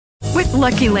With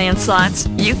Lucky Land Slots,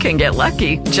 you can get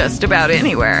lucky just about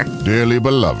anywhere. Dearly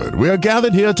beloved, we are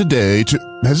gathered here today to...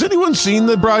 Has anyone seen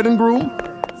the bride and groom?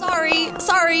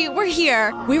 Sorry, we're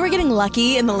here. We were getting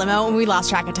lucky in the limo and we lost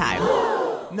track of time.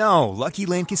 No, Lucky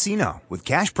Land Casino, with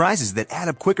cash prizes that add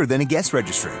up quicker than a guest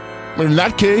registry. In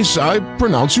that case, I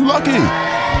pronounce you lucky.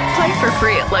 Play for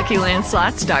free at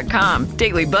LuckyLandSlots.com.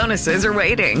 Daily bonuses are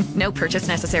waiting. No purchase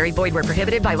necessary. Void where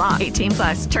prohibited by law.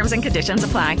 18+. Terms and conditions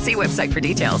apply. See website for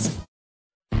details.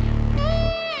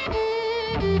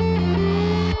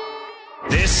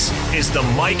 This is the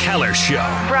Mike Heller Show.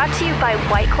 Brought to you by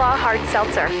White Claw Hard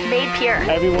Seltzer. Made pure.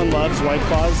 Everyone loves White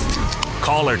Claws.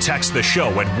 Call or text the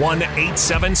show at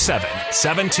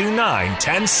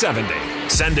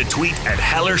 1-877-729-1070. Send a tweet at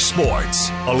Heller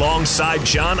Sports. Alongside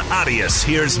John Arias,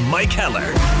 here's Mike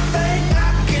Heller.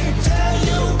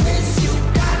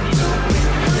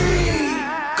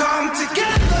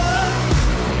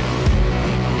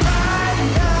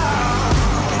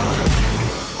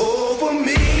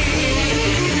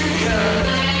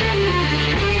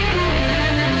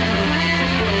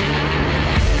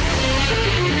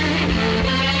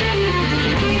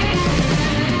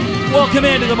 Welcome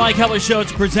into the Mike Heller Show.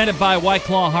 It's presented by White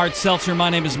Claw Hard Seltzer. My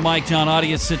name is Mike. John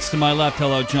Audience sits to my left.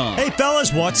 Hello, John. Hey,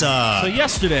 fellas, what's up? So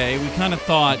yesterday, we kind of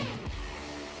thought,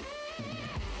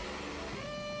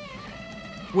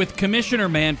 with Commissioner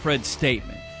Manfred's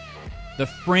statement, the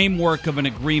framework of an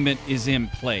agreement is in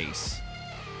place.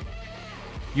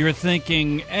 You're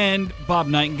thinking, and Bob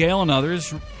Nightingale and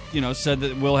others, said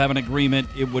that we'll have an agreement.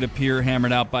 It would appear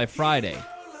hammered out by Friday.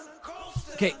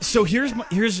 Okay, so here's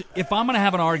if I'm going to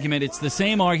have an argument, it's the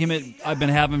same argument I've been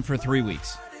having for 3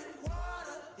 weeks.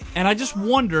 And I just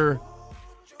wonder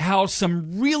how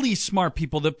some really smart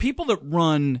people, the people that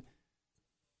run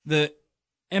the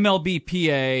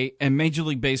MLBPA and Major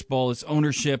League Baseball, its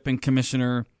ownership and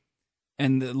commissioner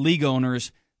and the league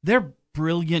owners, they're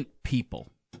brilliant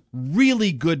people,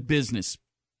 really good business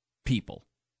people,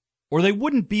 or they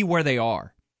wouldn't be where they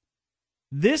are.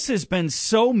 This has been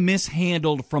so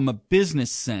mishandled from a business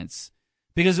sense,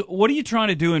 because what are you trying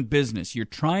to do in business? You're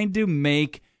trying to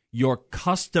make your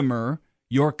customer,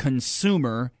 your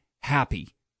consumer,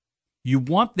 happy. You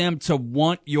want them to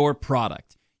want your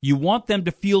product. You want them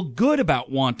to feel good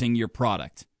about wanting your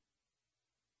product.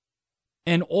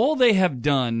 And all they have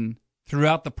done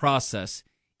throughout the process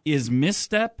is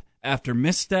misstep after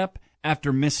misstep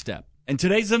after misstep. And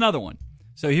today's another one.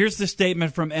 So here's the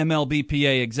statement from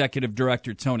MLBPA Executive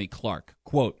Director Tony Clark.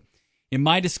 Quote, "In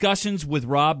my discussions with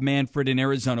Rob Manfred in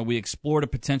Arizona, we explored a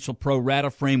potential pro rata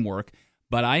framework,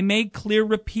 but I made clear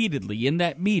repeatedly in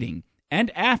that meeting and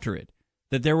after it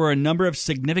that there were a number of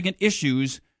significant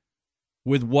issues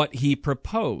with what he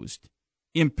proposed,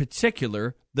 in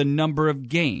particular, the number of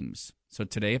games." So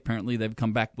today, apparently, they've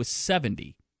come back with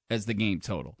 70 as the game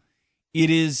total.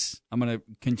 It is, I'm going to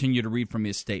continue to read from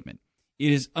his statement,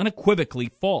 "It is unequivocally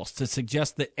false to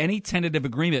suggest that any tentative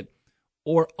agreement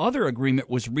or other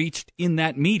agreement was reached in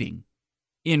that meeting.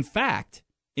 In fact,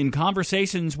 in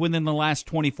conversations within the last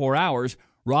 24 hours,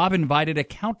 Rob invited a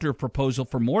counter proposal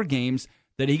for more games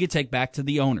that he could take back to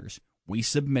the owners. We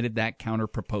submitted that counter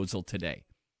proposal today."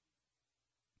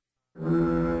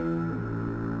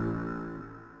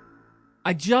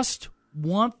 I just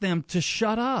want them to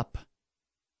shut up.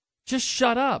 Just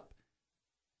shut up.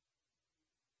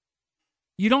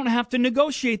 You don't have to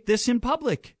negotiate this in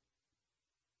public.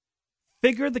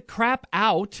 Figure the crap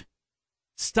out.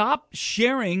 Stop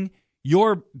sharing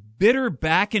your bitter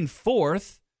back and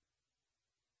forth.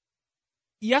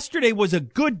 Yesterday was a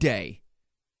good day.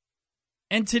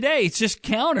 And today it's just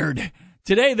countered.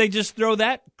 Today they just throw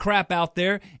that crap out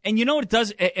there. And you know what it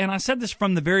does? And I said this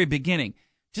from the very beginning.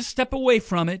 Just step away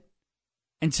from it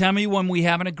and tell me when we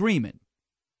have an agreement.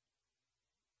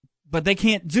 But they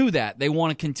can't do that. They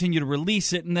want to continue to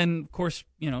release it. And then, of course,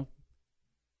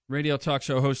 radio talk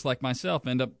show hosts like myself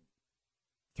end up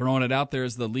throwing it out there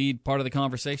as the lead part of the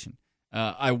conversation.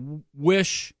 I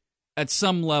wish at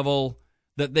some level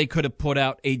that they could have put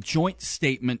out a joint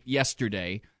statement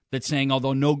yesterday that's saying,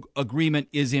 although no agreement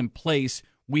is in place,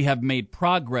 we have made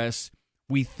progress.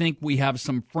 We think we have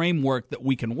some framework that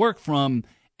we can work from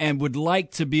and would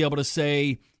like to be able to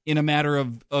say in a matter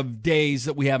of days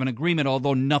that we have an agreement,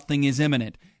 although nothing is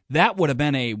imminent. That would have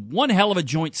been a one hell of a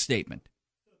joint statement.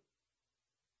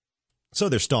 So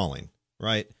they're stalling,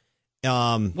 right?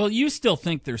 Well, you still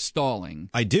think they're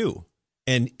stalling. I do.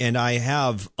 And I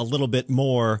have a little bit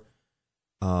more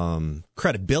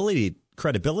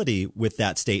credibility with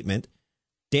that statement.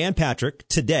 Dan Patrick,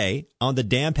 today, on the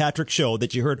Dan Patrick Show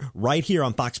that you heard right here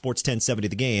on Fox Sports 1070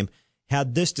 The Game,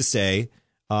 had this to say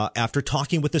after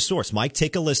talking with the source. Mike,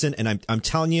 take a listen, and I'm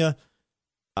telling you,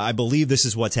 I believe this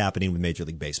is what's happening with Major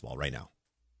League Baseball right now.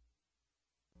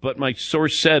 But my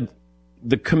source said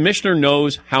the commissioner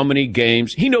knows how many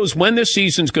games. He knows when this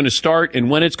season's going to start and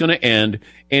when it's going to end,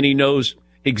 and he knows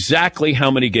exactly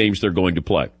how many games they're going to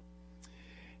play.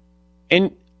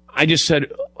 And I just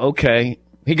said, okay.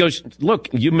 He goes, look,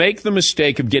 you make the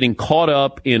mistake of getting caught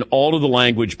up in all of the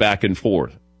language back and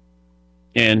forth.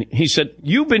 And he said,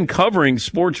 you've been covering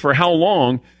sports for how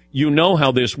long? You know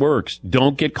how this works.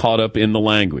 Don't get caught up in the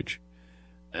language.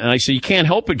 And I said, you can't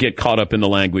help but get caught up in the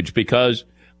language because,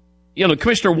 the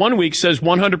commissioner one week says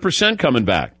 100% coming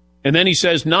back. And then he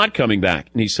says not coming back.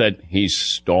 And he said, he's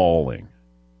stalling.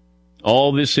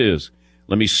 All this is,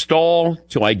 let me stall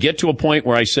till I get to a point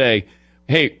where I say,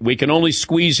 hey, we can only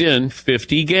squeeze in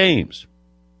 50 games.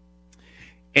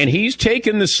 And he's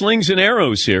taken the slings and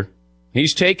arrows here.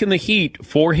 He's taken the heat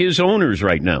for his owners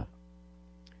right now.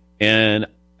 And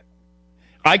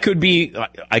I could be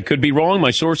wrong.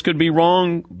 My source could be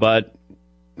wrong, but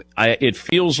it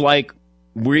feels like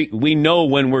we know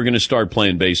when we're going to start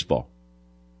playing baseball.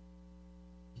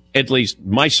 At least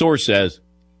my source says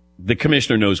the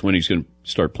commissioner knows when he's going to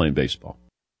start playing baseball.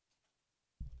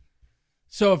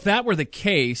 So if that were the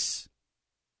case,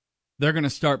 they're going to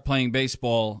start playing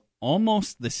baseball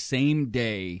almost the same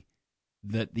day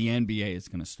that the NBA is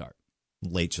going to start.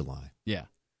 Late July. Yeah.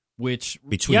 Which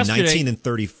between 19th and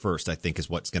 31st, I think, is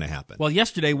what's going to happen. Well,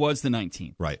 yesterday was the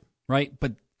 19th. Right. Right?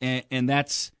 But and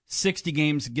that's 60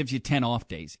 games, gives you 10 off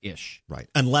days-ish. Right.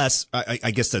 Unless,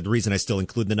 I guess the reason I still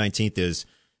include the 19th is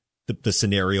the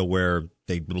scenario where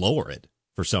they lower it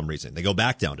for some reason. They go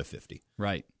back down to 50.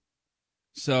 Right.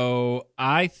 So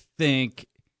I think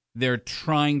they're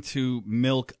trying to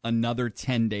milk another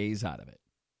 10 days out of it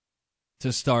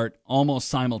to start almost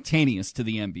simultaneous to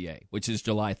the NBA, which is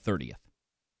July 30th.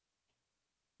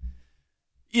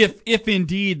 If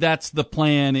indeed that's the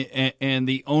plan, and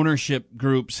the ownership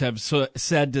groups have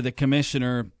said to the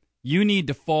commissioner, you need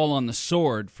to fall on the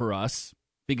sword for us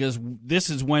because this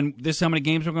is how many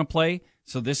games we're going to play,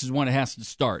 so this is when it has to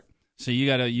start. So you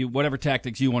got to whatever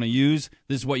tactics you want to use,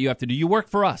 this is what you have to do. You work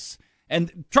for us.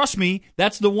 And trust me,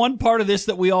 that's the one part of this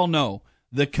that we all know.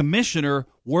 The commissioner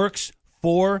works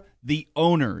for the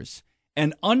owners.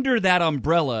 And under that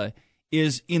umbrella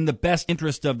is in the best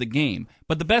interest of the game.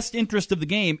 But the best interest of the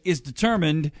game is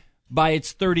determined by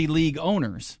its 30 league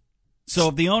owners. So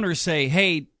if the owners say,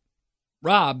 hey,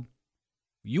 Rob,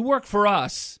 you work for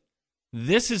us.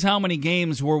 This is how many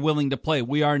games we're willing to play.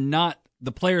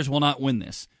 The players will not win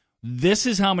this. This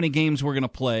is how many games we're going to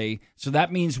play. So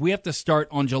that means we have to start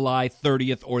on July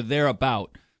 30th or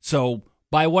thereabout. So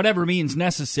by whatever means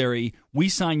necessary, we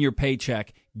sign your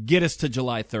paycheck. Get us to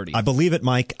July 30th. I believe it,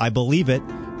 Mike. I believe it.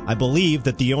 I believe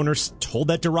that the owners told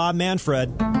that to Rob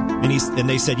Manfred, and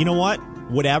they said, you know what?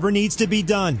 Whatever needs to be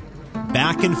done,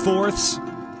 back and forths.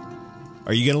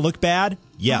 Are you going to look bad?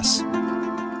 Yes.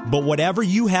 But whatever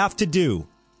you have to do,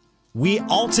 we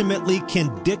ultimately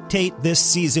can dictate this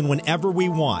season whenever we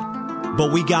want.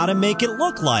 But we got to make it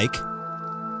look like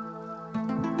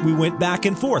we went back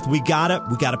and forth. We got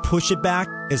to push it back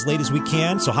as late as we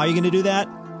can. So how are you going to do that?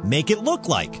 Make it look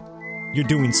like you're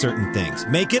doing certain things.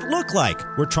 Make it look like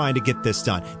we're trying to get this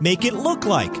done. Make it look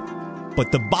like.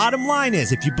 But the bottom line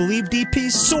is, if you believe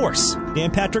DP's source,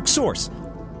 Dan Patrick's source,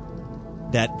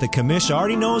 that the commission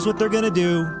already knows what they're going to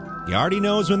do. He already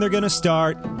knows when they're going to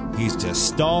start. He's just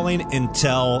stalling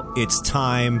until it's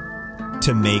time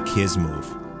to make his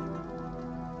move.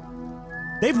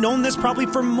 They've known this probably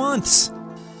for months.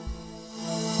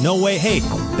 No way. Hey,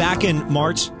 back in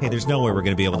March, there's no way we're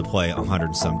going to be able to play 100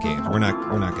 and some games. We're not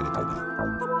going to do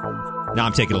that. Now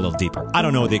I'm taking it a little deeper. I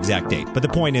don't know the exact date, but the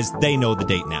point is they know the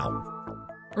date now.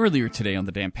 Earlier today on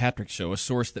the Dan Patrick Show, a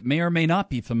source that may or may not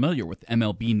be familiar with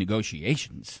MLB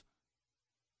negotiations.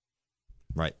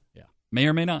 Right. Yeah. May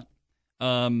or may not.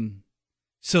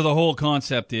 So the whole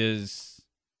concept is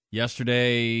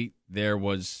yesterday there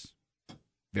was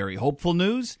very hopeful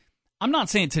news. I'm not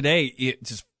saying today it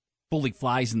just fully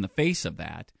flies in the face of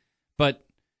that. But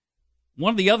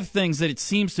one of the other things that it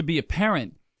seems to be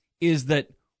apparent is that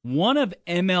one of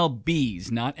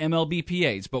MLB's, not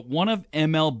MLBPA's, but one of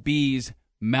MLB's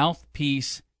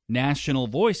mouthpiece national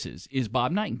voices is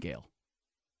Bob Nightingale.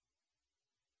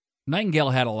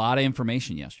 Nightingale had a lot of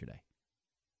information yesterday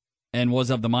and was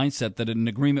of the mindset that an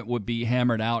agreement would be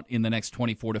hammered out in the next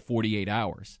 24 to 48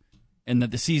 hours and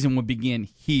that the season would begin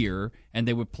here and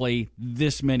they would play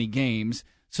this many games.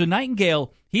 So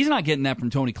Nightingale, he's not getting that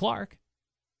from Tony Clark.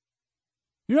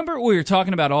 You remember we were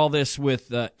talking about all this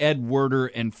with Ed Werder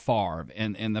and Favre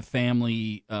and the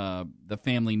family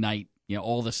night,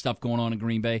 all the stuff going on in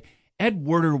Green Bay. Ed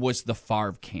Werder was the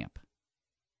Favre camp.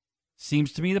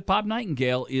 Seems to me that Bob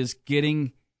Nightingale is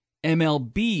getting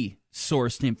MLB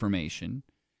sourced information,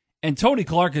 and Tony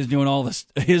Clark is doing all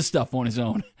his stuff on his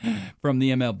own from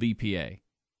the MLBPA.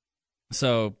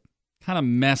 So kind of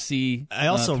messy. I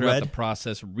also read the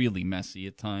process, really messy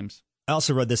at times. I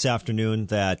also read this afternoon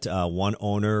that one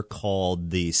owner called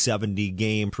the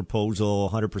 70-game proposal,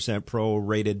 100%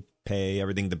 pro-rated pay,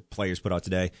 everything the players put out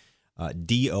today,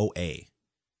 DOA.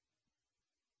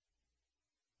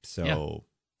 So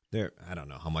I don't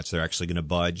know how much they're actually going to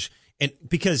budge, and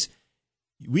because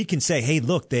we can say, hey,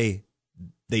 look, they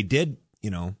did,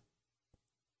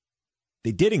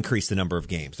 they did increase the number of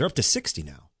games. They're up to 60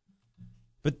 now,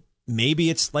 but maybe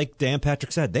it's like Dan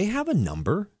Patrick said, they have a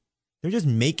number. They're just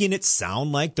making it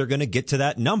sound like they're going to get to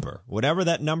that number, whatever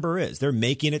that number is. They're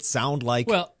making it sound like...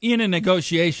 Well, in a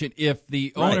negotiation, if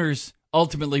the owners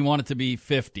ultimately want it to be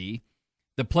 50,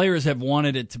 the players have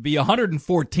wanted it to be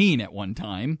 114 at one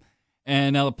time,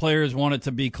 and now the players want it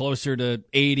to be closer to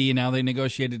 80, and now they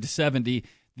negotiated to 70.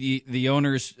 The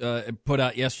owners put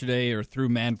out yesterday or through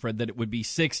Manfred that it would be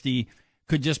 60,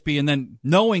 could just be, and then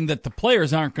knowing that the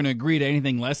players aren't going to agree to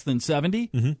anything less than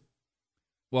 70,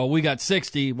 well, we got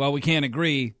 60. Well, we can't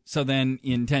agree. So then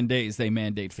in 10 days, they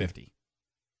mandate 50.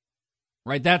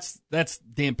 Right? That's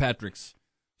Dan Patrick's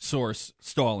source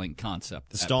stalling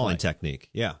concept. The stalling technique.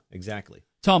 Yeah, exactly.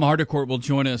 Tom Hardecourt will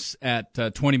join us at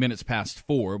 20 minutes past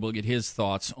 4. We'll get his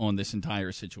thoughts on this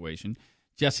entire situation.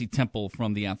 Jesse Temple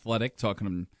from The Athletic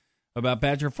talking about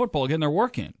Badger football, getting their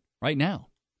work in right now.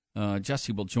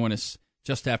 Jesse will join us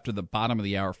just after the bottom of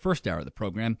the hour, first hour of the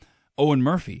program. Owen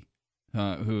Murphy,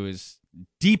 who is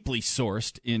deeply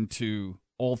sourced into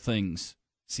all things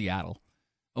Seattle.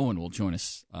 Owen will join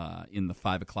us in the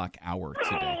 5 o'clock hour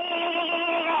today.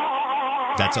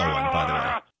 That's Owen, by the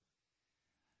way.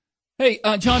 Hey,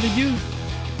 John, did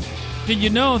you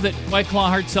know that White Claw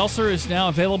Hard Seltzer is now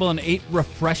available in 8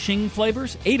 refreshing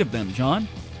flavors? 8 of them, John.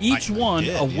 Each one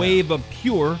a wave of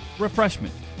pure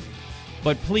refreshment.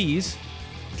 But please,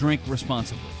 drink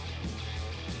responsibly.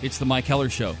 It's the Mike Heller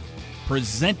Show,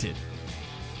 presented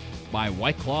by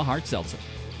White Claw Hard Seltzer.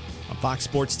 On Fox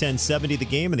Sports 1070, The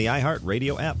Game, and the iHeart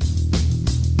Radio app.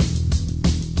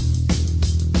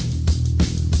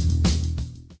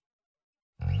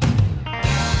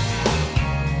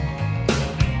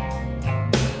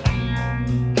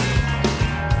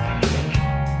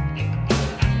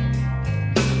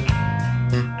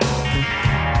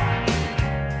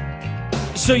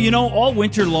 So, all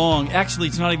winter long, actually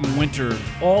it's not even winter,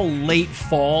 all late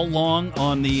fall long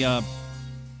on the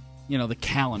the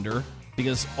calendar,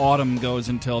 because autumn goes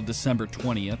until December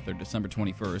 20th or December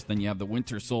 21st. Then you have the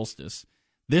winter solstice.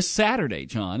 This Saturday,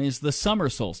 John, is the summer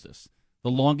solstice,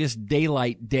 the longest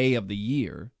daylight day of the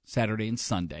year, Saturday and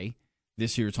Sunday.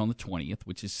 This year it's on the 20th,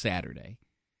 which is Saturday.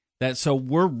 So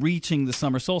we're reaching the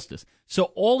summer solstice.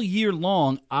 So all year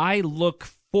long, I look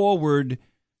forward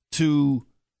to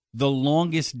the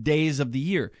longest days of the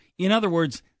year. In other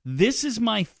words, this is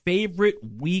my favorite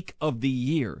week of the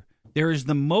year. There is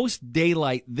the most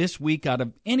daylight this week out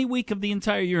of any week of the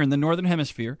entire year in the Northern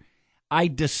Hemisphere. I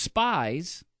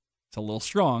despise, it's a little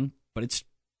strong, but it's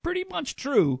pretty much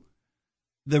true,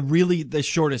 the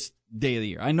shortest day of the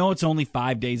year. I know it's only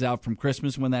 5 days out from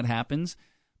Christmas when that happens,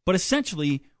 but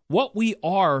essentially what we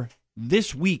are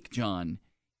this week, John,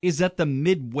 is at the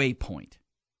midway point.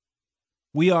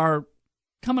 We are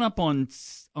coming up on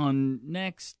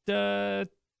next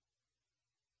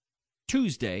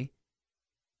Tuesday,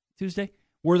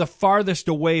 we're the farthest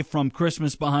away from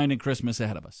Christmas behind and Christmas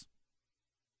ahead of us.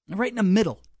 Right in the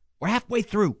middle. We're halfway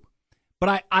through.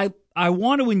 But I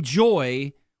want to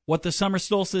enjoy what the summer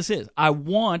solstice is. I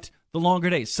want the longer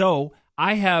days. So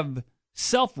I have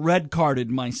self-red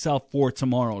carded myself for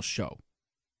tomorrow's show.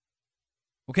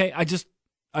 Okay? I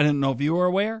didn't know if you were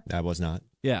aware. I was not.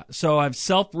 Yeah. So I've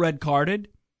self-red carded.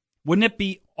 Wouldn't it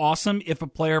be awesome if a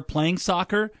player playing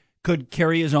soccer could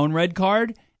carry his own red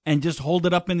card and just hold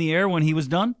it up in the air when he was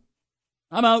done?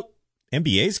 I'm out.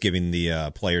 NBA's giving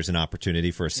the players an opportunity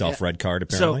for a self-red card,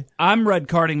 apparently. So I'm red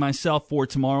carding myself for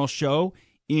tomorrow's show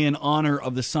in honor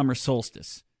of the summer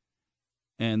solstice.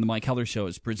 And the Mike Heller Show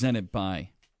is presented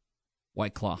by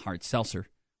White Claw Hard Seltzer.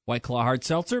 White Claw Hard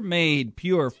Seltzer made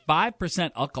pure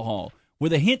 5% alcohol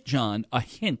with a hint, John, a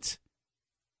hint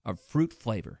of fruit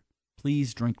flavor.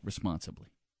 Please drink responsibly.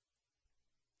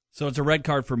 So it's a red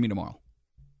card for me tomorrow.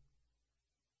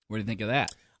 What do you think of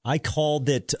that? I called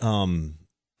it,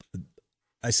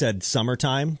 I said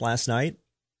summertime last night,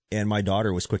 and my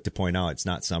daughter was quick to point out it's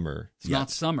not summer yet.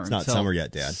 Not summer. It's not summer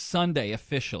yet, Dad. Sunday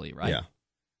officially, right? Yeah.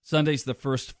 Sunday's the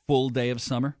first full day of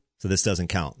summer. So this doesn't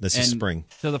count. This is spring.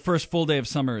 So the first full day of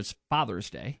summer is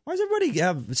Father's Day. Why does everybody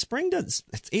have spring? It's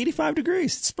 85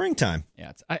 degrees. It's springtime.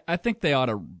 Yeah, I think they ought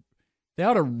to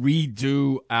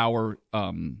redo our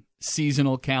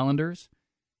seasonal calendars.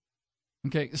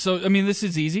 Okay, so I mean this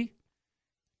is easy.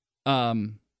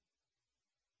 You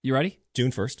ready?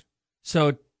 June 1st.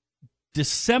 So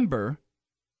December,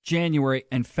 January,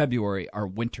 and February are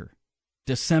winter.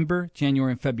 December,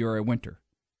 January, and February are winter.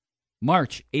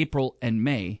 March, April, and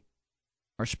May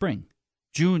are spring.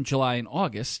 June, July, and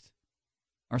August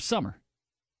are summer.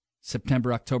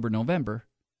 September, October, November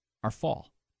are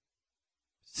fall.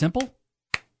 Simple?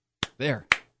 There.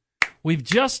 We've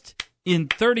just, in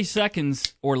 30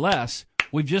 seconds or less,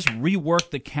 we've just reworked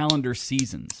the calendar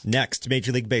seasons. Next,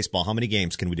 Major League Baseball. How many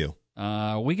games can we do?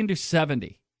 We can do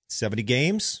 70. 70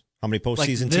 games? How many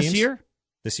postseason this teams? Year?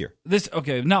 This year.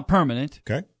 Okay, not permanent.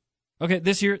 Okay,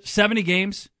 this year, 70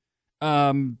 games.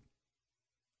 I'm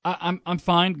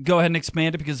fine. Go ahead and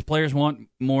expand it because the players want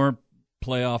more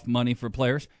playoff money for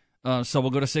players. So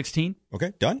we'll go to 16.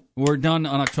 Okay, done. We're done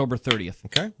on October 30th.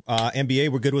 Okay. NBA,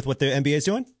 we're good with what the NBA is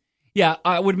doing? Yeah,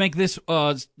 I would make this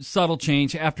subtle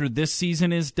change. After this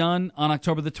season is done on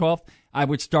October the 12th, I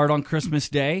would start on Christmas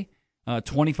Day,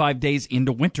 25 days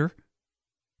into winter.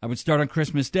 I would start on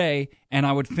Christmas Day, and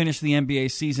I would finish the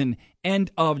NBA season end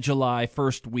of July,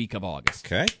 first week of August.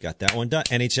 Okay, got that one done.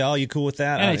 NHL, you cool with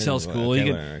that? NHL's cool.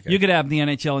 Okay, you could have the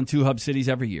NHL in 2 hub cities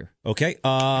every year. Okay.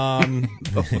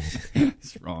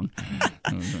 It's wrong.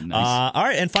 Nice. All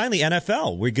right, and finally,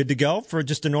 NFL. We're good to go for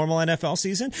just a normal NFL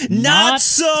season? Not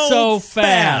so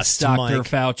fast, Dr. Mike.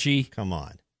 Fauci. Come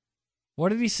on. What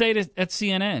did he say at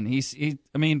CNN?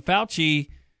 Fauci.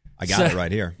 I got it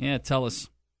right here. Yeah, tell us.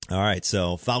 All right,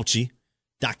 so Fauci,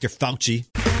 Dr. Fauci.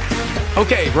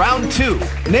 Okay, round 2.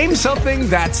 Name something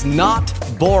that's not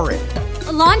boring.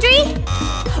 A laundry?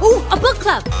 Ooh, a book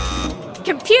club.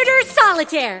 Computer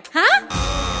solitaire, huh?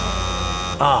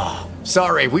 Ah,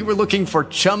 sorry, we were looking for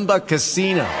Chumba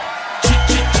Casino.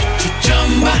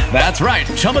 That's right,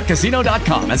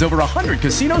 ChumbaCasino.com has over 100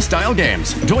 casino-style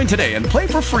games. Join today and play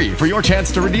for free for your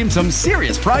chance to redeem some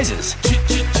serious prizes.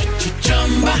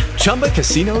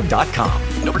 ChumbaCasino.com.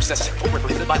 No purchase necessary. Void where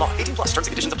prohibited by law. 18+ terms and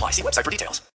conditions apply. See website for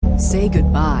details. Say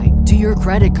goodbye to your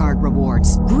credit card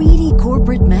rewards. Greedy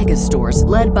corporate mega stores,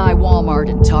 led by Walmart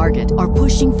and Target, are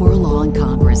pushing for a law in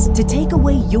Congress to take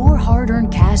away your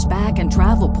hard-earned cash back and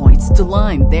travel points to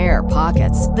line their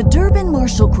pockets. The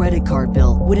Durbin-Marshall credit card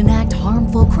bill would enact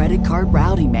harmful credit card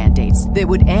routing mandates that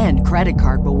would end credit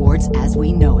card rewards as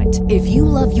we know it. If you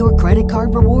love your credit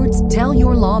card rewards, tell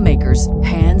your lawmakers,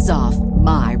 hands off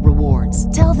my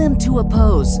rewards. Tell them to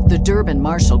oppose the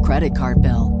Durbin-Marshall credit card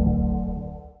bill.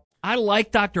 I like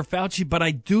Dr. Fauci, but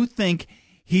I do think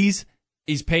he's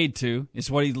paid to. It's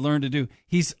what he learned to do.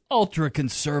 He's ultra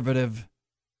conservative.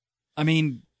 I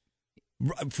mean,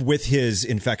 with his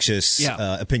infectious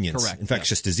opinions, correct,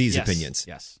 infectious disease opinions.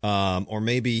 Yes. Or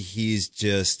maybe he's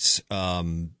just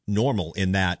normal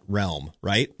in that realm,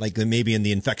 right? Like maybe in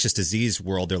the infectious disease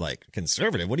world, they're like,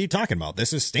 conservative? What are you talking about?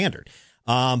 This is standard.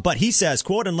 But he says,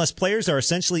 quote, unless players are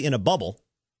essentially in a bubble,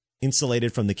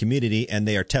 insulated from the community, and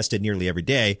they are tested nearly every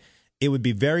day, it would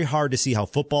be very hard to see how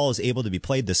football is able to be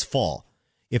played this fall.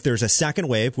 If there's a second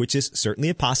wave, which is certainly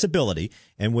a possibility,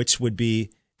 and which would be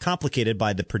complicated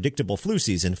by the predictable flu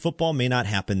season, football may not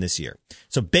happen this year.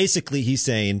 So basically he's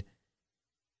saying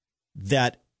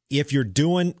that if you're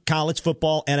doing college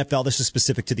football, NFL, this is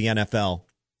specific to the NFL,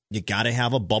 you got to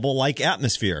have a bubble-like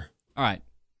atmosphere. All right.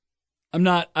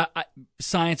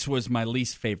 Science was my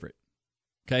least favorite.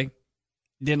 Okay?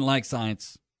 Didn't like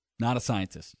science. Not a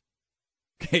scientist.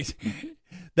 Okay?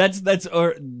 That's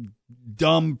a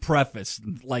dumb preface.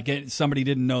 Like somebody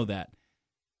didn't know that.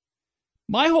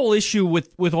 My whole issue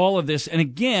with all of this, and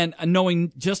again,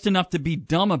 knowing just enough to be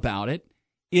dumb about it,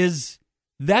 is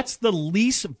that's the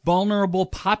least vulnerable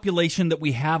population that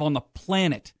we have on the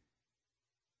planet,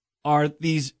 are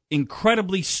these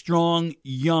incredibly strong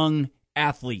young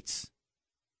athletes.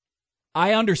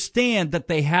 I understand that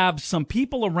they have some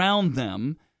people around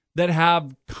them that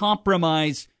have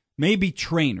compromised, maybe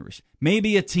trainers,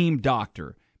 maybe a team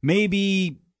doctor,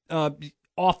 maybe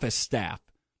office staff,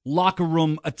 locker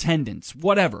room attendants,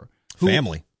 whatever.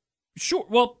 Family. Sure,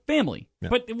 well, family. Yeah.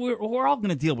 But we're all going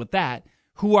to deal with that,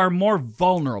 who are more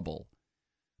vulnerable.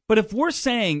 But if we're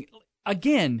saying,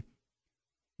 again,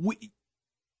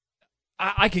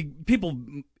 people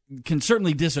can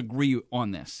certainly disagree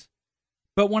on this.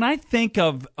 But when I think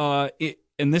of it,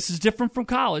 and this is different from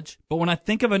college, but when I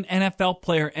think of an NFL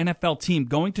player, NFL team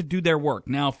going to do their work,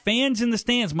 now fans in the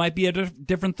stands might be a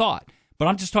different thought, but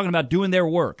I'm just talking about doing their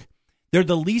work. They're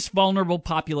the least vulnerable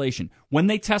population. When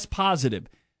they test positive,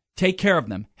 take care of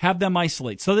them. Have them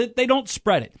isolate so that they don't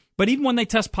spread it. But even when they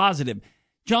test positive,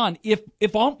 John,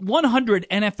 if all 100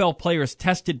 NFL players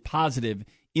tested positive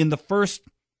in the first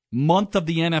month of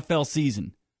the NFL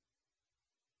season,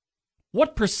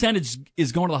 what percentage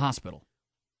is going to the hospital?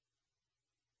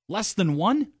 Less than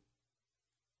 1%?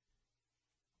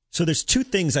 So there's two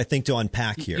things I think to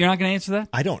unpack here. You're not going to answer that?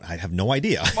 I don't. I have no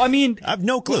idea. I mean, I have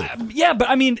no clue. Yeah, but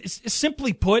I mean,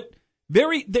 simply put,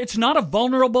 it's not a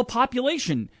vulnerable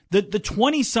population. The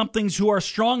 20-somethings who are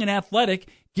strong and athletic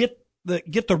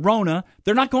get the Rona.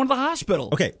 They're not going to the hospital.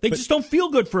 Okay, they just don't feel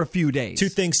good for a few days. Two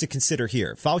things to consider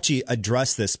here. Fauci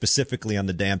addressed this specifically on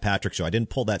the Dan Patrick Show. I didn't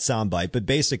pull that soundbite, but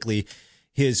basically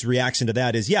his reaction to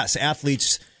that is, yes,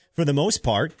 athletes for the most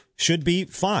part should be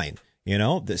fine. You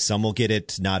know, some will get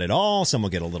it not at all, some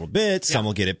will get a little bit, some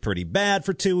will get it pretty bad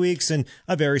for 2 weeks, and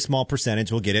a very small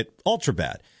percentage will get it ultra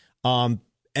bad.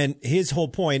 And his whole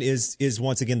point is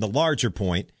once again the larger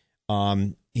point.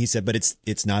 He said, but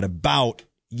it's not about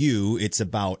you, it's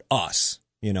about us.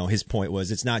 You know, his point was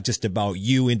it's not just about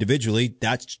you individually.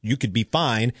 You could be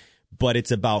fine, but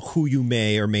it's about who you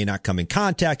may or may not come in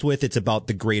contact with. It's about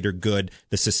the greater good,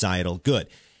 the societal good.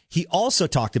 He also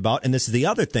talked about, and this is the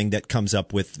other thing that comes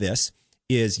up with this,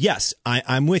 is yes,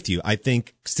 I'm with you. I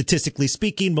think statistically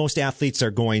speaking, most athletes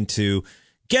are going to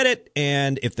get it,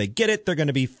 and if they get it, they're going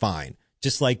to be fine.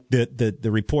 Just like the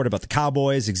report about the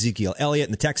Cowboys, Ezekiel Elliott,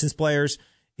 and the Texans players.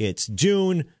 It's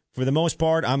June. For the most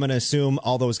part, I'm going to assume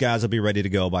all those guys will be ready to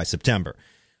go by September.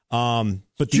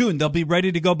 But June, they'll be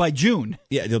ready to go by June.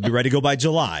 Yeah, they'll be ready to go by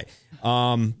July.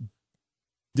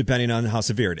 Depending on how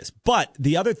severe it is. But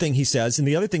the other thing he says, and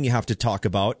the other thing you have to talk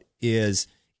about is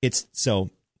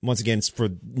once again, it's for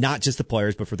not just the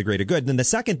players, but for the greater good. And then the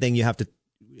second thing you have to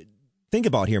think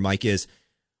about here, Mike, is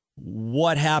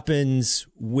what happens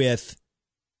with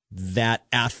that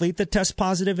athlete that tests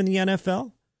positive in the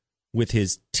NFL, with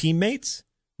his teammates,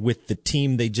 with the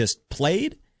team they just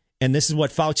played. And this is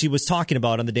what Fauci was talking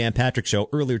about on the Dan Patrick Show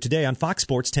earlier today on Fox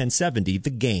Sports 1070, The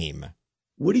Game.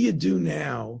 What do you do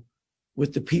now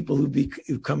with the people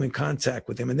who come in contact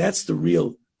with him? And that's the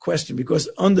real question, because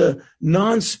under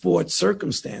non-sport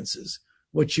circumstances,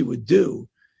 what you would do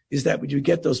is that you would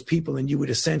get those people and you would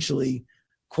essentially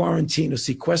quarantine or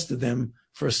sequester them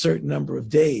for a certain number of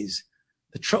days.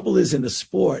 The trouble is in the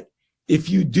sport, if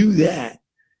you do that,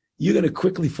 you're going to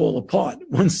quickly fall apart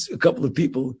once a couple of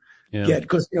people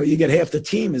because you get half the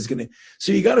team is going to.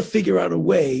 So you got to figure out a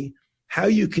way how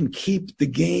you can keep the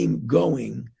game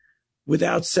going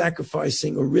without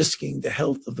sacrificing or risking the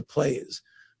health of the players.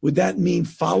 Would that mean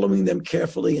following them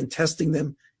carefully and testing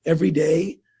them every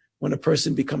day? When a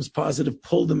person becomes positive,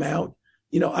 pull them out?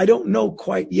 I don't know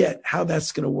quite yet how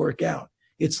that's going to work out.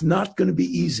 It's not going to be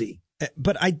easy.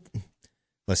 But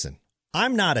listen,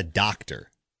 I'm not a doctor.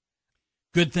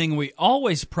 Good thing we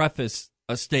always preface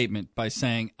a statement by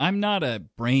saying, I'm not a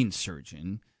brain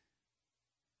surgeon.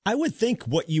 I would think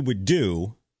what you would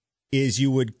do is you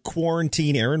would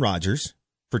quarantine Aaron Rodgers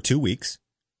for 2 weeks,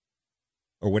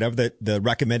 or whatever the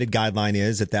recommended guideline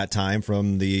is at that time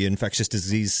from the infectious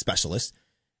disease specialist,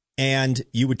 and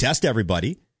you would test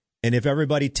everybody. And if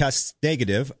everybody tests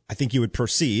negative, I think you would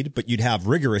proceed, but you'd have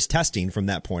rigorous testing from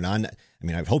that point on. I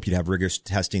mean, I would hope you'd have rigorous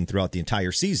testing throughout the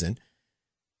entire season.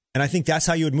 And I think that's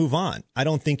how you would move on. I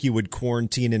don't think you would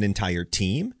quarantine an entire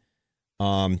team.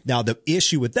 Now, the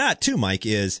issue with that, too, Mike,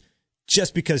 is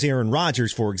just because Aaron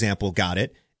Rodgers, for example, got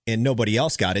it and nobody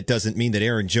else got it doesn't mean that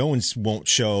Aaron Jones won't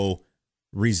show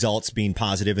results being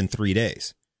positive in 3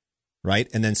 days, right?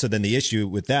 And then the issue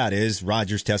with that is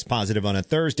Rodgers tests positive on a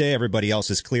Thursday. Everybody else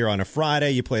is clear on a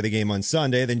Friday. You play the game on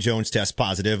Sunday. Then Jones tests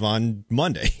positive on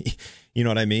Monday. You know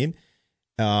what I mean?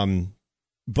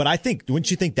 But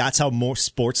wouldn't you think that's how most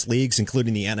sports leagues,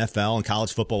 including the NFL and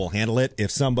college football, will handle it?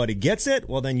 If somebody gets it,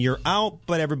 well, then you're out,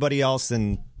 but everybody else,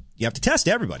 then you have to test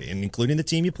everybody, and including the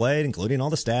team you played, including all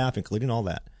the staff, including all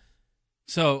that.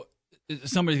 So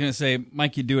somebody's going to say,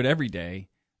 Mike, you do it every day.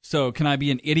 So can I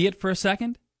be an idiot for a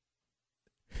second?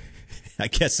 I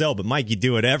guess so, but Mike, you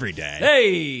do it every day.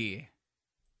 Hey!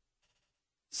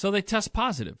 So they test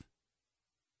positive.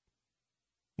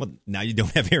 Well, now you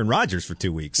don't have Aaron Rodgers for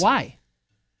 2 weeks. Why?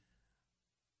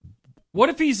 What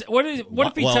if he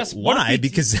tests? Why?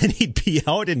 Because then he'd be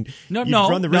out and you'd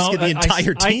run the risk of the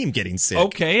entire team getting sick.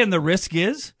 Okay, and the risk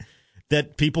is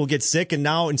that people get sick, and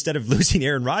now instead of losing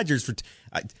Aaron Rodgers for,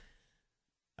 I'm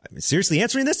seriously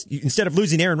answering this. Instead of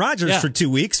losing Aaron Rodgers for 2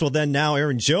 weeks, well, then now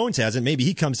Aaron Jones has it. Maybe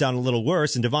he comes down a little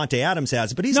worse, and Devontae Adams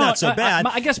has it, but he's not so bad.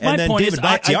 I guess my point is,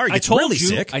 Bakhtiari gets really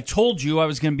sick. I told you I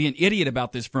was going to be an idiot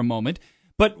about this for a moment.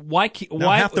 But why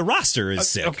half the roster is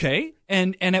sick. Okay,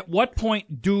 And at what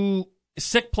point do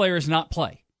sick players not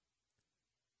play?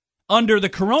 Under the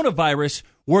coronavirus,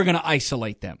 we're going to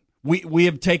isolate them. We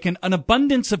have taken an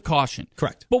abundance of caution.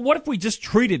 Correct. But what if we just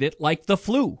treated it like the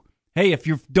flu? Hey, if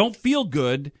you don't feel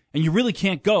good and you really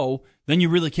can't go, then you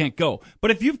really can't go.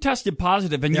 But if you've tested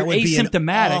positive and that you're would be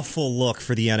asymptomatic, an awful look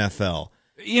for the NFL.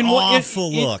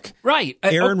 Awful look. Right.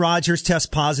 Aaron Rodgers tests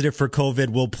positive for COVID,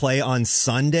 will play on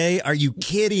Sunday. Are you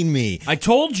kidding me? I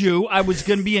told you I was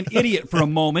going to be an idiot for a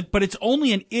moment, but it's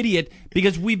only an idiot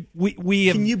because we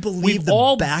have. Can you believe the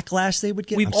backlash they would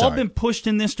get? We've all been pushed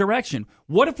in this direction.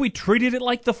 What if we treated it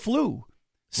like the flu?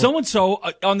 So-and-so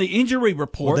on the injury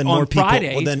report on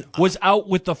Friday was out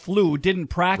with the flu, didn't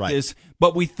practice,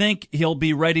 but we think he'll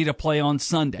be ready to play on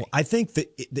Sunday. Well, I think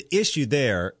the issue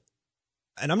there,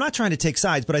 and I'm not trying to take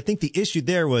sides, but I think the issue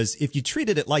there was if you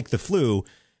treated it like the flu,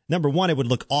 number one, it would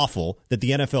look awful that the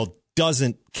NFL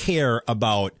doesn't care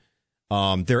about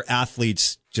their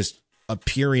athletes just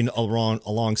appearing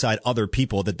alongside other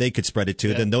people that they could spread it to.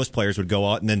 Yeah. Then those players would go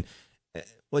out and then...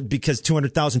 because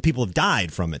 200,000 people have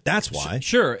died from it. That's why.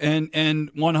 Sure.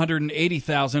 And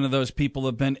 180,000 of those people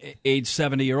have been age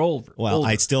 70 or older. Well,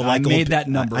 I still like old that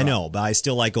number. I know, but I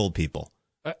still like old people.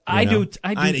 I do.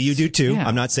 You do too. Yeah.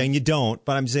 I'm not saying you don't,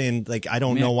 but I'm saying I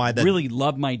don't know why that. Really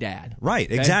love my dad. Right.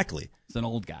 Okay? Exactly. He's an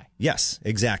old guy. Yes,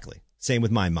 exactly. Same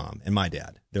with my mom and my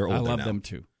dad. They're older now. I love them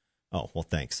too. Oh, well,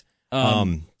 thanks.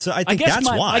 So I think that's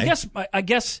why. I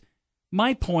guess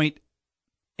my point,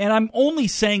 and I'm only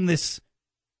saying this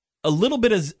a little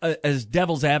bit as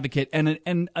devil's advocate, and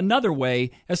another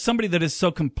way as somebody that is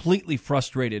so completely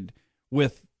frustrated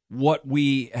with what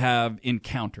we have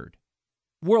encountered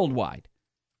worldwide.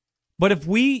 But if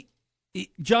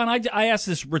John, I asked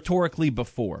this rhetorically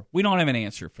before. We don't have an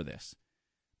answer for this.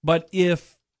 But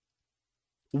if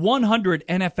 100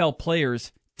 NFL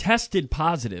players tested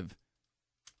positive,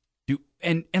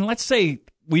 and let's say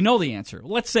we know the answer.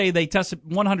 Let's say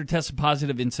 100 tested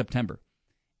positive in September,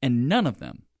 and none of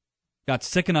them got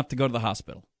sick enough to go to the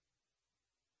hospital.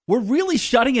 We're really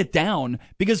shutting it down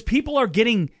because people are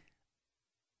getting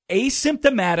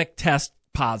asymptomatic test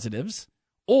positives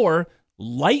or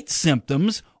light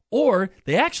symptoms, or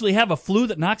they actually have a flu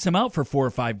that knocks them out for 4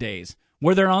 or 5 days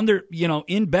where they're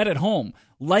in bed at home.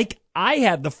 Like I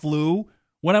had the flu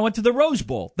when I went to the Rose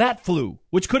Bowl, that flu,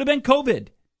 which could have been COVID.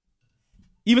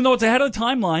 Even though it's ahead of the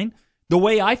timeline, the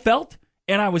way I felt,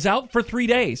 and I was out for 3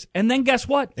 days. And then guess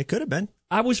what? It could have been.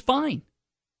 I was fine.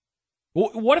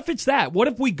 What if it's that? What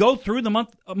if we go through the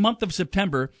month of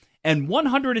September and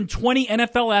 120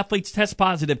 NFL athletes test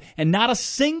positive and not a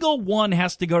single one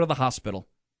has to go to the hospital?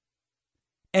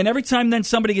 And every time then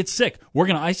somebody gets sick, we're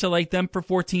going to isolate them for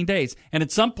 14 days. And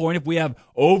at some point, if we have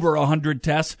over 100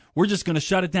 tests, we're just going to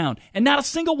shut it down. And not a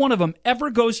single one of them ever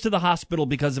goes to the hospital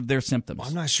because of their symptoms. Well,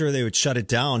 I'm not sure they would shut it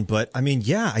down, but I mean,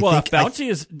 yeah. I think Fauci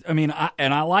is,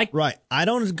 I like. Right. I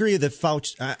don't agree that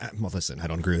Fauci, well, listen, I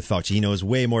don't agree with Fauci. He knows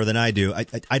way more than I do.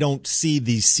 I don't see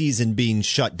the season being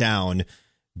shut down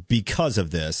because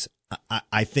of this.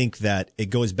 I think that it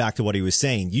goes back to what he was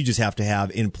saying. You just have to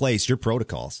have in place your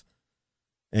protocols.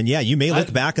 And yeah, you may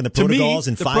look back on the protocols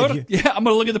in 5 years. Yeah, I'm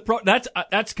going to look at the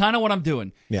that's kind of what I'm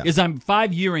doing. Yeah. Is I'm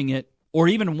 5-yearing it or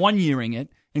even 1-yearing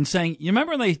it and saying, you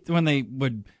remember when they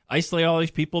would isolate all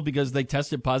these people because they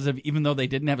tested positive even though they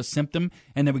didn't have a symptom,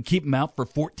 and they would keep them out for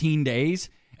 14 days,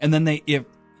 and then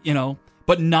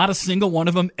but not a single one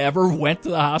of them ever went to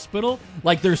the hospital,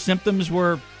 like their symptoms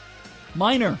were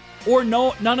minor or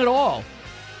none at all.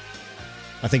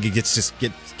 I think it gets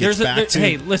back to...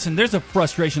 Hey, listen, there's a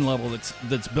frustration level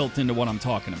that's built into what I'm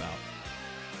talking about.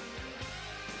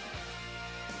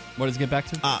 What does it get back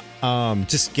to?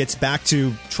 Just gets back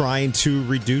to trying to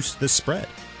reduce the spread.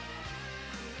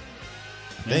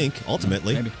 I think,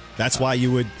 ultimately. Maybe. That's why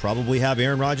you would probably have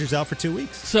Aaron Rodgers out for 2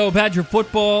 weeks. So Badger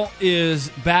football is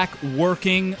back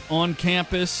working on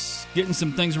campus, getting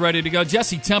some things ready to go.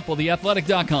 Jesse Temple,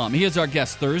 theathletic.com. He is our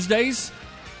guest Thursdays.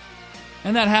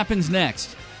 And that happens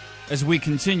next as we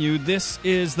continue. This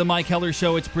is the Mike Heller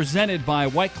Show. It's presented by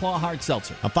White Claw Hard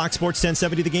Seltzer. On Fox Sports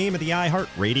 1070 The Game and the iHeart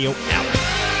Radio app.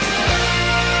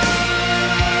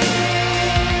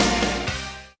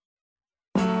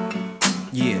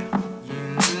 Yeah.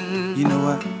 You know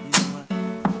what?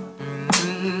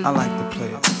 I like the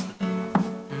players.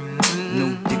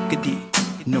 No diggity,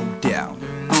 no doubt.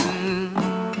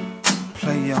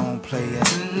 Play on, play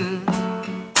it.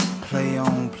 Play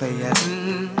on, play it.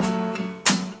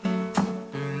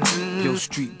 Yo,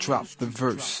 Street drops the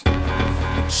verse.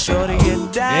 Shorty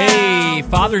get down. Hey,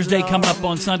 Father's Day coming up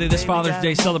on Sunday. This Father's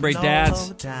Day, celebrate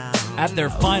dads at their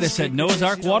finest at Noah's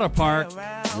Ark Water Park.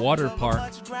 Water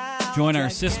Park. Join our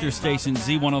sister station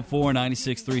Z104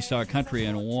 96.3 Star Country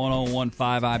and 101.5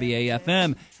 IBA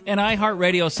FM and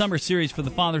iHeartRadio Summer Series for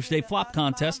the Father's Day Flop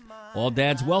Contest. All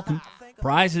dads welcome.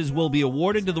 Prizes will be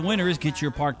awarded to the winners. Get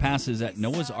your park passes at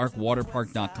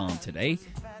noahsarkwaterpark.com today.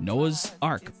 Noah's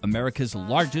Ark, America's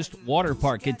largest water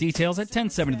park. Get details at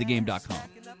 1070thegame.com.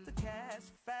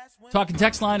 Talking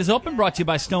Text Line is open, brought to you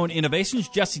by Stone Innovations.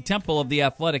 Jesse Temple of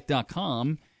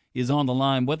theathletic.com is on the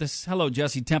line with us. Hello,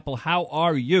 Jesse Temple. How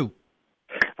are you?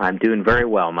 I'm doing very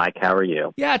well, Mike. How are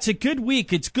you? Yeah, it's a good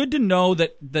week. It's good to know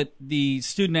that the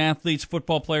student-athletes,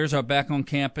 football players, are back on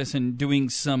campus and doing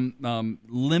some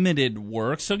limited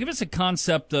work. So give us a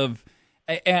concept of,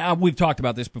 we've talked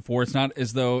about this before. It's not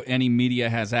as though any media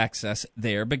has access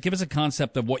there, but give us a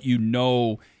concept of what you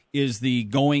know is the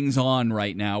goings-on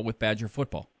right now with Badger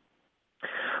football.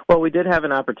 Well, we did have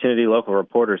an opportunity, local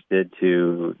reporters did,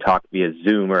 to talk via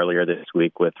Zoom earlier this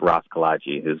week with Ross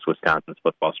Kalaji, who's Wisconsin's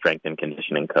football strength and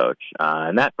conditioning coach.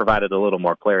 And that provided a little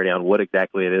more clarity on what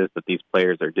exactly it is that these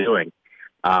players are doing.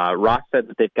 Ross said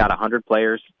that they've got 100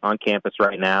 players on campus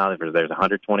right now. There's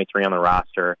 123 on the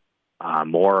roster.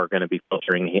 More are going to be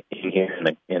filtering in here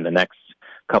in the next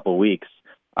couple weeks.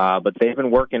 But they've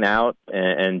been working out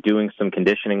and doing some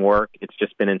conditioning work. It's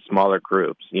just been in smaller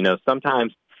groups. You know,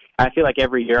 sometimes I feel like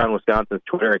every year on Wisconsin's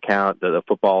Twitter account, the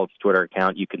football's Twitter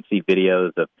account, you can see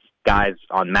videos of guys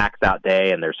on max out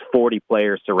day, and there's 40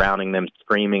 players surrounding them,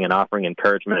 screaming and offering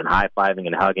encouragement and high-fiving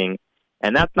and hugging.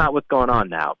 And that's not what's going on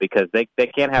now, because they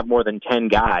can't have more than 10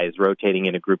 guys rotating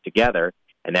in a group together,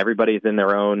 and everybody's in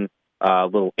their own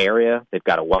little area. They've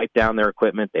got to wipe down their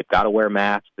equipment. They've got to wear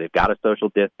masks. They've got to social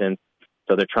distance.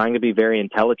 So they're trying to be very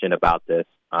intelligent about this,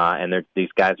 and these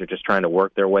guys are just trying to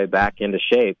work their way back into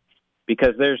shape,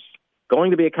 because there's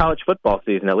going to be a college football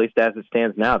season, at least as it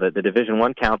stands now. The Division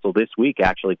I Council this week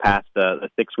actually passed a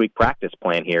 6-week practice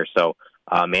plan here. So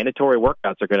mandatory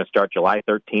workouts are going to start July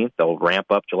 13th. They'll ramp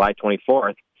up July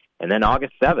 24th. And then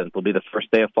August 7th will be the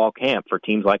first day of fall camp for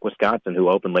teams like Wisconsin, who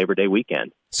open Labor Day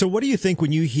weekend. So what do you think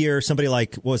when you hear somebody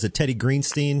like, what was it, Teddy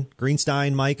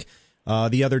Greenstein, Mike,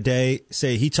 the other day,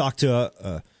 say he talked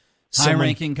to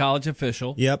high-ranking college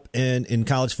official. Yep, and in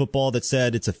college football that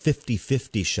said it's a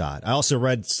 50-50 shot. I also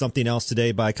read something else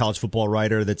today by a college football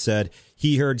writer that said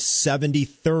he heard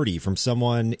 70-30 from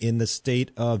someone in the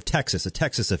state of Texas, a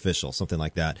Texas official, something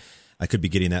like that. I could be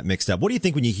getting that mixed up. What do you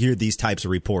think when you hear these types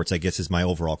of reports, I guess is my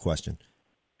overall question.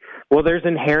 Well, there's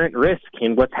inherent risk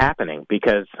in what's happening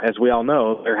because, as we all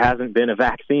know, there hasn't been a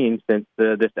vaccine since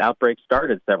this outbreak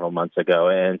started several months ago.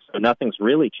 And so nothing's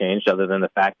really changed other than the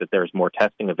fact that there's more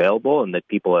testing available and that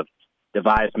people have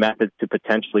devised methods to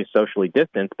potentially socially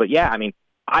distance. But, yeah, I mean,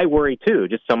 I worry, too,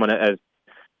 just someone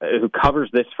who covers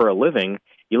this for a living.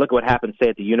 You look at what happened, say,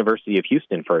 at the University of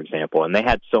Houston, for example, and they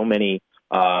had so many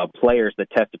players that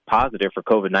tested positive for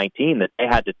COVID-19 that they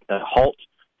had to halt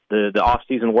the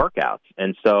off-season workouts.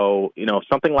 And so, you know, if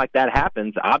something like that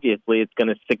happens, obviously it's going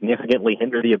to significantly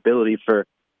hinder the ability for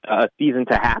a season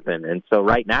to happen. And so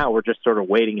right now we're just sort of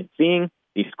waiting and seeing.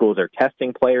 These schools are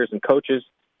testing players and coaches.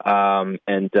 You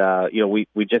know, we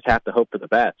just have to hope for the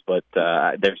best. But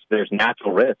there's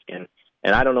natural risk. And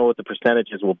I don't know what the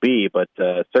percentages will be, but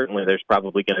certainly there's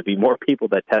probably going to be more people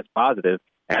that test positive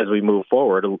as we move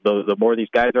forward, the more these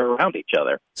guys are around each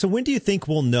other. So when do you think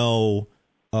we'll know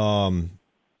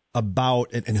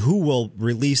about, and who will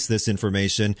release this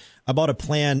information, about a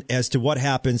plan as to what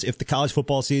happens if the college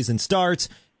football season starts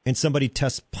and somebody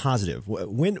tests positive?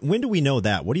 When do we know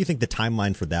that? What do you think the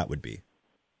timeline for that would be?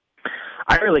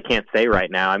 I really can't say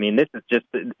right now. I mean,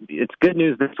 it's good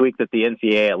news this week that the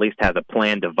NCAA at least has a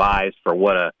plan devised for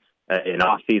what an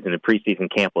off-season and preseason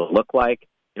camp will look like.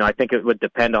 You know, I think it would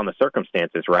depend on the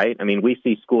circumstances, right? I mean, we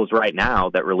see schools right now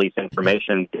that release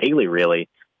information daily, really,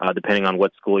 depending on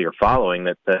what school you're following,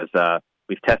 that says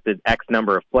we've tested X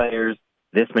number of players,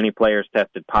 this many players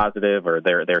tested positive, or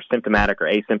they're symptomatic or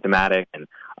asymptomatic, and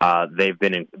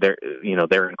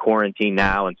they're in quarantine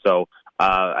now, and so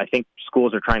I think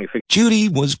schools are trying to figure. Judy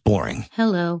was boring.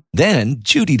 Hello. Then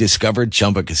Judy discovered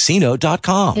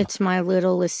ChumbaCasino.com. It's my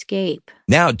little escape.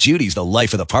 Now Judy's the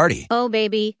life of the party. Oh,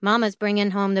 baby, mama's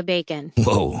bringing home the bacon.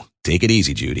 Whoa, take it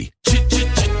easy, Judy.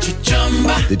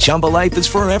 The Chumba life is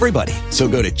for everybody. So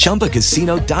go to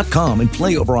ChumbaCasino.com and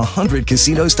play over 100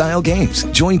 casino-style games.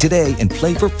 Join today and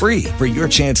play for free for your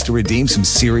chance to redeem some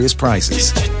serious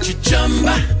prizes.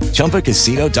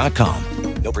 ChumbaCasino.com.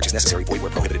 No purchase necessary. Void where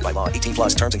prohibited by law.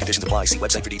 18+ terms and conditions apply. See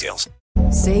website for details.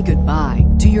 Say goodbye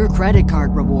to your credit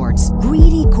card rewards.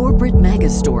 Greedy corporate mega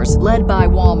stores, led by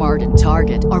Walmart and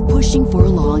Target, are pushing for a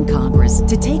law in Congress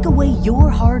to take away your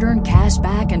hard-earned cash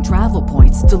back and travel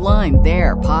points to line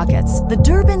their pockets. The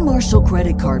Durbin-Marshall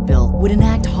credit card bill would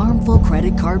enact harmful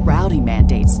credit card routing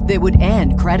mandates that would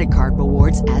end credit card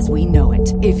rewards as we know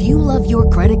it. If you love your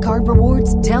credit card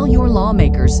rewards, tell your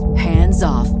lawmakers, hands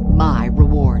off my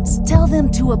rewards. Tell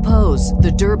them to oppose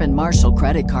the Durbin-Marshall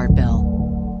credit card bill.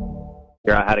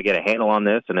 Figure out how to get a handle on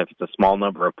this, and if it's a small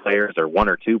number of players or one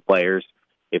or two players,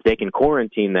 if they can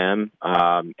quarantine them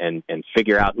and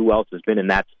figure out who else has been in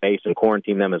that space and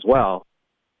quarantine them as well,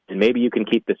 and maybe you can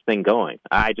keep this thing going.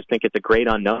 I just think it's a great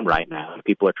unknown right now.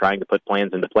 People are trying to put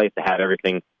plans into place to have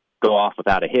everything go off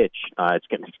without a hitch. It's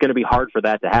going to be hard for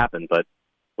that to happen, but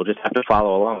we'll just have to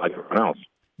follow along like everyone else.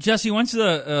 Jesse, when's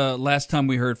the last time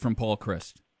we heard from Paul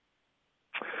Chryst?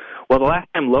 Well, the last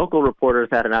time local reporters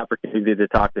had an opportunity to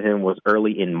talk to him was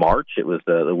early in March. It was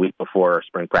the week before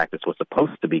spring practice was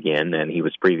supposed to begin, and he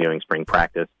was previewing spring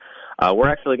practice. We're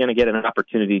actually going to get an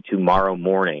opportunity tomorrow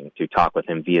morning to talk with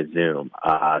him via Zoom.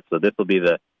 So this will be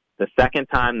the second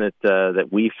time that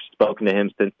we've spoken to him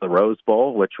since the Rose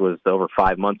Bowl, which was over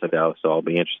 5 months ago. So I'll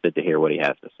be interested to hear what he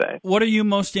has to say. What are you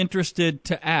most interested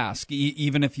to ask,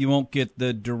 even if you won't get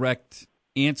the direct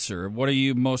answer? What are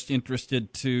you most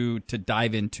interested to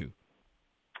dive into?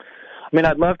 I mean,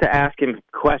 I'd love to ask him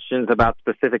questions about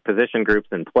specific position groups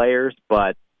and players,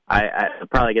 but I'd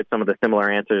probably get some of the similar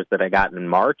answers that I got in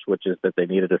March, which is that they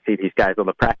needed to see these guys on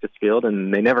the practice field,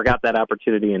 and they never got that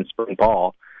opportunity in spring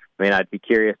ball. I mean, I'd be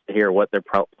curious to hear what their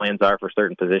plans are for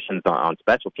certain positions on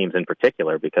special teams in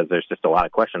particular, because there's just a lot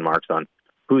of question marks on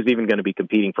who's even going to be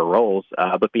competing for roles.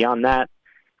 But beyond that,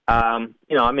 I'm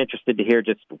interested to hear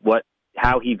just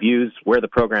how he views where the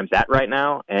program's at right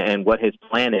now and what his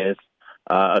plan is,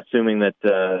 assuming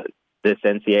that this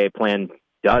NCAA plan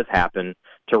does happen,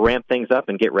 to ramp things up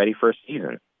and get ready for a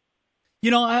season.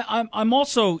 I'm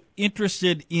also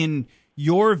interested in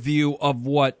your view of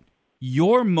what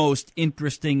your most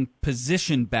interesting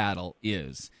position battle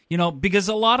is. Because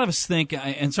a lot of us think,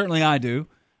 and certainly I do,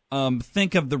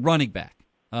 think of the running back.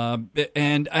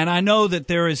 And I know that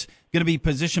there is going to be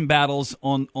position battles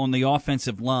on the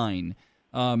offensive line.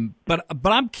 But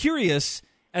I'm curious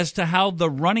as to how the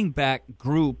running back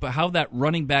group, how that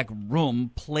running back room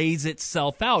plays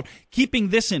itself out, keeping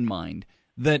this in mind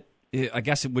that I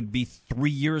guess it would be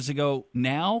 3 years ago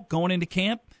now going into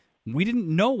camp, we didn't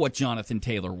know what Jonathan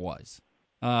Taylor was.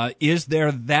 Is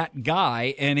there that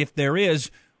guy? And if there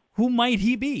is, who might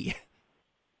he be?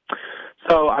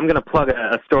 So I'm going to plug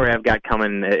a story I've got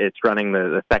coming. It's running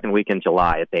the second week in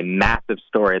July. It's a massive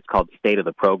story. It's called State of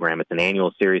the Program. It's an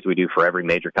annual series we do for every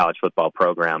major college football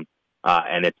program.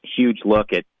 And it's a huge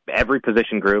look at every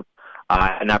position group,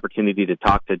 an opportunity to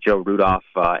talk to Joe Rudolph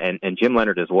and Jim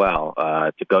Leonard as well,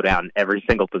 to go down every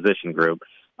single position group.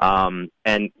 And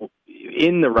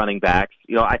in the running backs,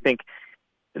 I think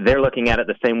they're looking at it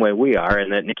the same way we are,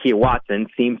 and that Nakia Watson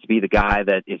seems to be the guy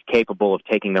that is capable of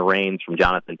taking the reins from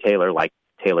Jonathan Taylor like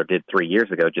Taylor did 3 years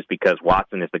ago, just because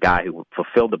Watson is the guy who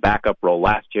fulfilled the backup role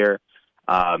last year.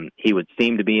 He would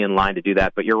seem to be in line to do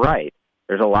that, but you're right.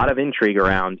 There's a lot of intrigue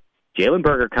around Jalen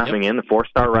Berger coming in, the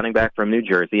 4-star running back from New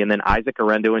Jersey, and then Isaac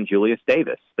Garendo and Julius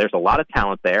Davis. There's a lot of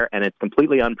talent there, and it's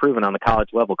completely unproven on the college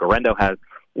level. Garendo has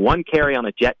 1 carry on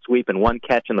a jet sweep and 1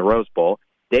 catch in the Rose Bowl.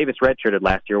 Davis redshirted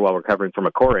last year while recovering from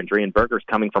a core injury, and Berger's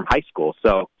coming from high school.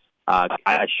 So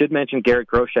I should mention Garrett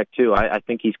Groshek, too. I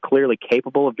think he's clearly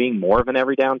capable of being more of an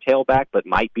every-down tailback, but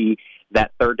might be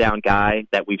that third-down guy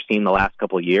that we've seen the last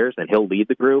couple of years, and he'll lead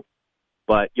the group.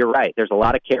 But you're right. There's a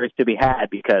lot of carries to be had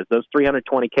because those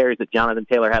 320 carries that Jonathan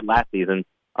Taylor had last season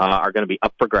are going to be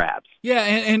up for grabs. Yeah,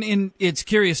 and it's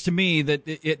curious to me that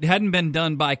it hadn't been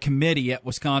done by committee at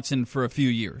Wisconsin for a few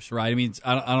years, right? I mean,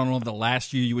 I don't know if the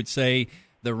last year you would say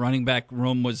the running back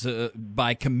room was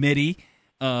by committee,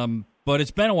 but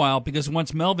it's been a while because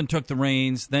once Melvin took the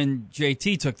reins, then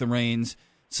JT took the reins.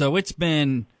 So it's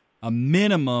been a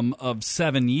minimum of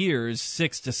 7 years,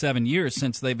 6 to 7 years,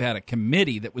 since they've had a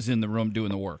committee that was in the room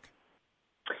doing the work.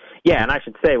 Yeah, and I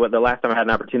should say, the last time I had an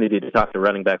opportunity to talk to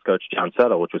running backs coach John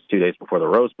Suttle, which was 2 days before the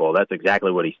Rose Bowl, that's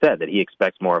exactly what he said, that he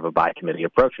expects more of a by-committee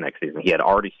approach next season. He had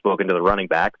already spoken to the running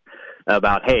backs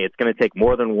about, hey, it's going to take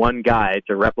more than one guy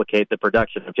to replicate the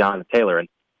production of Jonathan Taylor, and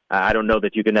I don't know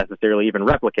that you can necessarily even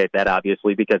replicate that,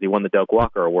 obviously, because he won the Doak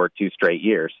Walker Award 2 straight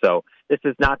years. So this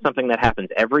is not something that happens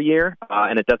every year,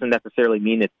 and it doesn't necessarily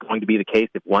mean it's going to be the case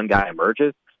if one guy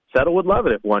emerges. Suttle would love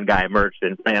it if one guy emerged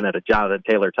and ran at a Jonathan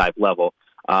Taylor-type level,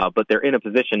 but they're in a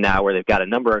position now where they've got a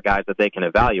number of guys that they can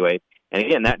evaluate, And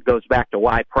again, that goes back to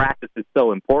why practice is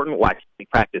so important, why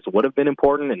practice would have been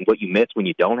important, and what you miss when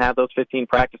you don't have those 15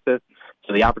 practices.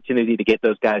 So the opportunity to get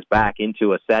those guys back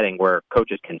into a setting where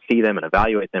coaches can see them and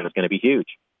evaluate them is going to be huge.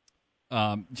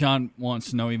 John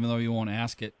wants to know, even though you won't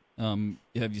ask it,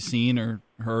 have you seen or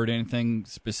heard anything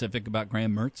specific about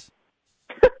Graham Mertz?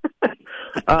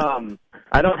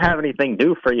 I don't have anything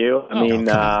new for you. I mean,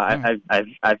 I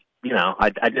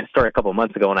did a story a couple of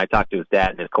months ago when I talked to his dad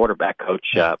and his quarterback coach,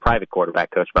 private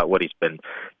quarterback coach, about what he's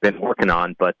been working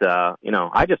on. But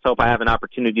I just hope I have an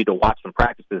opportunity to watch some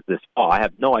practices this fall. I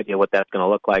have no idea what that's going to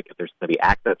look like. If there's going to be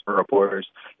access for reporters,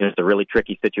 it's a really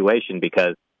tricky situation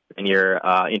because then you're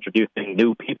introducing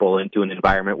new people into an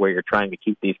environment where you're trying to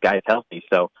keep these guys healthy.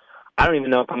 So I don't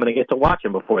even know if I'm going to get to watch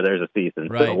him before there's a season.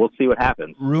 Right. So we'll see what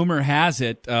happens. Rumor has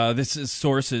it,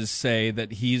 sources say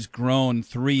that he's grown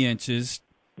 3 inches,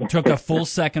 took a full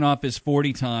second off his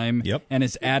 40 time, and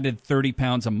has added 30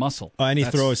 pounds of muscle. And he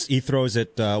throws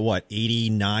it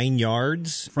 89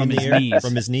 yards from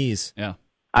his knees. Yeah,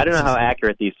 I don't know how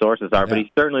accurate these sources are, but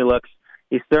he certainly looks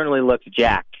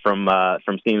jacked from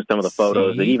seeing some of the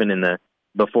photos, even in the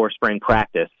before spring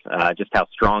practice, just how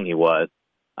strong he was.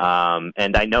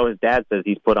 And I know his dad says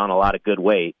he's put on a lot of good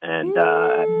weight, and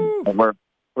we're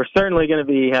certainly going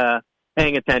to be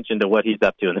paying attention to what he's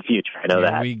up to in the future. I know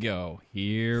that.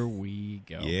 Here we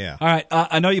go. Yeah. All right.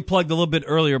 I know you plugged a little bit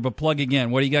earlier, but plug again.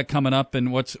 What do you got coming up,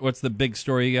 and what's the big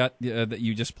story you got that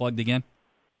you just plugged again?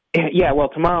 Yeah, well,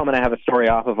 tomorrow I'm going to have a story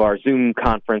off of our Zoom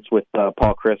conference with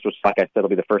Paul Chryst, which, like I said, will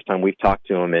be the first time we've talked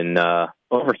to him in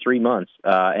over 3 months.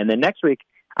 And then next week,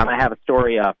 I'm going to have a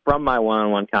story from my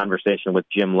one-on-one conversation with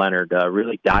Jim Leonard,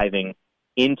 really diving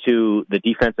into the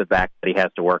defensive back that he has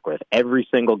to work with. Every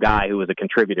single guy who was a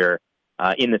contributor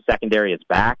in the secondary is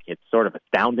back. It's sort of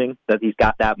astounding that he's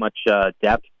got that much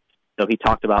depth. So he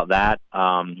talked about that.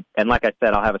 And like I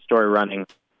said, I'll have a story running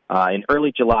in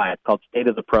early July. It's called State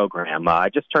of the Program. I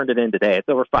just turned it in today. It's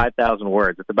over 5,000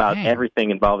 words. It's about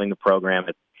everything involving the program.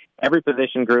 It's every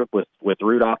position group with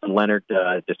Rudolph and Leonard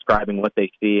describing what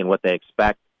they see and what they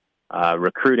expect,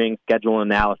 recruiting, schedule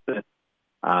analysis,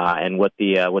 and what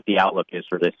the outlook is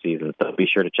for this season. So be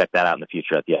sure to check that out in the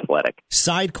future at The Athletic.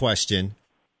 Side question.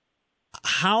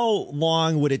 How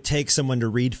long would it take someone to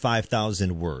read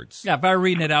 5,000 words? Yeah, if I were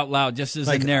reading it out loud, just as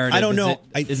a narrative. I don't know.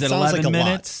 Is it sounds 11 like a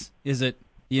minutes? lot. Is it,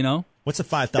 What's a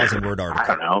 5,000-word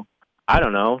article? I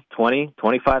don't know, 20,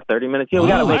 25, 30 minutes. Yeah, we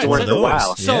got to make it worth a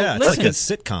while. So yeah, it's like a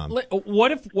sitcom.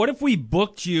 What if we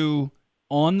booked you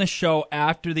on the show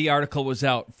after the article was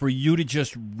out for you to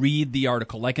just read the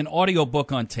article, like an audio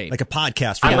book on tape? Like a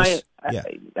podcast.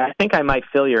 I think I might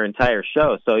fill your entire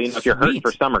show. So, if you're hurting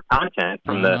for summer content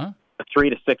from the 3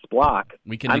 to 6 block,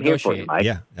 we can I'm negotiate. Here for you, Mike.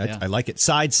 Yeah, I like it.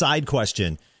 Side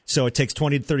question. So it takes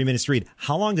 20 to 30 minutes to read.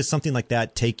 How long does something like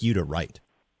that take you to write?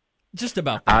 Just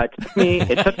about that.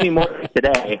 It took me more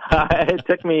today.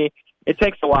 It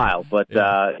takes a while, but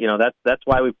that's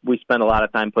why we spend a lot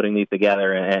of time putting these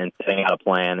together and setting out a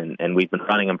plan, and we've been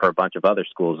running them for a bunch of other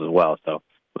schools as well. So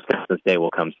Wisconsin's Day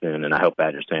will come soon, and I hope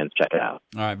Badgers fans check it out.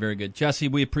 All right, very good. Jesse,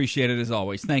 we appreciate it as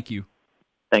always. Thank you.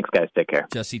 Thanks, guys. Take care.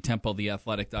 Jesse Temple,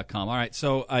 theathletic.com. All right,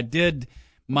 so I did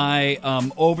my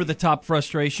over-the-top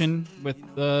frustration with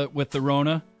the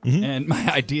Rona and my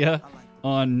idea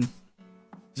on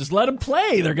just let them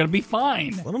play. They're going to be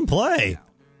fine. Let them play.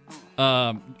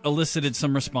 Elicited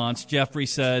some response. Jeffrey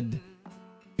said,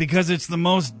 because it's the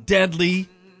most deadly,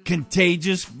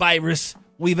 contagious virus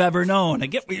we've ever known. I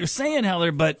get what you're saying,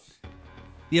 Heller, but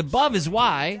the above is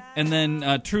why. And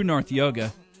then True North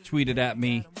Yoga tweeted at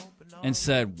me and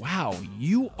said, wow,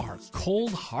 you are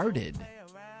cold-hearted.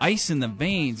 Ice in the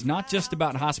veins, not just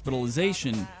about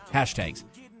hospitalization, hashtags,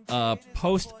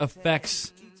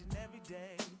 post-effects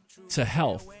to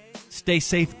health. Stay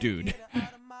safe, dude.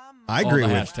 I agree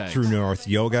with True North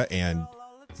Yoga and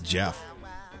Jeff.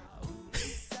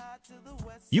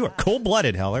 You are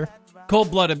cold-blooded, Heller.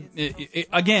 Cold-blooded.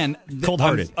 Again.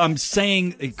 Cold-hearted. I'm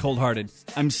saying cold-hearted.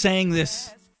 I'm saying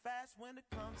this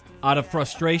out of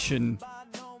frustration.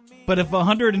 But if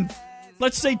 200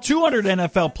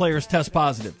 NFL players test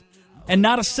positive, and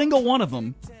not a single one of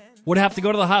them would have to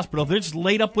go to the hospital, they're just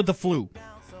laid up with the flu.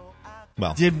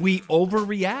 Well, did we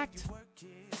overreact?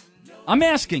 I'm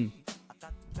asking.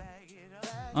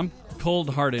 I'm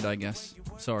cold-hearted, I guess.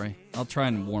 Sorry. I'll try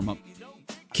and warm up.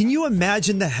 Can you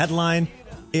imagine the headline?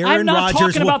 I'm not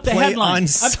Rodgers talking about the play headline. On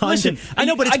Sunday. Listen, I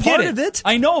know, but it's part of it.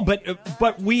 I know, but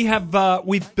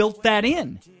we've built that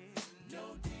in.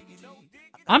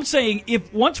 I'm saying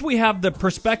if once we have the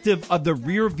perspective of the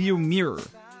rear view mirror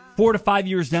 4 to 5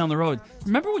 years down the road,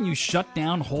 remember when you shut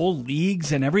down whole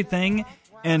leagues and everything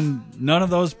and none of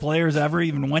those players ever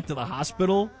even went to the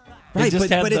hospital. They Right, just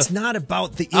but had it's not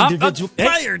about the individual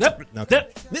player.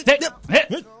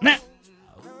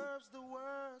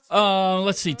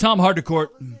 Let's see. Tom Hardecourt,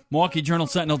 Milwaukee Journal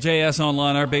Sentinel, JS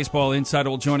Online, our baseball insider,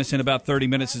 will join us in about 30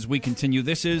 minutes as we continue.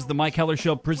 This is the Mike Heller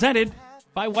Show, presented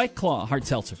by White Claw Hard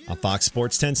Seltzer. On Fox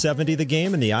Sports 1070 The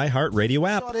Game and the iHeart Radio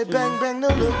app. Bang, bang, no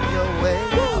look your way.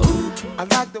 I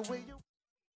like the way you...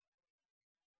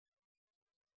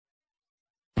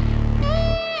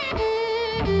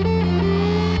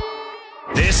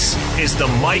 This is the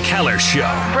Mike Heller Show.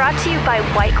 Brought to you by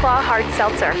White Claw Hard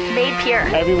Seltzer, made pure.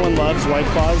 Everyone loves White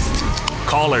Claws.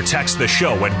 Call or text the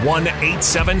show at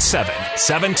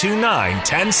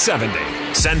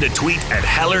 1-877-729-1070. Send a tweet at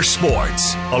Heller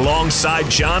Sports. Alongside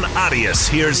John Arias,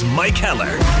 here's Mike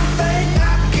Heller.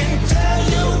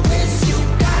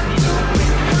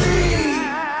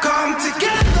 Come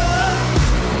together.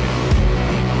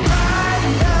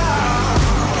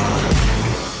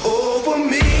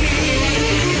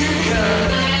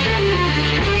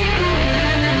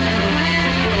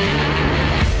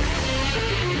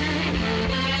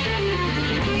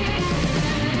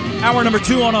 Hour number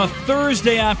 2 on a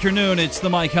Thursday afternoon. It's the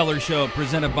Mike Heller Show,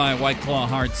 presented by White Claw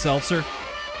Hard Seltzer.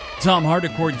 Tom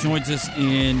Hardecourt joins us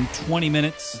in 20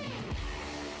 minutes.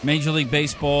 Major League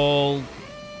Baseball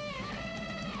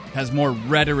has more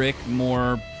rhetoric,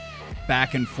 more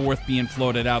back and forth being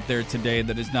floated out there today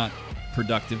that is not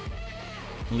productive.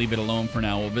 We'll leave it alone for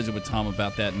now. We'll visit with Tom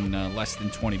about that in less than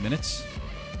 20 minutes.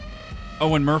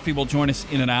 Owen Murphy will join us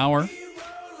in an hour.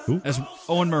 Who? As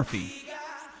Owen Murphy.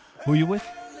 Who are you with?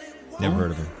 Never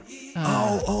heard of him.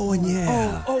 Owen,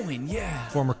 yeah. Owen, yeah.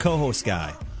 Former co-host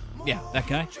guy. Yeah, that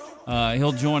guy.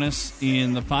 He'll join us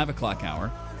in the 5 o'clock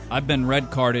hour. I've been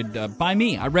red-carded by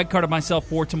me. I red-carded myself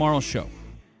for tomorrow's show.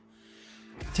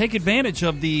 Take advantage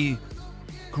of the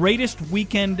greatest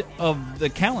weekend of the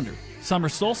calendar, summer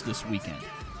solstice weekend.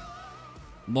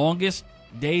 Longest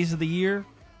days of the year.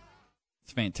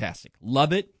 It's fantastic.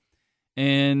 Love it.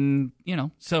 And,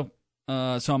 so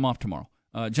I'm off tomorrow.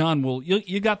 John,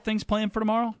 you got things planned for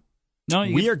tomorrow? No,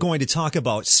 we are going to talk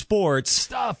about sports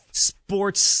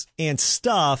and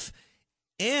stuff,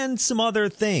 and some other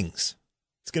things.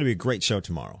 It's going to be a great show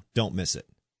tomorrow. Don't miss it.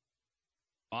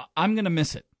 I'm going to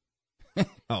miss it.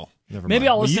 Oh, never mind. Maybe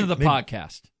I'll listen to the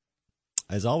podcast.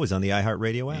 As always, on the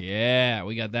iHeartRadio app. Yeah,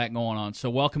 we got that going on. So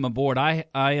welcome aboard. I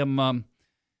am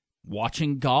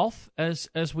watching golf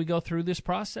as we go through this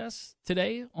process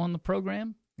today on the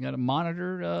program. We got a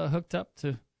monitor hooked up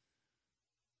to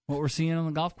what we're seeing on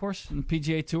the golf course in the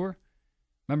PGA Tour.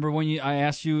 Remember when I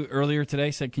asked you earlier today,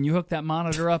 said, can you hook that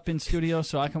monitor up in studio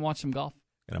so I can watch some golf?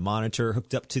 Got a monitor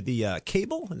hooked up to the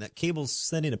cable, and that cable's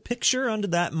sending a picture onto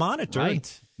that monitor.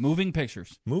 Right. Moving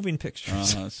pictures.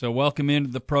 So welcome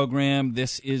into the program.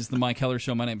 This is the Mike Heller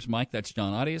Show. My name's Mike. That's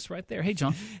John Arias right there. Hey,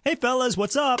 John. Hey, fellas.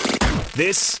 What's up?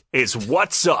 This is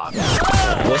What's Up.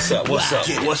 What's up? What's up?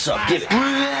 What's up? Get it.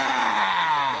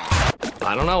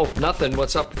 I don't know. Nothing.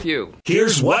 What's up with you?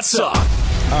 Here's What's Up. All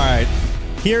right.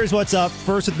 Here's What's Up.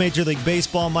 First with Major League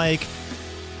Baseball, Mike.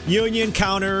 Union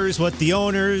counters what the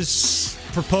owners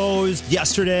proposed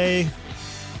yesterday.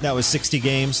 That was 60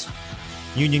 games.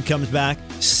 Union comes back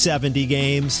 70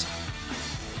 games.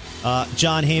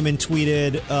 John Heyman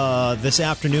tweeted this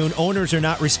afternoon, owners are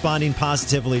not responding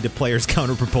positively to players'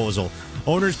 counter proposal.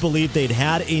 Owners believe they'd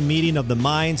had a meeting of the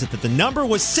minds that the number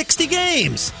was 60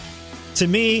 games. To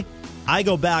me, I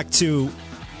go back to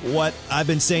what I've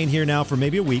been saying here now for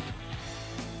maybe a week.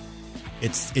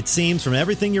 It seems from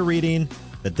everything you're reading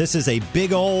that this is a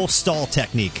big old stall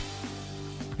technique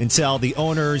until the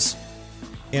owners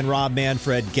and Rob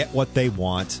Manfred get what they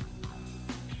want.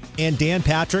 And Dan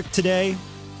Patrick today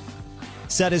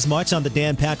said as much on the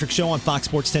Dan Patrick Show on Fox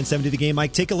Sports 1070 The Game.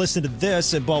 Mike, take a listen to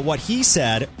this about what he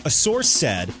said, a source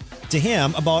said to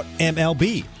him about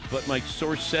MLB. But my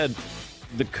source said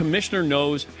the commissioner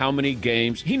knows how many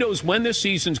games. He knows when this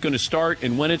season's going to start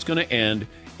and when it's going to end,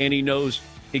 and he knows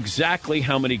exactly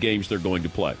how many games they're going to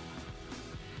play.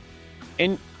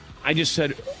 And I just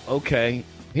said, okay.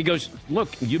 He goes, look,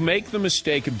 you make the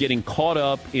mistake of getting caught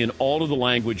up in all of the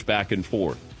language back and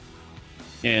forth.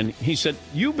 And he said,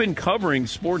 you've been covering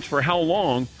sports for how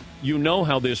long? You know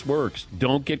how this works.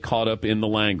 Don't get caught up in the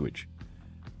language.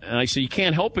 And I said, you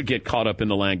can't help but get caught up in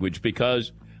the language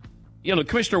because, the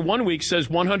commissioner one week says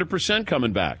 100%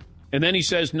 coming back. And then he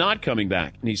says not coming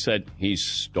back. And he said, he's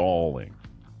stalling.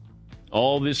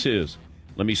 All this is,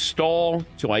 let me stall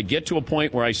till I get to a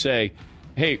point where I say,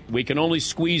 hey, we can only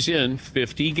squeeze in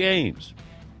 50 games.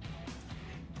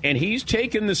 And he's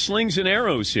taking the slings and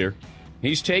arrows here.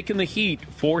 He's taking the heat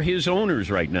for his owners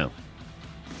right now.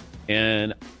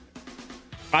 And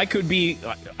I could be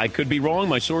wrong.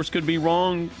 My source could be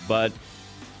wrong, but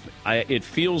it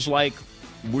feels like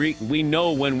we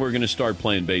know when we're going to start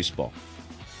playing baseball.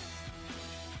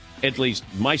 At least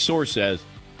my source says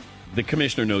the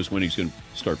commissioner knows when he's going to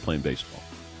start playing baseball.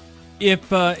 If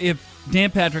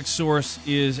Dan Patrick's source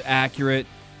is accurate,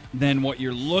 then what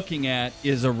you're looking at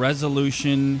is a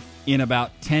resolution in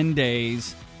about 10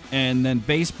 days, and then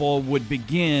baseball would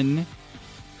begin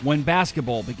when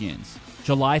basketball begins,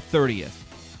 July 30th.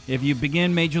 If you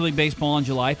begin Major League Baseball on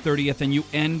July 30th and you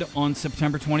end on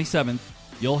September 27th,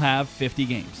 you'll have 50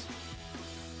 games.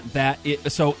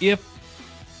 So if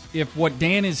what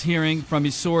Dan is hearing from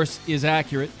his source is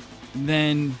accurate,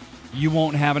 then you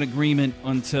won't have an agreement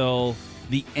until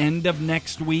the end of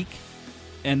next week,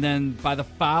 and then by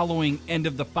the end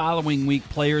of the following week,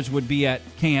 players would be at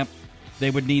camp. They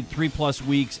would need 3+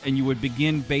 weeks, and you would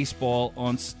begin baseball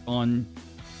on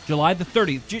July the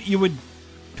 30th. You would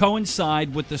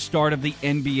coincide with the start of the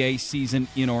NBA season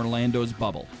in Orlando's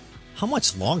bubble. How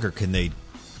much longer can they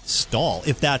stall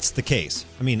if that's the case?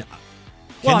 I mean,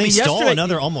 they stall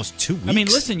another almost 2 weeks? I mean,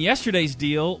 listen, yesterday's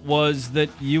deal was that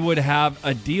you would have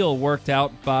a deal worked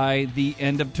out by the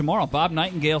end of tomorrow. Bob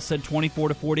Nightingale said 24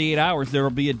 to 48 hours there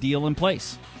will be a deal in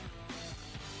place.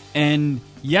 And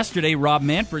yesterday, Rob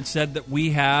Manfred said that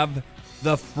we have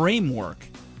the framework.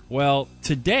 Well,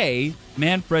 today,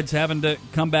 Manfred's having to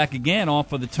come back again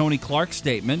off of the Tony Clark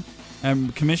statement,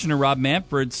 and Commissioner Rob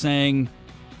Manfred saying,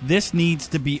 this needs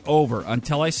to be over.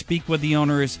 Until I speak with the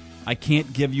owners, I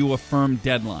can't give you a firm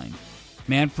deadline.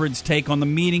 Manfred's take on the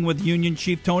meeting with Union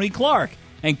Chief Tony Clark,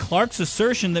 and Clark's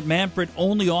assertion that Manfred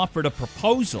only offered a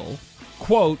proposal,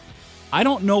 quote, I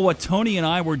don't know what Tony and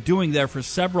I were doing there for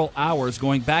several hours,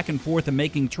 going back and forth and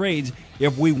making trades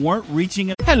if we weren't reaching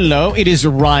it. Hello, it is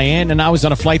Ryan, and I was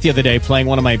on a flight the other day playing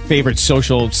one of my favorite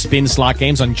social spin slot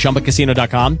games on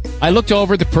ChumbaCasino.com. I looked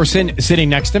over at the person sitting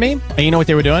next to me, and you know what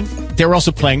they were doing? They were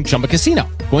also playing Chumba Casino.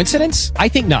 Coincidence? I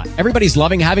think not. Everybody's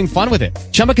loving having fun with it.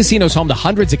 Chumba Casino is home to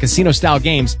hundreds of casino-style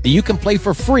games that you can play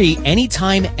for free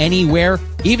anytime, anywhere,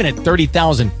 even at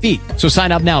 30,000 feet. So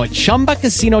sign up now at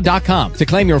ChumbaCasino.com to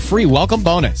claim your free welcome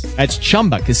bonus. That's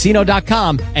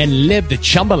ChumbaCasino.com and live the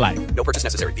Chumba life. No purchase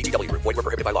necessary. VGW. Void where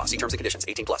prohibited by law. See terms and conditions.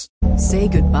 18+. Say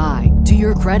goodbye to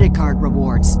your credit card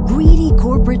rewards. Greedy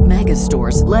corporate mega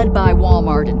stores, led by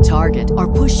Walmart and Target, are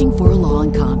pushing for a law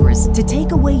in Congress to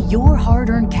take away your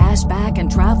hard-earned cash back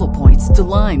and travel points to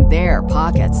line their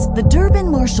pockets. The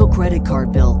Durbin-Marshall credit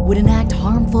card bill would enact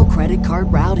harmful credit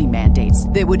card routing mandates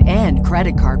that would end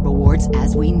credit card rewards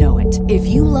as we know it. If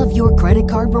you love your credit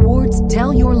card rewards,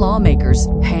 tell your lawmakers,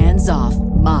 hands off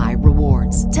my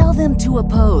rewards. Tell them to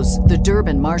oppose the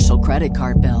Durbin-Marshall credit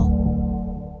card bill.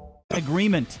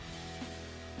 Agreement.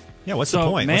 Yeah, what's the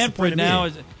point? Manfred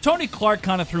Tony Clark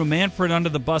kind of threw Manfred under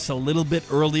the bus a little bit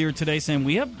earlier today, saying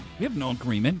we have no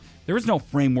agreement. There is no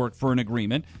framework for an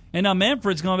agreement. And now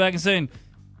Manfred's going back and saying,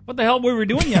 what the hell were we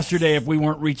doing yesterday if we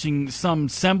weren't reaching some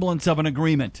semblance of an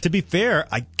agreement? To be fair,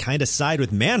 I kind of side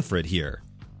with Manfred here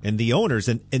and the owners,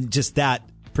 and just that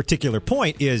particular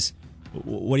point is,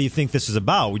 what do you think this is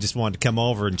about? We just wanted to come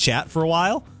over and chat for a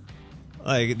while?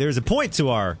 Like, there's a point to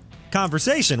our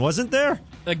conversation, wasn't there?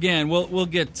 Again, we'll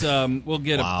get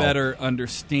a better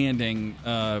understanding,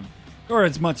 or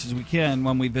as much as we can,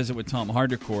 when we visit with Tom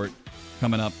Hardecourt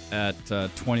coming up at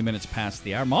 20 minutes past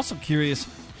the hour. I'm also curious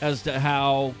as to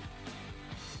how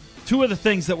two of the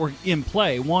things that were in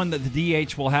play. One, that the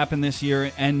DH will happen this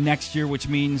year and next year, which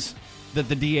means that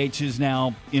the DH is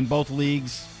now in both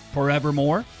leagues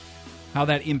forevermore. How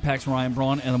that impacts Ryan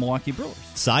Braun and the Milwaukee Brewers.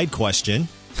 Side question.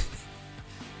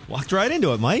 Walked right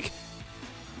into it, Mike.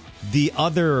 The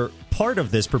other part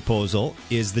of this proposal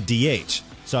is the DH.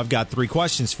 So I've got 3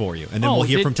 questions for you, and then we'll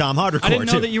hear from Tom Hardecourt. I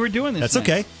didn't know that you were doing this. That's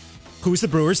okay. Who's the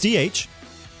Brewers' DH?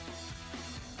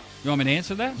 You want me to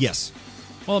answer that? Yes.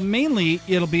 Well, mainly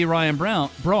it'll be Ryan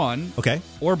Braun. Okay.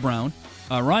 Or Brown.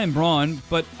 Ryan Braun,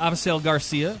 but Avisail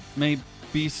Garcia may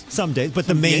be someday. But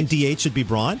the main DH should be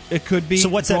Braun? It could be. So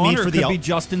what's Braun, that mean for it the could be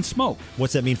Justin Smoke.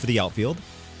 What's that mean for the outfield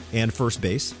and first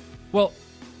base? Well,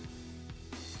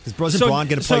 is Braun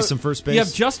going to play some first base? You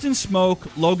have Justin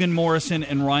Smoke, Logan Morrison,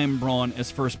 and Ryan Braun as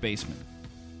first basemen.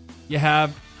 You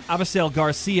have Avisail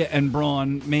Garcia and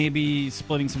Braun maybe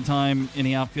splitting some time in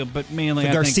the outfield, but mainly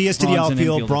I Garcia's think to the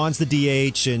outfield, Braun's the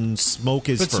DH, and Smoke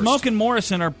is first. But Smoke and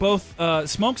Morrison are both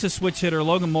Smoke's a switch hitter,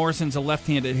 Logan Morrison's a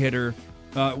left-handed hitter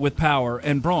with power,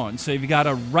 and Braun. So you've got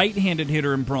a right-handed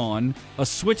hitter in Braun, a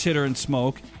switch hitter in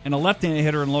Smoke, and a left-handed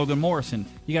hitter in Logan Morrison.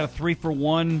 You got a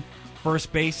 3-for-1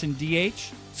 first base and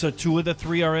DH, so 2 of the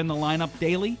 3 are in the lineup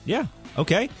daily. Yeah,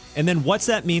 okay. And then what's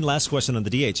that mean, last question on the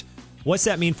DH, What's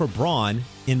that mean for Braun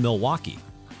in Milwaukee?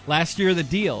 Last year, the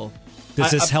deal.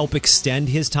 Does this help extend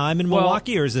his time in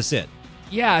Milwaukee, or is this it?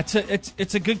 Yeah,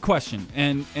 it's a good question,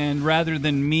 and rather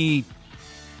than me,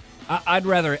 I'd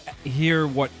rather hear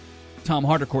what Tom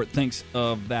Hardercourt thinks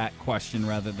of that question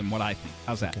rather than what I think.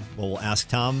 How's that? Okay. Well, we'll ask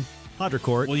Tom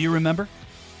Hardercourt. Will you remember?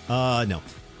 No.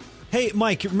 Hey,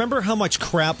 Mike, remember how much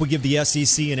crap we give the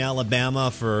SEC and Alabama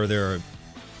for their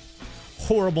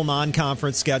horrible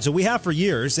non-conference schedule? We have for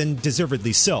years, and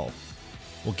deservedly so.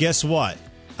 Well, guess what?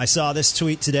 I saw this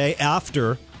tweet today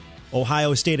after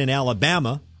Ohio State and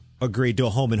Alabama agreed to a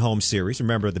home-and-home series.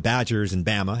 Remember, the Badgers and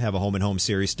Bama have a home-and-home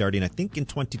series starting, I think, in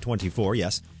 2024,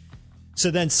 yes. So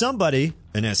then somebody,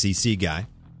 an SEC guy,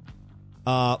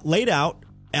 laid out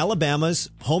Alabama's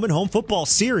home-and-home football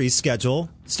series schedule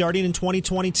starting in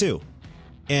 2022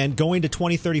 and going to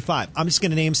 2035. I'm just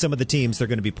going to name some of the teams they're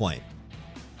going to be playing.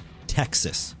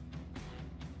 Texas,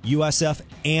 USF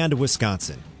and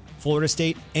Wisconsin, Florida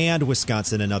State and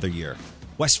Wisconsin another year,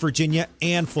 West Virginia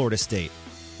and Florida State,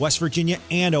 West Virginia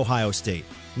and Ohio State,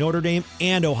 Notre Dame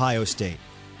and Ohio State,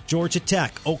 Georgia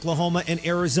Tech, Oklahoma and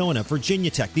Arizona,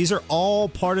 Virginia Tech. These are all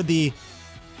part of the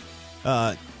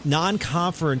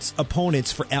non-conference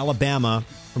opponents for Alabama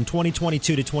from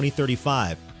 2022 to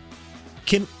 2035.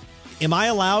 Am I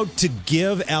allowed to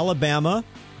give Alabama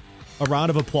a round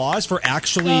of applause for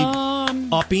actually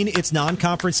upping its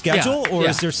non-conference schedule, or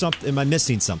is there something? Am I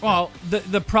missing something? Well,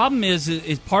 the problem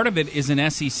is part of it is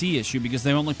an SEC issue because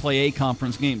they only play a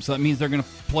conference game, so that means they're going to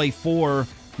play 4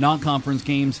 non-conference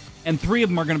games, and 3 of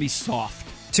them are going to be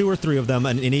soft. 2 or 3 of them,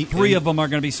 and 3 of them are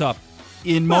going to be soft.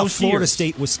 In most Florida years.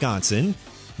 State, Wisconsin,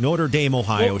 Notre Dame,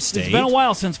 Ohio State. It's been a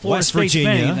while since Florida West State's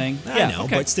Virginia. been anything. I know,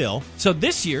 but still. So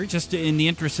this year, just in the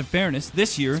interest of fairness,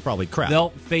 this year it's probably crap. They'll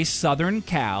face Southern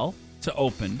Cal to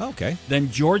open. Okay.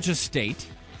 Then Georgia State.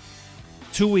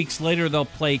 2 weeks later, they'll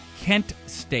play Kent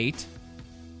State.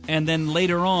 And then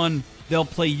later on, they'll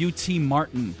play UT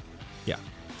Martin. Yeah.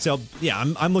 So, yeah,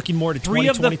 I'm looking more to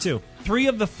 2022. 3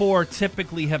 of the 4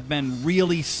 typically have been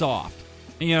really soft.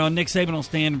 And, you know, Nick Saban will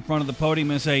stand in front of the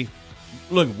podium and say,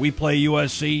 look, we play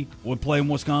USC, we play in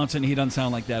Wisconsin. He doesn't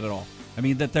sound like that at all. I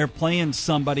mean, that they're playing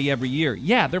somebody every year.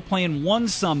 Yeah, they're playing 1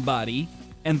 somebody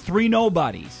and 3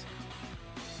 nobodies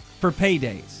for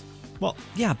paydays. Well,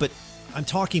 yeah, but I'm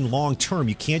talking long term.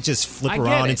 You can't just flip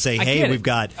around and say, hey, we've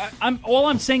got... all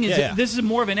I'm saying is that this is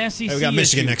more of an SEC we got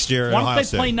Michigan issue. next year. Why don't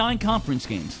they play non-conference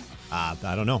games? I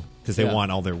don't know, because they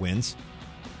want all their wins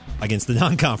against the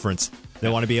non-conference. They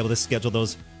want to be able to schedule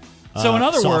those So in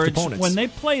other words, opponents. when they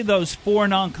play those 4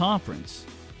 non-conference,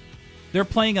 they're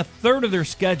playing a third of their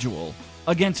schedule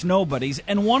against nobodies,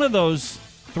 and one of those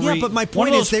 3... Yeah, but my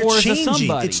point is they're changing.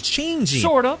 It's changing.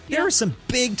 Sort of. There are some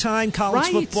big-time college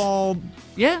football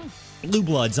blue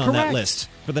bloods on that list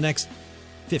for the next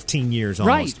 15 years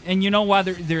almost. Right, and you know why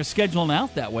they're scheduling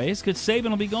out that way? It's because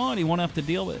Saban will be gone. He won't have to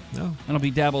deal with it. No. And it'll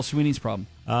be Dabo Swinney's problem.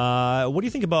 What do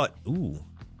you think about...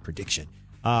 prediction.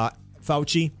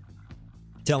 Fauci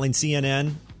telling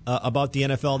CNN about the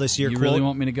NFL this year. You really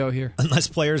want me to go here? Unless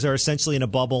players are essentially in a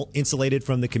bubble, insulated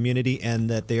from the community, and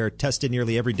that they are tested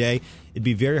nearly every day, it'd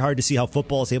be very hard to see how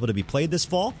football is able to be played this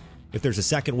fall. If there's a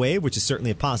second wave, which is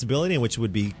certainly a possibility, and which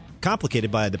would be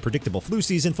complicated by the predictable flu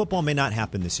season, football may not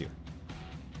happen this year.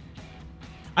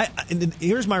 And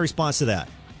here's my response to that.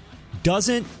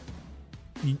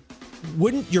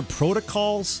 Wouldn't your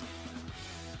protocols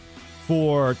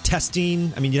for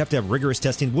testing, I mean, you'd have to have rigorous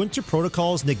testing. Wouldn't your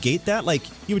protocols negate that? Like,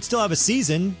 you would still have a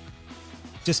season,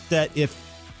 just that if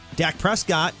Dak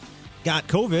Prescott got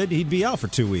COVID, he'd be out for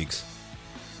 2 weeks.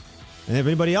 And if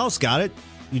anybody else got it,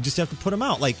 you just have to put him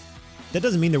out. Like, that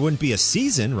doesn't mean there wouldn't be a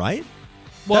season, right?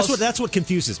 Well, that's what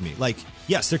confuses me. Like,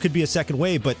 yes, there could be a second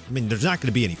wave, but, I mean, there's not going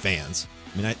to be any fans.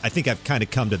 I mean, I think I've kind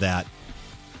of come to that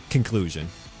conclusion.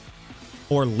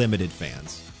 Or limited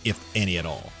fans, if any at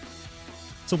all.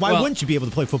 So why wouldn't you be able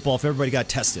to play football if everybody got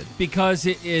tested? Because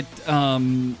it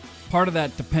part of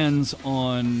that depends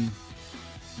on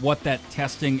what that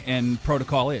testing and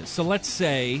protocol is. So let's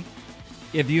say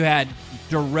if you had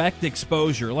direct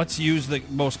exposure, let's use the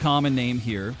most common name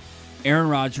here, Aaron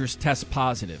Rodgers tests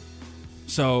positive.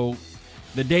 So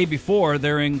the day before,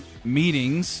 they're in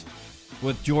meetings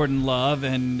with Jordan Love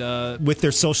and... with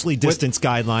their socially distanced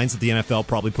guidelines that the NFL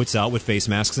probably puts out with face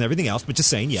masks and everything else, but just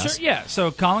saying yes. Sure, yeah,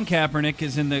 so Colin Kaepernick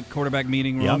is in the quarterback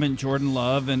meeting room, and Jordan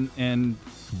Love and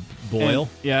Boyle.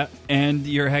 And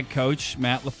your head coach,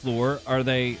 Matt LaFleur, are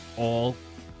they all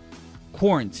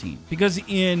quarantined? Because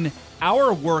in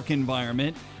our work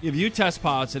environment, if you test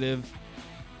positive,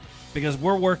 because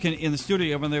we're working in the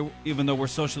studio even though we're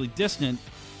socially distant,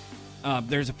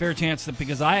 there's a fair chance that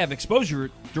because I have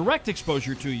direct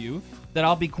exposure to you, that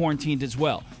I'll be quarantined as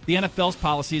well. The NFL's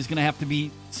policy is going to have to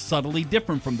be subtly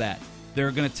different from that.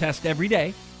 They're going to test every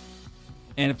day,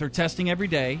 and if they're testing every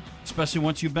day, especially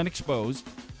once you've been exposed,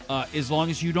 as long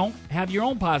as you don't have your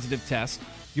own positive test,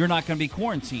 you're not going to be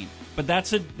quarantined. But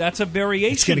that's a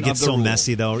variation. It's going to get so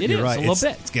messy, though. You're right. A little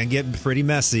bit. It's going to get pretty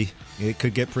messy. It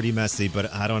could get pretty messy,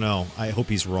 but I don't know. I hope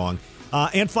he's wrong.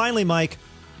 And finally, Mike,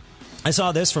 I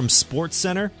saw this from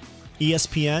SportsCenter,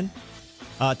 ESPN,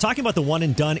 talking about the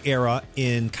one-and-done era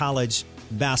in college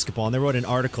basketball. And they wrote an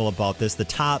article about this, the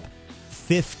top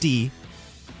 50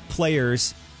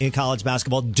 players in college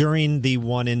basketball during the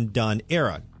one-and-done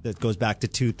era. That goes back to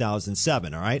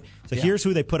 2007, all right? So here's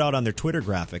who they put out on their Twitter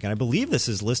graphic, and I believe this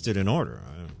is listed in order,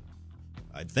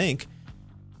 I think.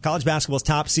 College basketball's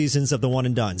top seasons of the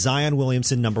one-and-done. Zion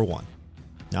Williamson, number 1.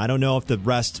 Now, I don't know if the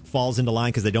rest falls into line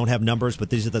because they don't have numbers,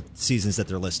 but these are the seasons that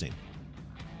they're listing.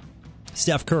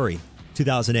 Steph Curry,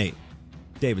 2008,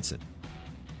 Davidson.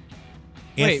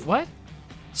 Wait, what?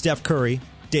 Steph Curry,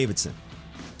 Davidson,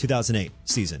 2008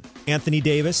 season. Anthony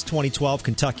Davis, 2012,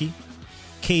 Kentucky.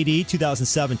 KD,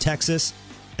 2007, Texas.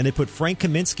 And they put Frank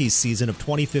Kaminsky's season of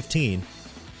 2015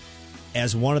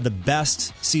 as one of the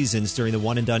best seasons during the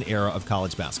one-and-done era of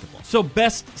college basketball. So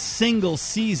best single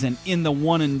season in the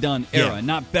one-and-done era,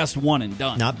 not best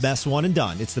one-and-done. Not best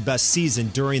one-and-done. It's the best season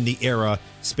during the era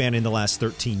spanning the last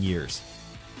 13 years.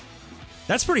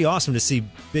 That's pretty awesome to see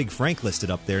Big Frank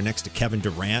listed up there next to Kevin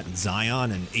Durant and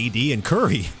Zion and AD and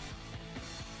Curry.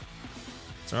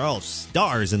 These are all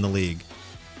stars in the league.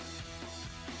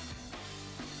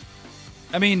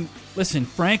 I mean, listen,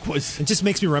 Frank was... It just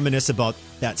makes me reminisce about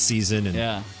that season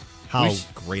and how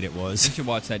great it was. We should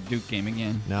watch that Duke game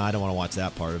again. No, I don't want to watch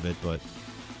that part of it, but...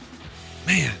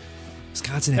 Man,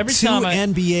 Wisconsin had two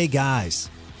NBA guys.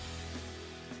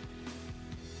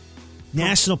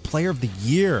 National Player of the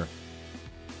Year.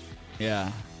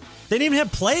 Yeah. They didn't even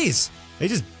have plays. They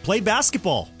just played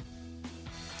basketball.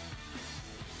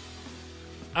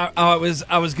 I was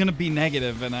going to be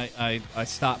negative, and I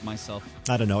stopped myself.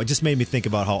 I don't know. It just made me think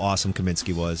about how awesome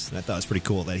Kaminsky was. I thought it was pretty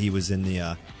cool that he was in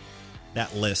the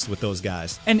that list with those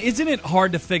guys. And isn't it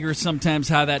hard to figure sometimes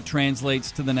how that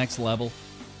translates to the next level?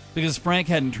 Because Frank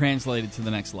hadn't translated to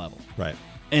the next level. Right.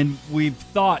 And we've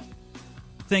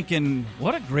thinking,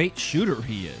 what a great shooter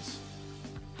he is.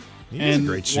 He is a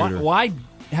great shooter. Why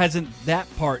hasn't that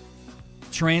part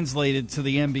translated to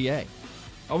the NBA?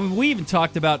 I mean, we even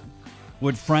talked about,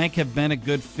 would Frank have been a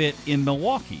good fit in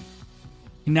Milwaukee?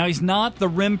 Now, he's not the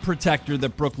rim protector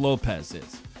that Brook Lopez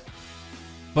is.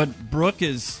 But Brook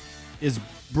is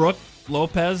Brook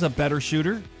Lopez a better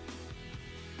shooter?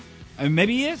 I mean,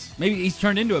 maybe he is. Maybe he's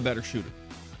turned into a better shooter.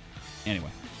 Anyway,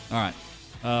 all right.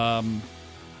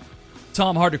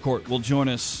 Tom Hardecourt will join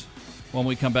us when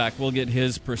we come back. We'll get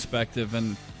his perspective.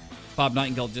 And Bob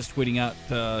Nightingale just tweeting out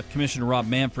Commissioner Rob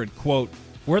Manfred, quote,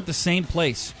 "We're at the same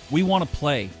place. We want to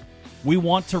play. We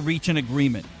want to reach an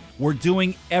agreement. We're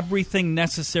doing everything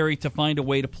necessary to find a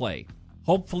way to play.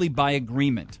 Hopefully by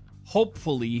agreement.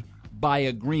 Hopefully by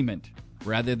agreement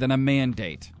rather than a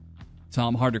mandate."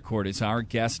 Tom Hardecourt is our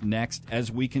guest next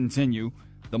as we continue.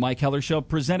 The Mike Heller Show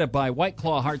presented by White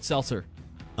Claw Hard Seltzer.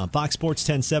 On Fox Sports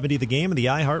 1070 The Game and the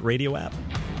iHeartRadio app.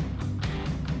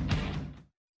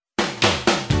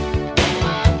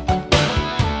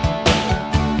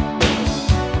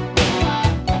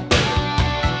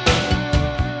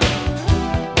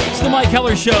 The Mike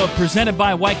Heller Show, presented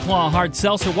by White Claw Hard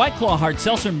Seltzer. White Claw Hard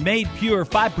Seltzer, made pure,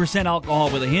 5% alcohol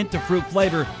with a hint of fruit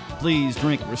flavor. Please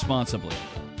drink responsibly.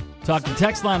 Talk and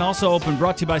text line also open,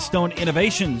 brought to you by Stone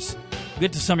Innovations. We'll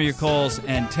get to some of your calls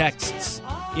and texts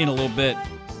in a little bit.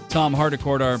 Tom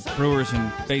Hardecourt, our Brewers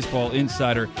and baseball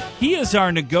insider. He is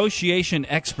our negotiation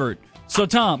expert. So,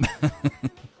 Tom,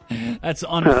 that's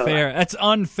unfair. That's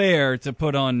unfair to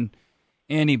put on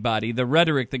anybody. The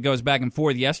rhetoric that goes back and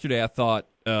forth yesterday, I thought,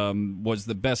 was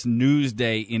the best news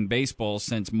day in baseball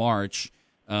since March.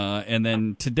 And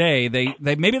then today,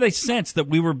 they sensed that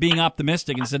we were being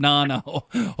optimistic and said, no,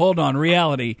 hold on,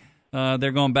 reality.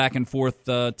 They're going back and forth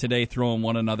today, throwing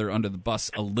one another under the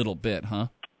bus a little bit, huh?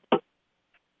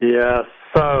 Yeah,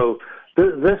 so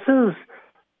this is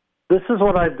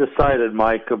what I've decided,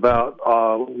 Mike, about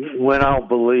when I'll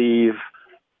believe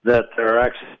that they're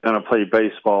actually going to play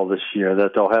baseball this year,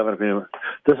 that they'll have an agreement.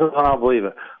 This is when I'll believe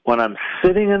it. When I'm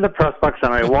sitting in the press box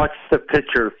and I watch the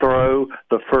pitcher throw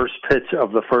the first pitch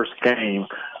of the first game,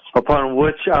 upon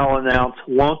which I'll announce,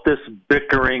 won't this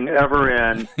bickering ever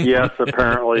end? Yes,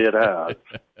 apparently it has.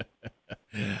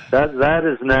 That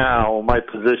is now my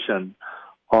position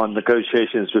on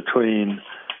negotiations between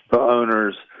the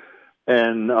owners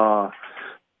and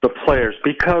the players,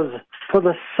 because for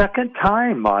the second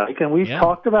time, Mike, and we've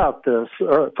talked about this,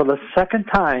 for the second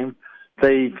time,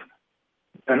 they've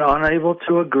been unable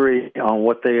to agree on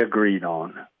what they agreed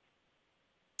on.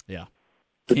 Yeah.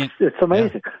 It's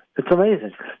amazing. Yeah. It's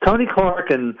amazing. Tony Clark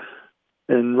and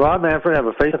Rob Manfred have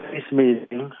a face-to-face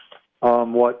meeting,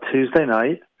 Tuesday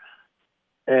night,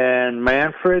 and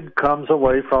Manfred comes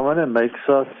away from it and makes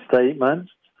a statement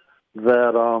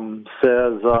that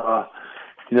says,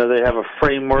 they have a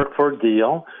framework for a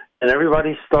deal, and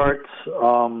everybody starts,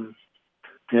 saying,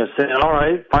 all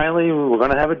right, finally we're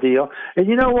going to have a deal. And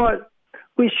you know what?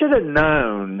 We should have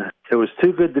known it was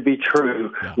too good to be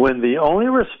true when the only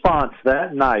response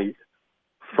that night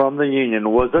from the union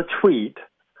was a tweet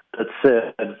that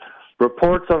said,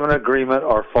 reports of an agreement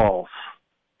are false.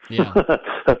 Yeah.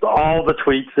 That's all the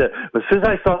tweet said. As soon as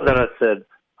I saw that, I said,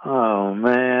 oh,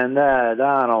 man, I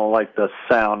don't like the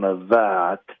sound of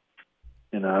that.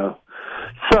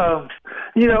 So,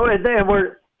 and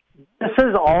this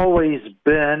has always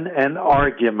been an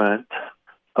argument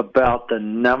about the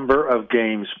number of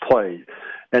games played.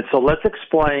 And so let's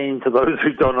explain to those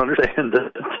who don't understand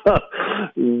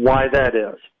why that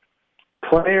is.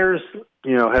 Players,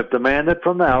 have demanded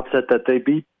from the outset that they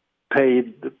be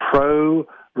paid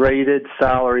pro-rated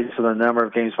salaries for the number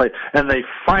of games played. And they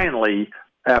finally,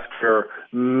 after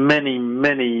many,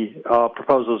 many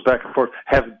proposals back and forth,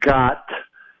 have got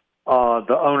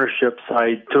the ownership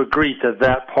side to agree to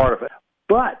that part of it.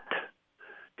 But,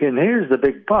 and here's the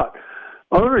big but,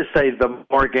 owners say the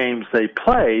more games they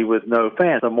play with no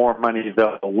fans, the more money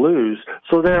they'll lose.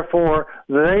 So therefore,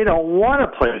 they don't want to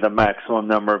play the maximum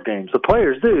number of games. The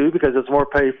players do because it's more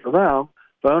pay for them.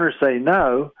 The owners say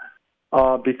no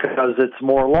because it's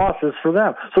more losses for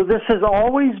them. So this has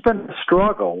always been a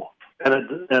struggle and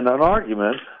an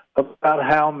argument about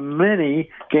how many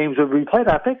games would be played.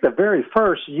 I think the very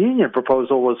first union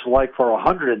proposal was like for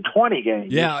 120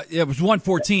 games. Yeah, it was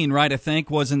 114, right? I think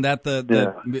wasn't that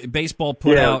the baseball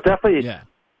put out? Definitely.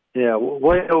 Yeah,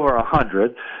 way over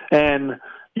 100. And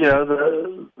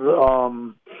the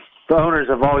owners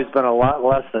have always been a lot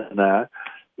less than that.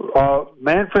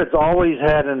 Manfred's always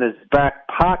had in his back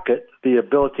pocket the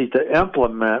ability to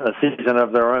implement a season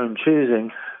of their own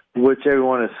choosing, which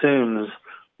everyone assumes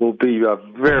will be a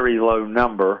very low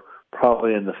number,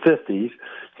 probably in the 50s.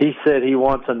 He said he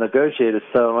wants a negotiated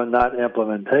settlement, not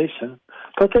implementation,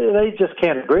 but they just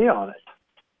can't agree on it.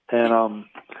 And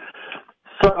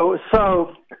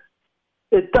so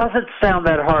it doesn't sound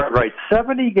that hard, right?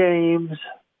 70 games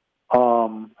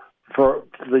for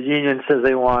the union says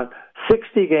they want,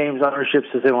 60 games ownership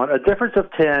says they want, a difference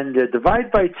of 10, you divide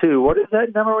by 2. What is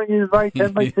that number when you divide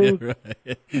 10 by 2?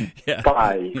 Yeah.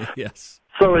 5. Yes.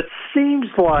 So it seems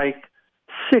like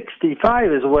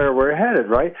 65 is where we're headed,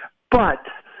 right? But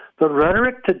the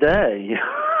rhetoric today,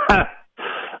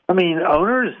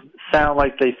 owners sound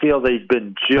like they feel they've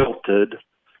been jilted,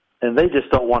 and they just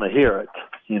don't want to hear it,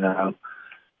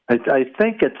 I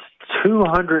think it's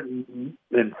 $250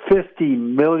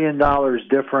 million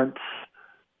difference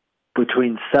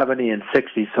between 70 and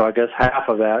 60, so I guess half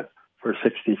of that for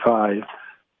 65.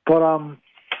 But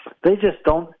they just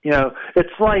don't,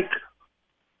 it's like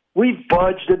we've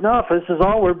budged enough. This is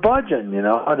all we're budging,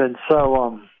 and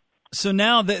so. So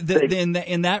now,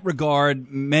 in that regard,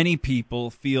 many people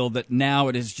feel that now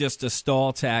it is just a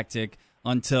stall tactic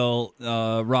until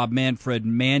Rob Manfred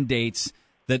mandates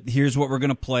that here's what we're going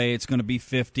to play. It's going to be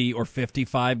 50 or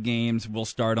 55 games. We'll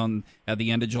start at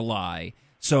the end of July.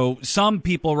 So some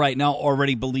people right now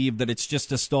already believe that it's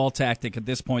just a stall tactic at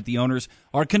this point. The owners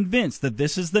are convinced that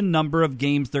this is the number of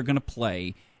games they're going to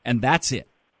play, and that's it.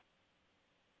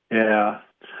 Yeah.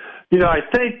 I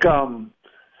think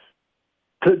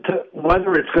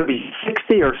whether it's going to be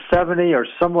 60 or 70 or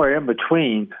somewhere in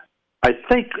between, I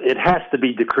think it has to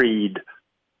be decreed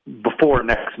before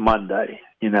next Monday,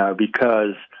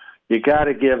 because you got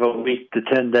to give a week to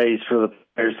 10 days for the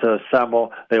players to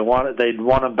assemble. They'd want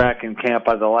them back in camp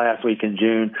by the last week in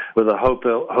June, with a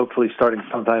hopefully starting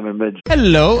sometime in mid.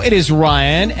 Hello, it is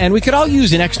Ryan, and we could all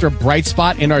use an extra bright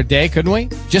spot in our day, couldn't we?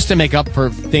 Just to make up for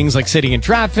things like sitting in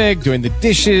traffic, doing the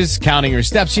dishes, counting your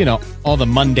steps, all the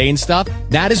mundane stuff.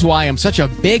 That is why I'm such a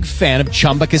big fan of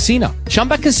Chumba Casino.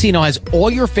 Chumba Casino has all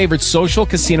your favorite social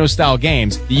casino-style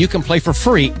games that you can play for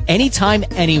free anytime,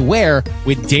 anywhere,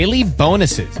 with daily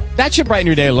bonuses. That should brighten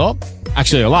your day a little.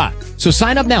 Actually, a lot. So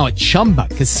sign up now at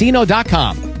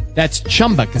ChumbaCasino.com. That's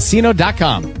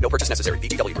ChumbaCasino.com. No purchase necessary.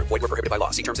 VGW Group. Void where prohibited by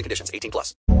law. See terms and conditions.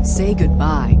 18+. Say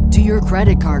goodbye to your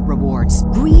credit card rewards.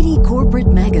 Greedy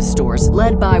corporate mega stores,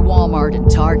 led by Walmart and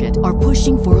Target, are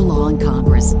pushing for a law in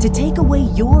Congress to take away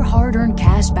your hard-earned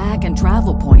cash back and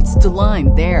travel points to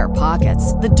line their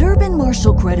pockets. The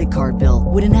Durbin-Marshall credit card bill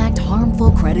would enact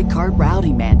harmful credit card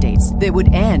routing mandates that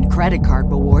would end credit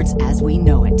card rewards as we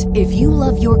know it. If you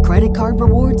love your credit card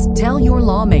rewards, tell your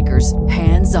lawmakers,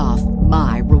 hands off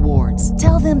my rewards.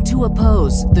 Tell them to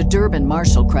oppose the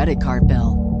Durbin-Marshall credit card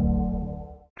bill.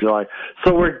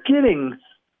 So we're getting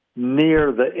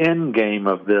near the end game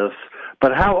of this,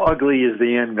 but how ugly is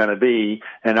the end going to be?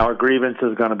 And our grievance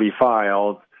is going to be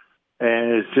filed,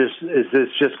 and is this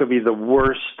just going to be the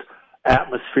worst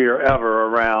atmosphere ever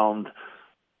around,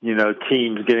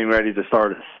 teams getting ready to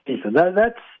start a season?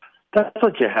 That's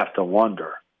what you have to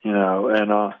wonder,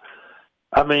 And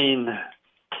I mean,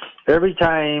 every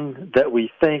time that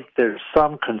we think there's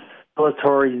some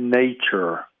conciliatory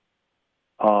nature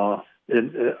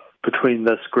between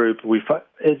this group,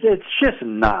 it's just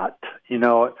not.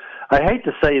 I hate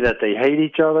to say that they hate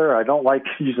each other. I don't like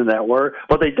using that word,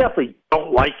 but they definitely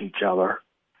don't like each other.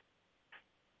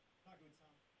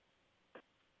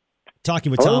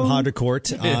 Talking with Tom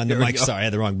Hardecourt on the mic. Sorry, I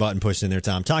had the wrong button pushed in there,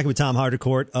 Tom. Talking with Tom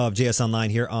Hardecourt of JS Online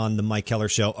here on the Mike Keller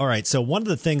Show. All right, so one of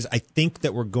the things I think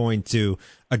that we're going to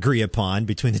agree upon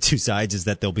between the two sides is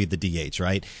that there'll be the DH,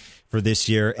 right, for this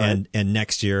year and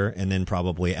next year, and then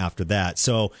probably after that.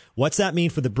 So what's that mean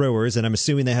for the Brewers? And I'm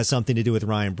assuming that has something to do with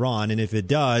Ryan Braun. And if it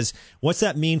does, what's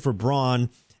that mean for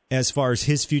Braun as far as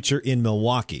his future in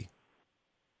Milwaukee?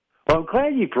 Well, I'm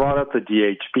glad you brought up the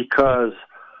DH because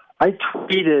I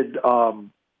tweeted,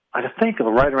 I think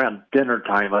right around dinner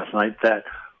time last night, that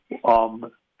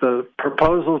the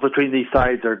proposals between these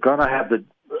sides are going to have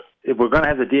we're going to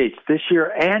have the DH this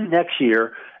year and next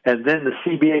year, and then the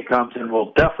CBA comes and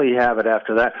we'll definitely have it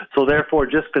after that. So therefore,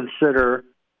 just consider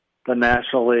the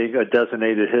National League a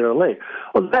designated hitter league.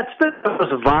 Well, that's been the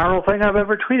most viral thing I've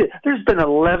ever tweeted. There's been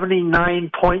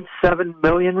 11.7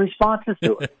 million responses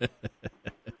to it.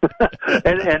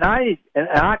 and I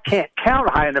can't count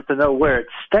high enough to know where it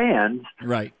stands.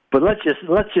 Right. But let's just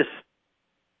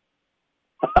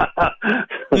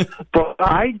but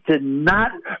I did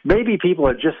not. Maybe people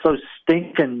are just so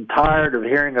stinking tired of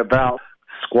hearing about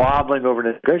squabbling over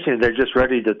negotiating. They're just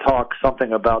ready to talk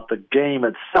something about the game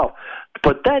itself.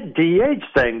 But that DH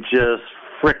thing just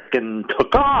frickin'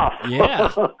 took off. Yeah.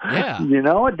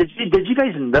 Did you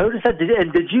guys notice that?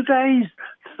 Did you guys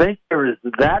think there was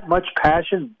that much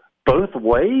passion both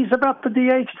ways about the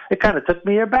DH? It kind of took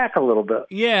me aback a little bit.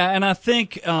 Yeah, and I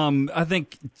think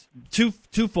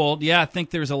twofold. Yeah, I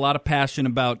think there's a lot of passion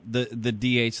about the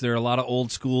DH. There are a lot of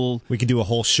old school. We could do a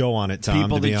whole show on it, Tom.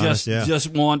 People to be that honest,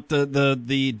 just want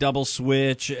the double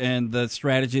switch and the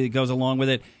strategy that goes along with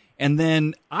it. And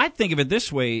then I think of it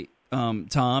this way,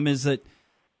 Tom, is that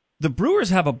the Brewers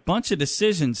have a bunch of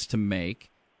decisions to make.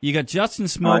 You got Justin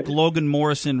Smoak, Logan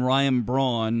Morrison, Ryan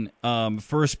Braun,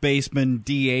 first baseman,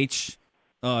 DH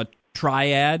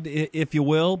triad, if you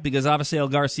will, because obviously El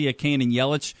Garcia, Kane, and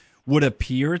Yelich would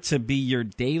appear to be your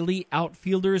daily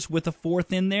outfielders with a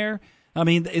fourth in there. I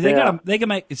mean, they can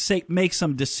make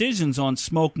some decisions on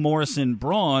Smoak, Morrison,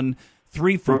 Braun,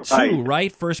 3 for 2,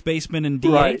 right? First baseman and DH.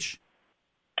 Right.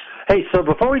 Hey, so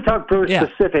before we talk Brewers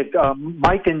specific,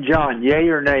 Mike and John, yay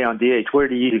or nay on DH? Where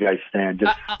do you guys stand?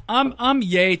 I'm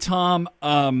yay, Tom,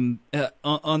 on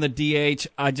the DH.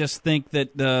 I just think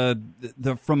that the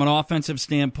from an offensive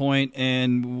standpoint,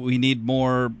 and we need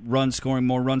more run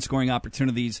scoring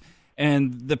opportunities.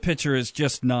 And the pitcher is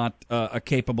just not a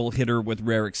capable hitter with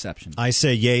rare exceptions. I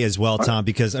say yay as well, Tom,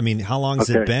 because I mean, how long has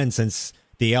it been since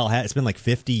the AL had? It's been like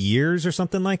 50 years or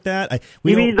something like that.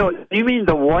 You mean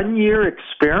the 1 year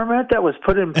experiment that was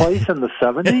put in place in the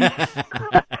 70s?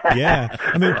 Yeah,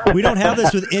 I mean, we don't have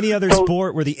this with any other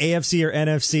sport where the AFC or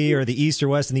NFC or the East or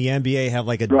West and the NBA have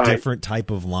like a different type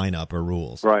of lineup or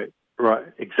rules. Right,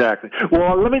 exactly.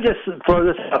 Well, let me just throw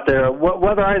this out there.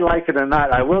 Whether I like it or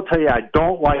not, I will tell you I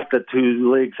don't like the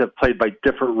two leagues have played by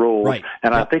different rules,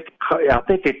 and I think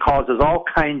it causes all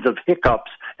kinds of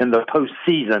hiccups in the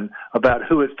postseason about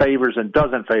who it favors and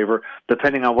doesn't favor,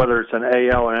 depending on whether it's an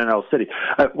AL or NL city.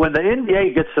 When the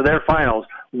NBA gets to their finals,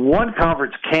 one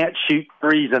conference can't shoot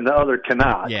threes and the other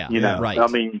cannot. Right. I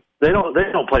mean, they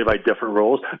don't play by different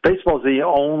rules. Baseball's the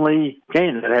only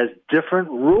game that has different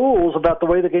rules about the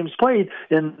way the game's played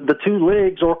in the two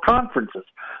leagues or conferences.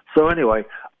 So anyway,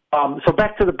 so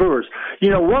back to the Brewers.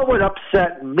 What would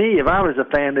upset me if I was a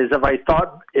fan is if I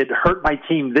thought it hurt my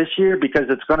team this year because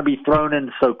it's going to be thrown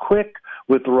in so quick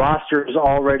with rosters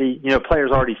already,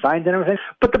 players already signed and everything.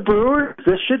 But the Brewers,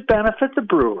 this should benefit the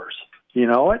Brewers. You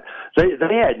know what? They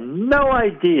had no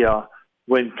idea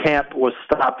when camp was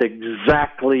stopped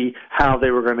exactly how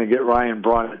they were going to get Ryan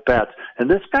Braun at bats.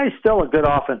 And this guy's still a good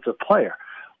offensive player.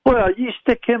 Well, you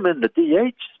stick him in the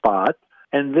DH spot,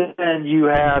 and then you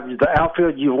have the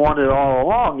outfield you wanted all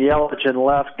along, Yelich in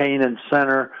left, Kane in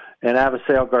center, and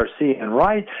Avisail Garcia in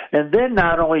right. And then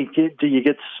not only do you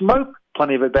get Smoke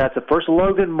plenty of at-bats at first,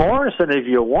 Logan Morrison, if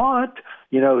you want,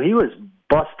 he was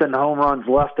busting home runs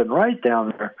left and right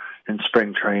down there in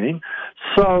spring training.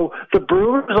 So the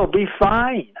Brewers will be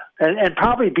fine and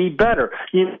probably be better.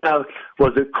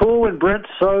 Was it cool when Brent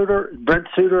Suter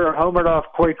homered off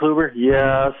Corey Kluber?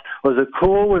 Yes. Was it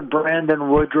cool when Brandon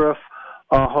Woodruff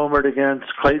homered against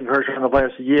Clayton Kershaw in the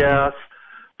playoffs? Yes.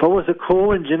 But was it cool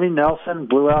when Jimmy Nelson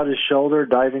blew out his shoulder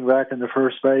diving back into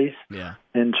first base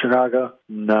in Chicago?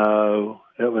 No,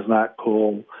 it was not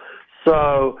cool.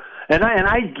 So, and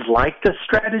I like the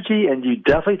strategy, and you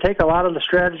definitely take a lot of the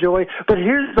strategy away. But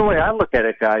here's the way I look at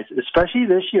it, guys, especially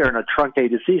this year in a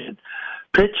truncated season.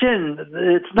 Pitching,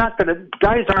 it's not going to –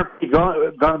 guys aren't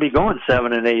going to be going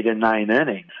 7 and 8 and 9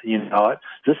 innings.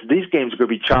 These games are going to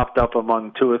be chopped up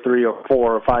among 2 or 3 or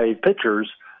 4 or 5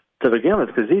 pitchers to begin with,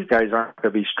 because these guys aren't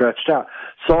going to be stretched out.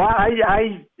 So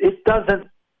it doesn't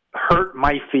hurt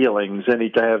my feelings any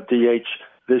to have DH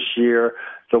this year,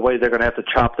 the way they're going to have to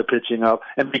chop the pitching up,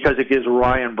 and because it gives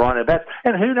Ryan Braun at bats.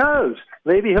 And who knows?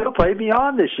 Maybe he'll play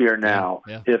beyond this year now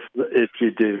if you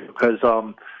do, because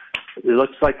it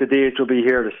looks like the DH will be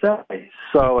here to stay.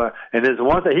 So, and there's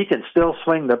one that he can still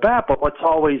swing the bat, but what's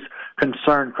always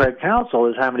concerned Craig Counsell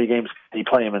is how many games can he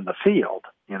play him in the field,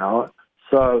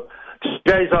 So,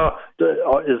 guys,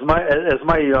 as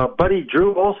my buddy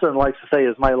Drew Olson likes to say,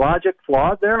 is my logic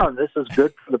flawed there on this is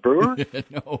good for the Brewers?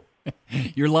 No,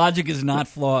 your logic is not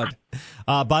flawed.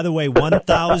 By the way,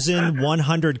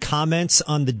 1,100 comments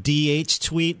on the DH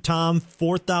tweet, Tom,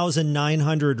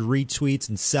 4,900 retweets,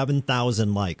 and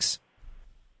 7,000 likes.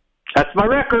 That's my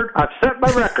record. I've set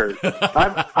my record.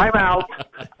 I'm out.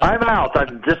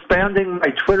 I'm disbanding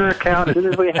my Twitter account as soon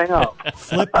as we hang up.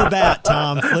 Flip the bat,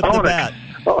 Tom. Flip the bat.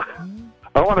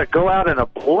 I want to go out in a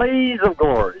blaze of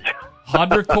glory.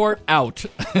 Hadricourt out.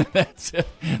 That's the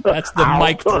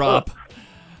mic drop.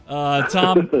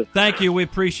 Tom, thank you. We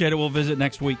appreciate it. We'll visit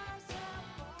next week.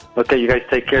 Okay, you guys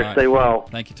take care. Right. Stay well.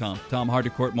 Thank you, Tom. Tom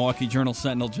Hadricourt, Milwaukee Journal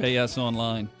Sentinel, JS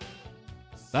Online.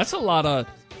 That's a lot of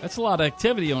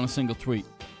activity on a single tweet.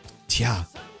 Yeah.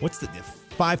 What's the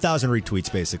 5,000 retweets,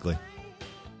 basically?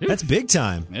 That's big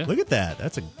time. Yeah. Look at that.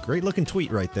 That's a great-looking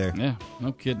tweet right there. Yeah,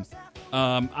 no kidding.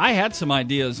 I had some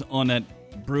ideas on that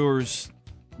Brewers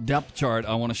depth chart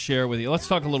I want to share with you. Let's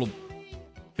talk a little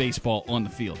baseball on the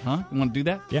field, huh? You want to do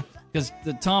that? Yeah. Because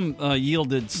Tom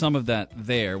yielded some of that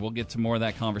there. We'll get to more of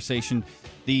that conversation.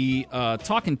 The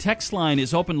talk and text line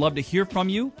is open. Love to hear from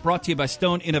you. Brought to you by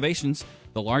Stone Innovations,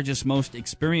 the largest, most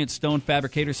experienced stone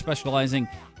fabricator specializing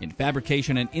in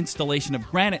fabrication and installation of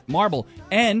granite, marble,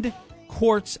 and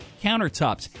quartz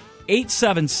countertops.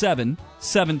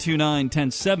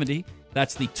 877-729-1070.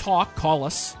 That's the talk. Call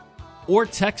us. Or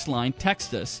text line.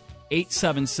 Text us.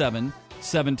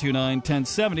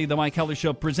 877-729-1070. The Mike Heller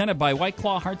Show, presented by White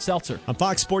Claw Hard Seltzer. On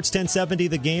Fox Sports 1070,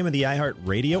 The Game, and the iHeart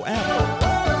Radio app.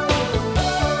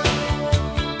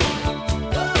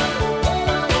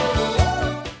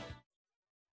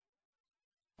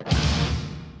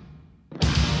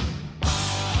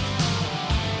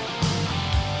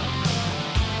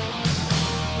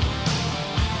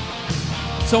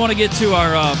 So I want to get to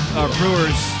our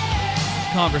Brewers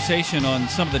conversation on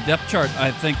some of the depth chart,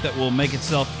 I think, that will make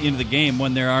itself into the game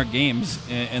when there are games,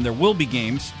 and there will be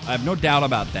games. I have no doubt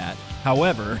about that.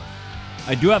 However,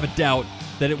 I do have a doubt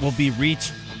that it will be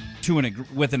reached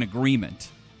with an agreement.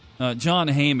 John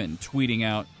Heyman, tweeting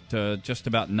out just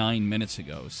about 9 minutes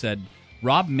ago, said,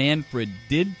 Rob Manfred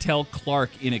did tell Clark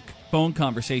in a phone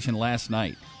conversation last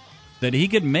night that he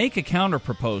could make a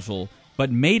counterproposal, but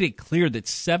made it clear that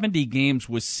 70 games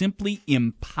was simply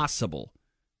impossible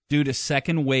due to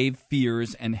second-wave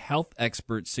fears and health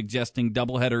experts suggesting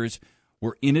doubleheaders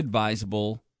were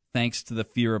inadvisable thanks to the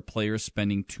fear of players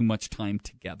spending too much time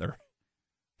together.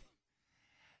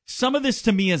 Some of this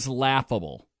to me is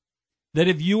laughable. That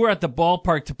if you were at the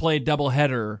ballpark to play a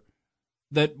doubleheader,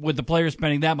 that with the players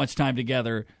spending that much time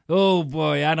together, oh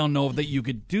boy, I don't know that you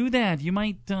could do that. You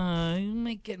might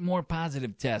get more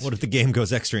positive tests. What if the game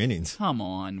goes extra innings? Come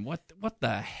on, what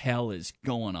the hell is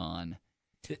going on?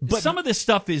 But some of this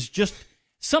stuff is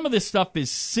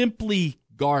simply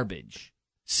garbage.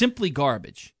 Simply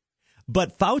garbage.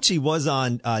 But Fauci was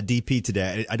on DP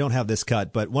today. I don't have this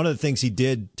cut, but one of the things he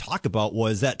did talk about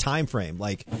was that time frame.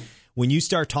 Like when you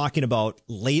start talking about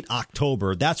late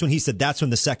October, that's when he said that's when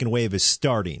the second wave is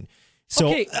starting. So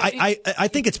okay, I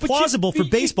think it's plausible for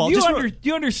baseball. Do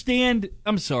you understand?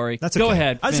 I'm sorry. That's okay. Go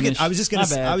ahead. I was just going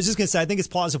to say I think it's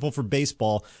plausible for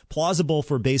baseball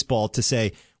to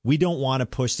say we don't want to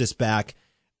push this back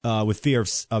with fear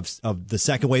of the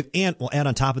second wave, and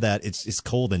on top of that, it's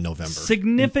cold in November.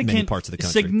 Significant in many parts of the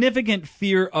country. Significant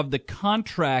fear of the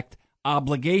contract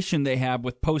obligation they have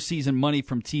with postseason money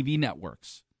from TV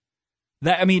networks.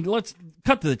 Let's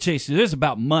cut to the chase. It is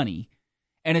about money,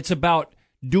 and it's about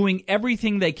doing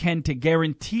everything they can to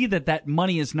guarantee that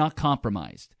money is not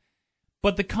compromised.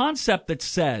 But the concept that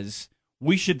says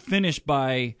we should finish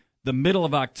by the middle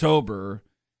of October,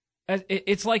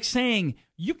 it's like saying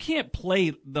you can't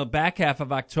play the back half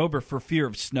of October for fear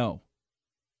of snow.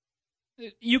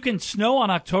 You can snow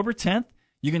on October 10th.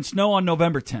 You can snow on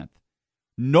November 10th.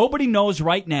 Nobody knows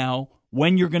right now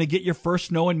when you're going to get your first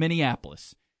snow in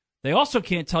Minneapolis. They also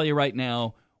can't tell you right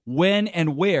now when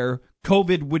and where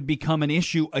COVID would become an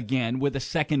issue again with a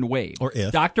second wave. Or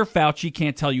if. Dr. Fauci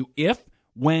can't tell you if,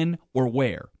 when, or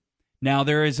where. Now,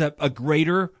 there is a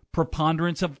greater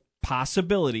preponderance of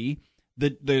possibility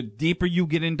the deeper you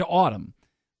get into autumn.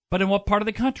 But in what part of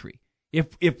the country?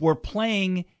 If we're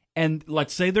playing and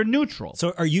let's say they're neutral.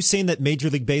 So are you saying that Major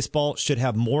League Baseball should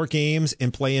have more games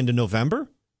and play into November?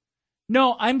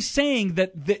 No, I'm saying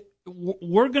that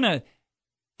we're going to...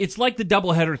 It's like the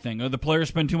doubleheader thing, or the players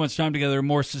spend too much time together, are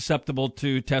more susceptible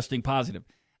to testing positive.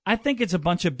 I think it's a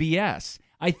bunch of BS.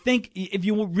 I think if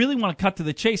you really want to cut to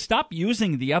the chase, stop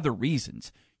using the other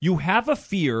reasons. You have a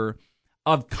fear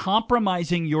of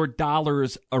compromising your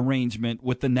dollars arrangement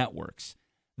with the networks.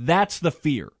 That's the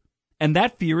fear. And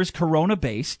that fear is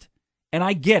corona-based, and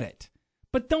I get it.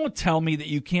 But don't tell me that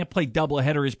you can't play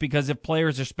doubleheaders because if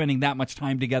players are spending that much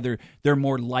time together, they're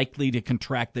more likely to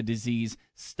contract the disease.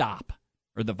 Stop.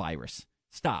 Or the virus.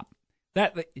 Stop.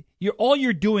 All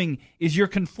you're doing is you're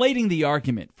conflating the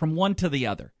argument from one to the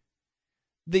other.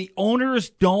 The owners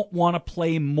don't want to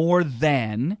play more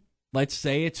than, let's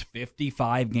say it's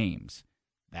 55 games.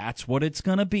 That's what it's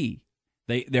going to be.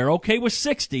 They're okay with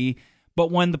 60, but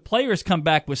when the players come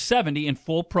back with 70 and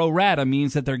full pro rata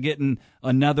means that they're getting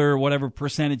another whatever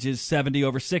percentage is 70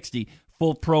 over 60,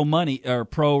 full pro money or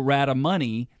pro rata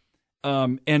money.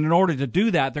 And in order to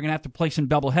do that, they're going to have to play some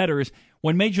doubleheaders.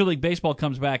 When Major League Baseball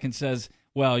comes back and says,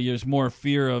 well, there's more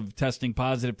fear of testing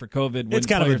positive for COVID. It's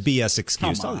kind of a BS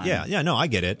excuse. Oh, yeah, no, I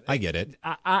get it.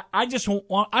 I just don't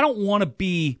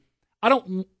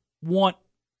want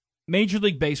Major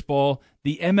League Baseball,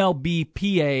 the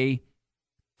MLBPA,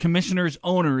 commissioners,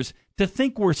 owners, to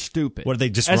think we're stupid. What are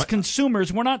they just as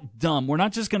consumers? We're not dumb. We're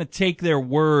not just going to take their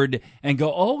word and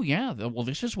go, oh, yeah, well,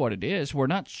 this is what it is. We're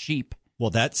not sheep. Well,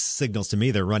 that signals to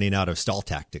me they're running out of stall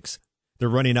tactics. They're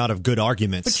running out of good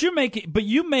arguments. But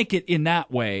you make it in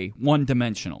that way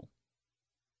one-dimensional.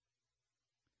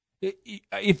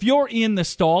 If you're in the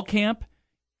stall camp,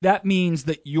 that means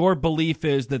that your belief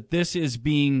is that this is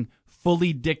being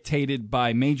fully dictated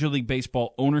by Major League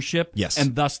Baseball ownership, yes,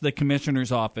 and thus the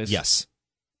commissioner's office, yes,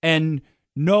 and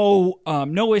no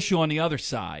issue on the other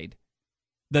side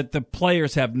that the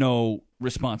players have no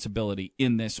responsibility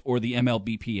in this or the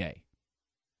MLBPA.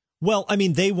 Well, I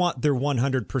mean, they want their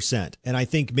 100%, and I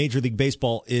think Major League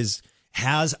Baseball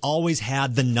has always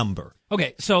had the number.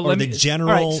 Okay, so let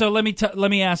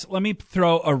me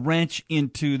throw a wrench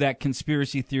into that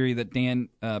conspiracy theory that Dan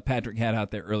Patrick had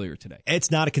out there earlier today. It's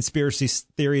not a conspiracy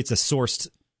theory; it's a sourced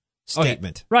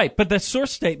statement. Okay, right, but the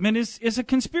source statement is a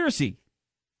conspiracy.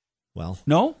 Well,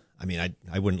 no. I mean,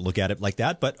 I wouldn't look at it like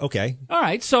that, but okay. All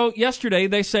right, so yesterday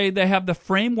they say they have the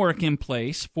framework in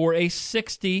place for a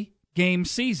 60-game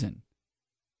season.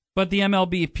 But the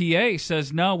MLBPA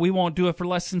says, no, we won't do it for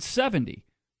less than 70.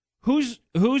 Whose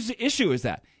issue is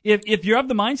that? If you're of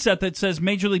the mindset that says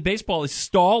Major League Baseball is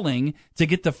stalling to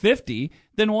get to 50,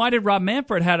 then why did Rob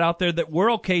Manfred had out there that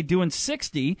we're okay doing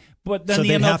 60, but then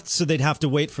so they'd have to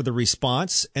wait for the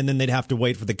response, and then they'd have to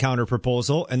wait for the counter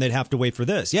proposal, and they'd have to wait for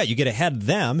this. Yeah, you get ahead of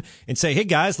them and say, hey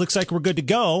guys, looks like we're good to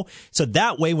go. So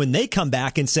that way when they come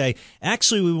back and say,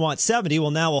 actually we want 70,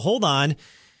 well hold on.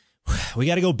 We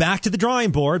got to go back to the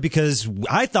drawing board because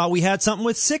I thought we had something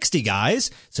with 60 guys.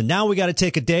 So now we got to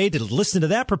take a day to listen to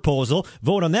that proposal,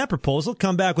 vote on that proposal,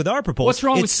 come back with our proposal. What's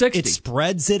wrong with 60? It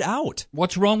spreads it out.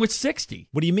 What's wrong with 60?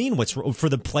 What do you mean? What's wrong? For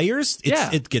the players?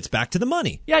 It gets back to the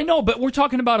money. Yeah, I know, but we're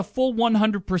talking about a full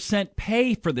 100%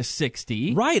 pay for the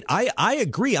 60. Right. I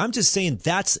agree. I'm just saying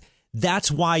that's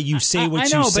why you say what I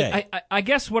know, you say. But I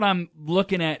guess what I'm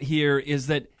looking at here is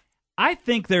that I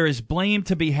think there is blame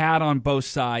to be had on both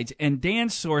sides, and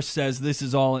Dan's source says this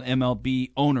is all an MLB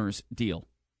owner's deal,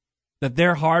 that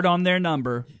they're hard on their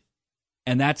number,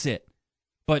 and that's it.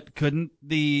 But couldn't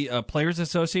the Players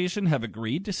Association have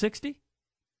agreed to 60?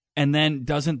 And then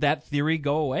doesn't that theory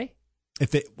go away?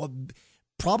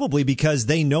 Probably because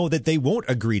they know that they won't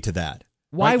agree to that.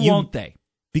 Why won't they?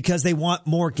 Because they want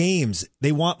more games.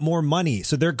 They want more money.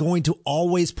 So they're going to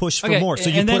always push for more. So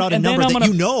you put out a number that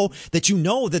you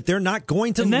know that they're not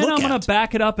going to look at. And then I'm going to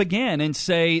back it up again and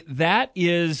say that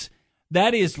is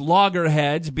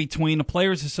loggerheads between the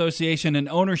Players Association and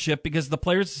ownership, because the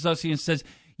Players Association says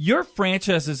your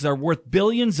franchises are worth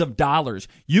billions of dollars.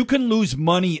 You can lose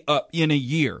money in a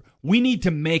year. We need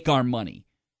to make our money.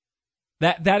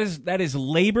 That is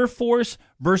labor force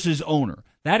versus owner.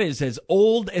 That is as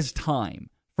old as time.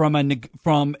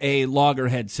 From a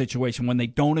loggerhead situation when they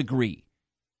don't agree.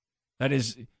 That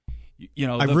is,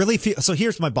 I really feel, so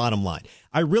here's my bottom line.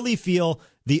 I really feel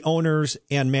the owners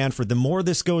and Manfred, the more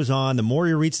this goes on, the more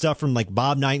you read stuff from like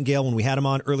Bob Nightingale when we had him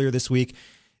on earlier this week,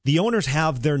 the owners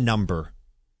have their number.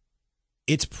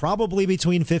 It's probably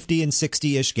between 50 and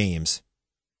 60-ish games.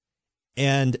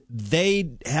 And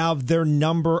they have their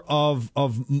number of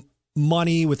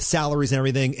money with salaries and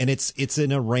everything, and it's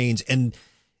in a range. And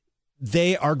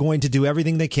they are going to do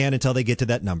everything they can until they get to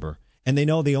that number. And they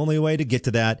know the only way to get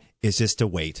to that is just to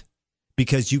wait.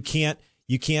 Because you can't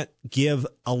give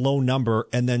a low number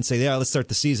and then say, yeah, let's start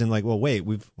the season. Like, well, wait,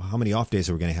 how many off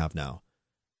days are we going to have now?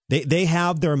 They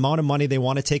have their amount of money. They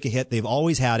want to take a hit. They've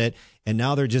always had it. And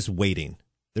now they're just waiting.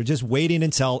 They're just waiting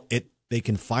until they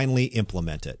can finally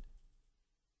implement it.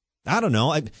 I don't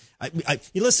know.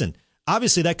 Listen,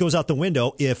 obviously that goes out the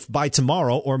window if by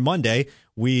tomorrow or Monday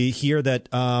we hear that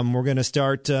we're going to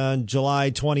start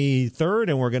July 23rd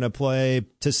and we're going to play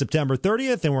to September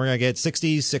 30th and we're going to get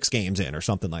 66 games in or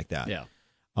something like that. Yeah.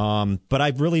 But I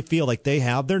really feel like they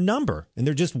have their number and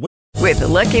they're just With the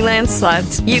Lucky Land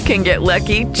Slots, you can get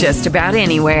lucky just about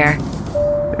anywhere.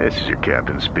 This is your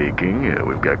captain speaking.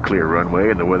 We've got clear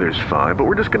runway and the weather's fine, but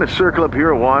we're just going to circle up here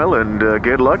a while and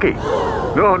get lucky.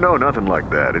 No, nothing like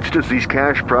that. It's just these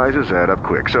cash prizes add up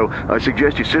quick. So I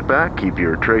suggest you sit back, keep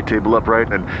your tray table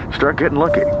upright, and start getting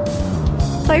lucky.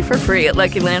 Play for free at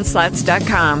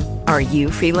LuckyLandSlots.com. Are you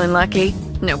feeling lucky?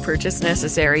 No purchase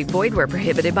necessary. Void where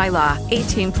prohibited by law.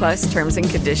 18+ terms and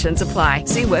conditions apply.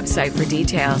 See website for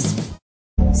details.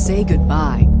 Say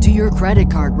goodbye to your credit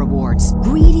card rewards.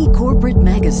 Greedy corporate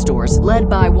mega stores, led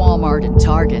by Walmart and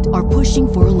Target, are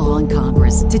pushing for a law in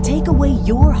Congress to take away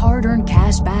your hard-earned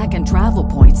cash back and travel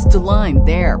points to line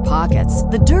their pockets.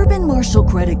 The Durbin-Marshall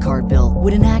credit card bill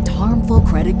would enact harmful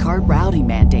credit card routing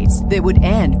mandates that would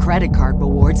end credit card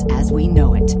rewards as we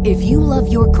know it. If you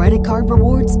love your credit card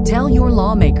rewards, tell your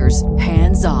lawmakers,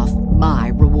 hands off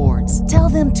my rewards. Tell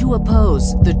them to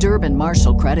oppose the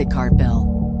Durbin-Marshall credit card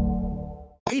bill.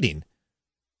 Waiting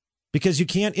because you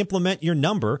can't implement your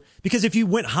number, because if you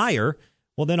went higher,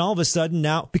 well, then all of a sudden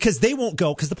now, because they won't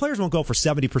go, because the players won't go for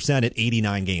 70% at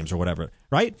 89 games or whatever,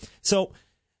 right? So,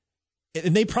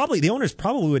 and the owners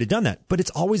probably would have done that, but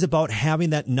it's always about having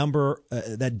that number,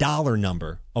 that dollar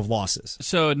number of losses.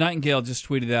 So Nightingale just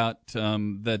tweeted out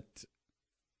that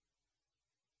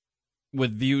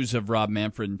with views of Rob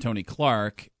Manfred and Tony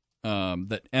Clark,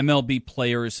 that MLB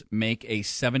players make a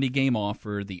 70-game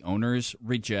offer, the owners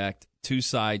reject. Two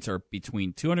sides are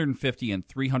between $250 and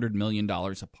 $300 million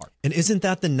apart. And isn't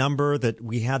that the number that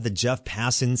we had the Jeff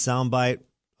Passan soundbite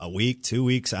a week, 2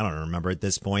 weeks? I don't remember at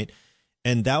this point.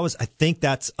 And I think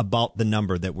that's about the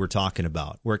number that we're talking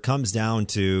about, where it comes down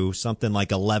to something like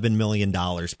 $11 million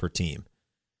per team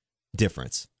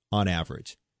difference on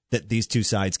average that these two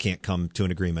sides can't come to an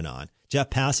agreement on.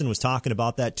 Jeff Passan was talking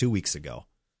about that 2 weeks ago.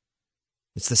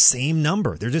 It's the same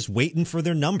number. They're just waiting for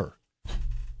their number.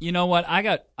 You know what? I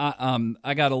got a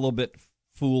little bit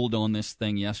fooled on this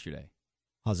thing yesterday.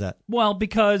 How's that? Well,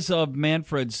 because of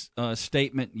Manfred's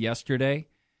statement yesterday,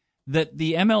 that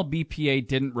the MLBPA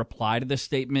didn't reply to the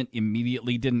statement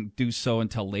immediately, didn't do so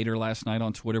until later last night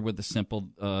on Twitter with a simple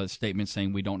statement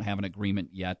saying we don't have an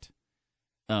agreement yet.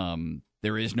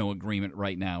 There is no agreement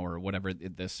right now, or whatever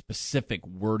the specific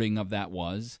wording of that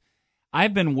was.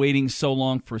 I've been waiting so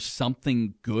long for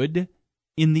something good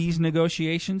in these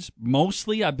negotiations.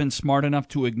 Mostly, I've been smart enough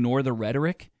to ignore the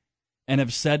rhetoric and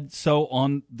have said so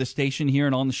on the station here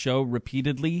and on the show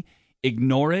repeatedly.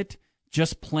 Ignore it.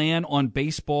 Just plan on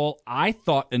baseball. I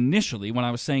thought initially, when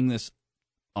I was saying this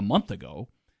a month ago,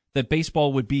 that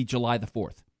baseball would be July the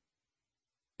 4th.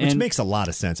 Which makes a lot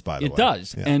of sense, by the way. It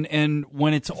does. Yeah. And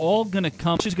when it's all going to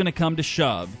come, it's going to come to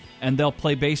shove, and they'll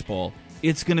play baseball,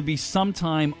 it's going to be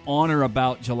sometime on or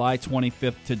about July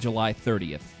 25th to July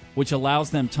 30th. which allows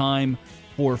them time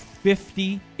for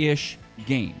 50-ish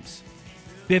games.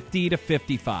 50 to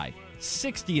 55.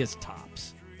 60 is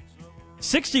tops.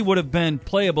 60 would have been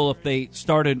playable if they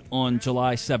started on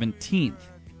July 17th,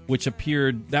 which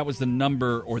appeared, that was the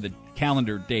number or the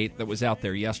calendar date that was out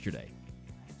there yesterday.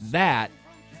 That,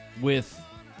 with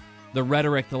the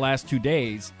rhetoric the last 2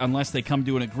 days, unless they come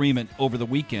to an agreement over the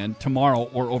weekend, tomorrow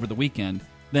or over the weekend,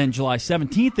 then July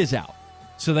 17th is out.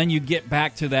 So then you get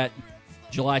back to that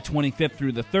July 25th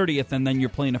through the 30th, and then you're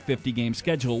playing a 50-game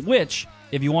schedule, which,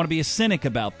 if you want to be a cynic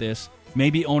about this,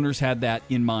 maybe owners had that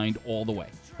in mind all the way.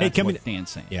 That's what Dan's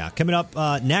saying. Yeah, coming up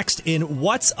next in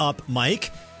What's Up,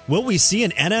 Mike, will we see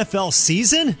an NFL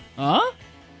season? Huh?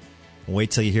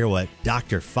 Wait till you hear what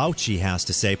Dr. Fauci has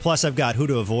to say. Plus, I've got who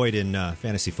to avoid in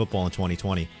fantasy football in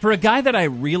 2020. For a guy that I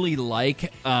really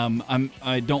like,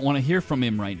 I don't want to hear from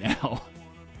him right now.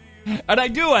 And I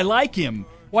do. I like him.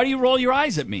 Why do you roll your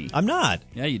eyes at me? I'm not.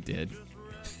 Yeah, you did.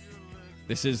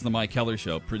 This is the Mike Keller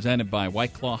Show, presented by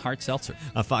White Claw Hard Seltzer.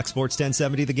 On Fox Sports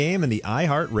 1070 The Game and the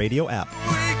iHeartRadio app.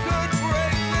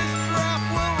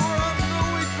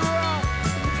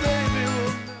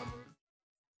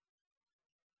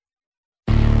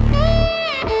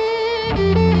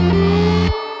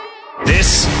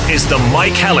 This is the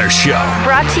Mike Heller Show.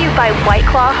 Brought to you by White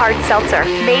Claw Hard Seltzer,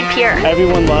 made pure.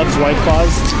 Everyone loves White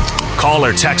Claws. Call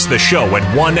or text the show at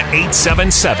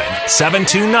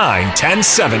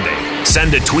 1-877-729-1070.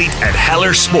 Send a tweet at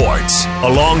Heller Sports.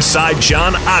 Alongside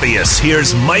John Adias,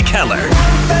 here's Mike Heller.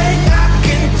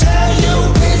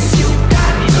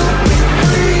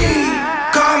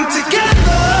 Come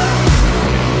together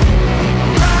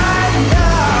right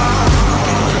now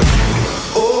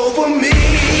over me.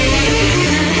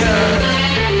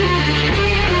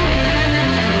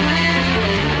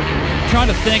 Trying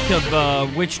to think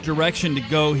of which direction to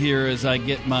go here as I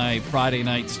get my Friday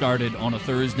night started on a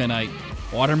Thursday night.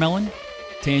 Watermelon,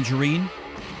 tangerine,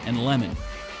 and lemon.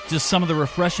 Just some of the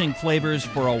refreshing flavors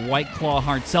for a White Claw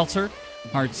Hard Seltzer.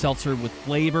 Hard Seltzer with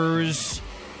flavors.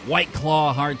 White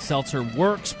Claw Hard Seltzer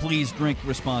works. Please drink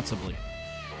responsibly.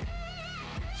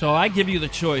 So I give you the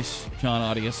choice, John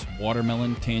Audius.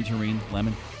 Watermelon, tangerine,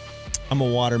 lemon. I'm a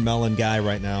watermelon guy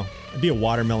right now. It'd be a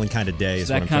watermelon kind of day. It's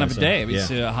that kind of a day. It's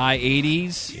high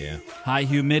 80s, high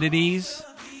humidities,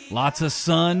 lots of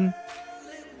sun.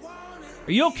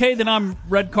 Are you okay that I'm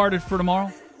red carded for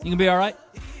tomorrow? You gonna be all right?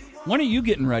 When are you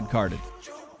getting red carded?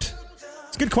 It's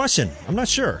a good question. I'm not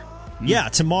sure. Yeah,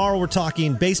 tomorrow we're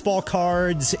talking baseball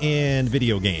cards and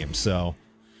video games. So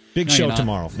big show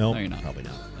tomorrow. No, you're not. Probably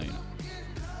not. No, you're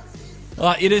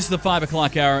not. It is the 5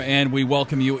 o'clock hour, and we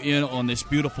welcome you in on this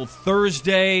beautiful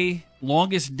Thursday.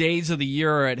 Longest days of the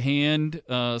year are at hand.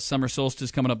 Summer solstice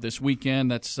coming up this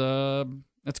weekend. That's good.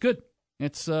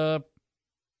 It's a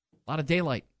lot of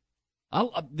daylight.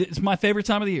 It's my favorite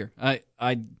time of the year. I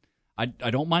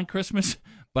don't mind Christmas,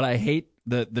 but I hate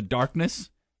the darkness.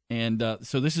 And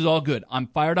so this is all good. I'm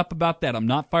fired up about that. I'm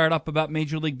not fired up about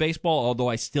Major League Baseball, although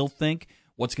I still think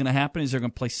what's going to happen is they're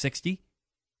going to play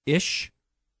 60-ish.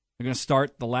 They're going to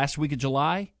start the last week of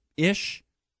July-ish.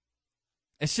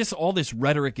 It's just all this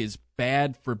rhetoric is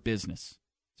bad for business.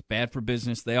 It's bad for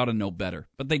business. They ought to know better,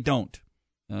 but they don't,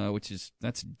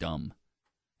 that's dumb.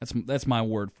 That's my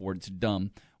word for it. It's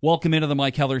dumb. Welcome into the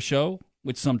Mike Heller Show,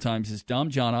 which sometimes is dumb.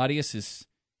 John Audius is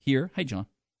here. Hey, John.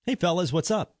 Hey, fellas.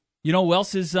 What's up? You know who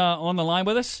else is on the line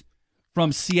with us?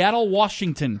 From Seattle,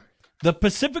 Washington, the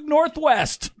Pacific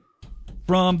Northwest,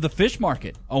 from the Fish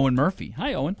Market, Owen Murphy.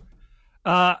 Hi, Owen.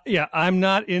 Yeah, I'm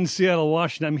not in Seattle,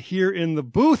 Washington. I'm here in the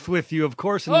booth with you, of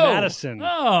course, in Madison.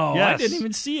 Oh, yes. I didn't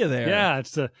even see you there. Yeah,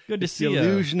 it's good to see the you.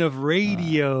 illusion of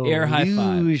radio. Air high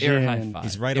five. Air high five.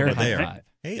 He's right Air over high there. Five.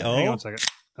 Hey, hang on a second.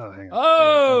 Oh, hang on.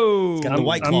 Oh, he's got the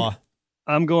White Claw.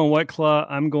 I'm going White Claw.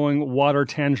 I'm going Water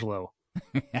Tangelo.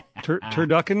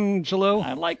 Turducken-gelo.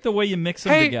 I like the way you mix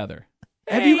them together.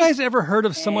 Have you guys ever heard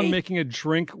of someone making a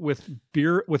drink with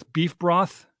beef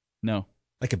broth? No.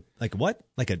 Like what?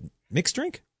 Like a mixed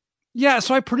drink? Yeah,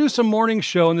 so I produce a morning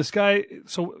show, and this guy,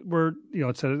 so we're,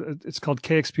 it's called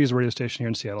KXP's radio station here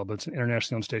in Seattle, but it's an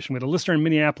internationally owned station. We had a listener in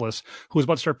Minneapolis who was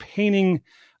about to start painting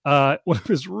one of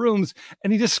his rooms,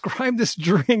 and he described this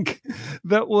drink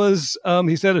that was,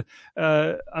 he said,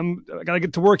 I got to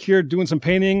get to work here doing some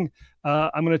painting.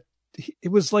 It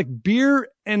was like beer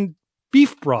and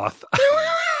beef broth.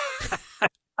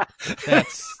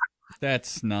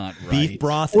 That's not right. Beef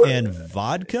broth and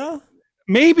vodka?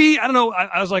 Maybe, I don't know.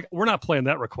 I was like, we're not playing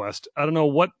that request. I don't know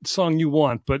what song you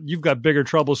want, but you've got bigger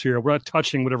troubles here. We're not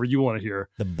touching whatever you want to hear.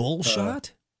 The bull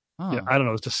shot? Yeah, I don't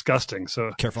know. It's disgusting.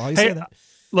 So careful how you say that.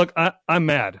 Look, I'm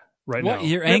mad. right What, now.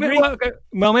 you're angry?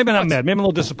 Maybe not mad. Maybe I'm a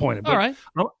little disappointed. All right.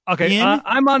 Okay.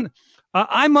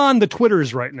 I'm on the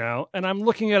Twitters right now, and I'm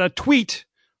looking at a tweet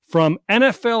from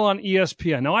NFL on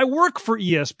ESPN. Now, I work for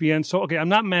ESPN, so, okay, I'm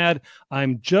not mad.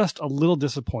 I'm just a little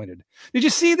disappointed. Did you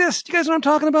see this? Do you guys know what I'm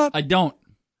talking about? I don't.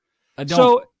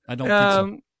 So, I don't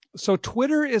think so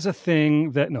Twitter is a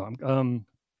thing that,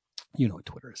 you know what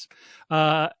Twitter is.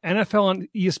 NFL on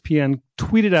ESPN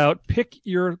tweeted out, pick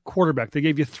your quarterback. They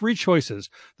gave you 3 choices.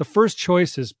 The first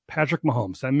choice is Patrick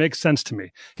Mahomes. That makes sense to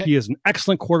me. Okay. He is an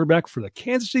excellent quarterback for the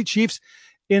Kansas City Chiefs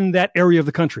in that area of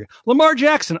the country. Lamar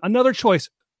Jackson, another choice.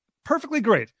 Perfectly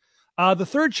great. The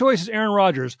third choice is Aaron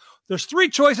Rodgers. There's 3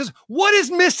 choices. What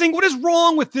is missing? What is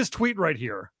wrong with this tweet right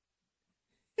here?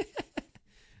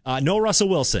 No Russell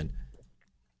Wilson.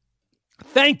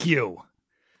 Thank you.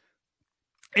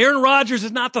 Aaron Rodgers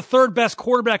is not the 3rd best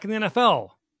quarterback in the NFL.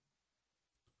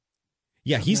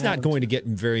 Yeah, he's not going to get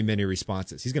very many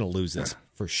responses. He's going to lose this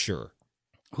for sure.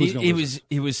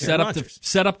 He was set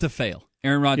up to fail.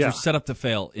 Aaron Rodgers set up to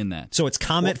fail in that. So it's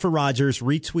comment for Rodgers,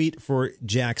 retweet for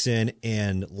Jackson,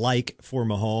 and like for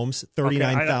Mahomes.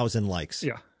 39,000 likes.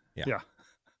 Yeah.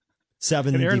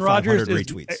 7,500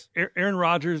 retweets. Aaron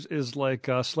Rodgers is like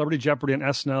Celebrity Jeopardy and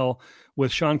SNL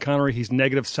with Sean Connery. He's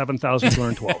negative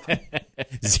 7,212.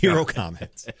 0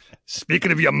 comments.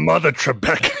 Speaking of your mother,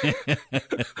 Trebek.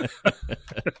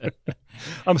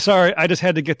 I'm sorry. I just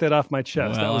had to get that off my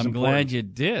chest. Well, I'm glad you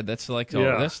did. That's like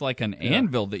an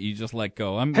anvil that you just let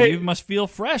go. Hey, you must feel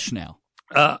fresh now.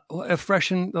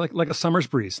 Fresh and like a summer's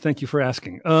breeze. Thank you for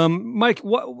asking. Mike,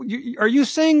 are you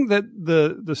saying that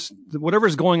the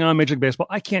whatever's going on in Major League Baseball,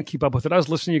 I can't keep up with it. I was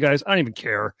listening to you guys. I don't even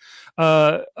care.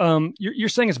 You're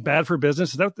saying it's bad for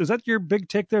business. Is that your big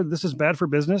take there? This is bad for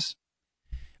business?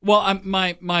 Well,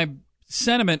 my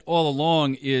sentiment all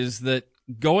along is that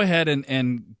go ahead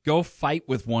and go fight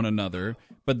with one another.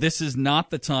 But this is not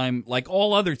the time, like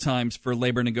all other times for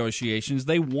labor negotiations.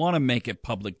 They want to make it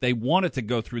public. They want it to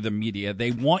go through the media. They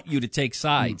want you to take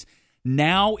sides.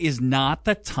 Now is not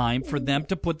the time for them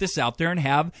to put this out there and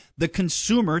have the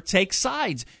consumer take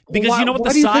sides. Because you know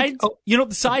what the side? You know what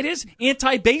the side is?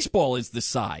 Anti-baseball is the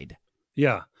side.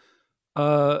 Yeah.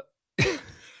 Or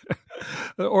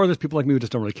there's people like me who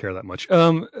just don't really care that much.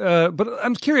 But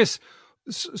I'm curious.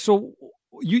 So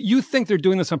you think they're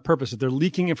doing this on purpose? That they're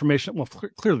leaking information? Well,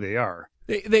 clearly they are.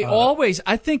 They always.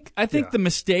 I think the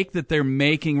mistake that they're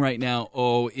making right now,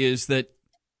 is that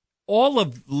all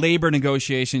of labor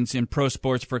negotiations in pro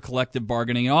sports for collective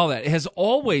bargaining and all that has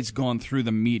always gone through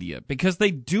the media because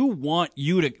they do want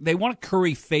they want to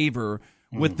curry favor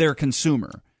with their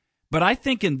consumer. But I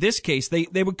think in this case,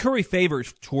 they would curry favor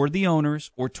toward the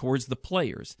owners or towards the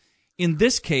players. In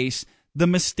this case, the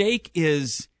mistake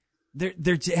is they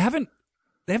haven't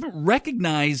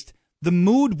recognized the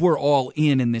mood we're all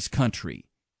in this country.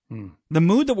 The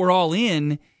mood that we're all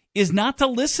in is not to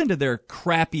listen to their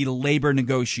crappy labor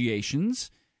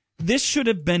negotiations. This should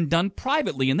have been done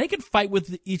privately, and they can fight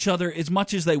with each other as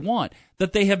much as they want.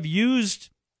 That they have used,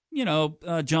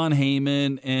 John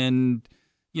Heyman and,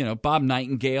 Bob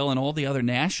Nightingale and all the other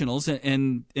nationals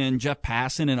and Jeff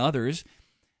Passan and others,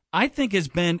 I think has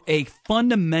been a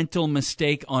fundamental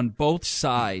mistake on both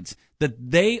sides,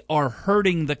 that they are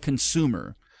hurting the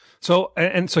consumer. So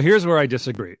here's where I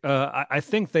disagree. I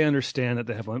think they understand that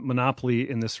they have a monopoly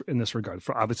in this regard.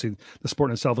 For obviously, the sport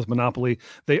in itself is monopoly.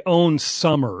 They own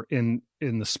summer in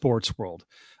the sports world,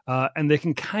 and they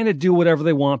can kind of do whatever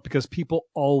they want because people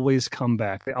always come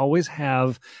back. They always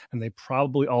have, and they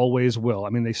probably always will.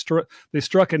 I mean, they struck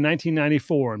in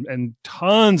 1994, and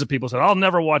tons of people said, "I'll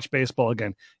never watch baseball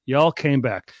again." Y'all came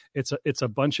back. It's a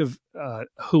bunch of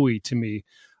hooey to me.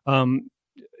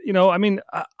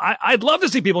 I'd love to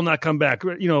see people not come back.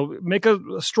 Make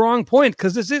a strong point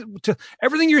because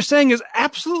everything you're saying is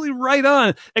absolutely right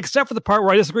on, except for the part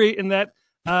where I disagree in that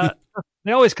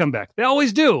they always come back. They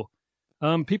always do.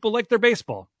 People like their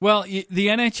baseball. Well, the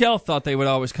NHL thought they would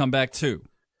always come back too,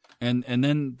 and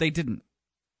then they didn't.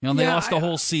 They lost a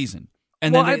whole season.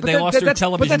 And then they lost their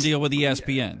television deal with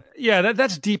ESPN. Yeah,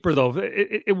 that's deeper, though.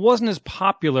 It wasn't as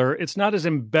popular. It's not as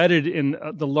embedded in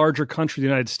the larger country, the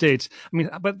United States. I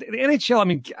mean, but the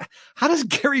NHL, how does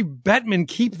Gary Bettman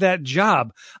keep that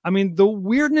job? I mean, the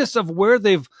weirdness of where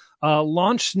they've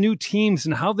launched new teams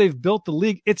and how they've built the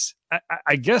league,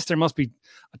 I guess there must be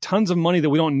tons of money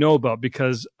that we don't know about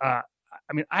because, I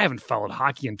haven't followed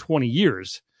hockey in 20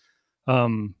 years. I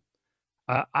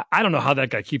don't know how that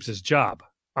guy keeps his job.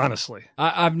 Honestly,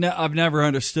 I've never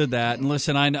understood that. And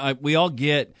listen, we all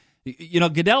get,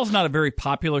 Goodell's not a very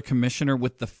popular commissioner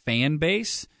with the fan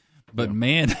base, but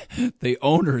man, the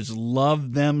owners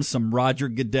love them some Roger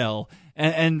Goodell.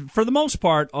 And for the most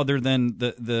part, other than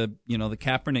the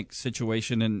Kaepernick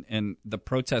situation and the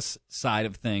protest side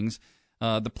of things,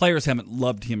 the players haven't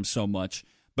loved him so much.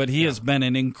 But he has been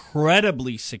an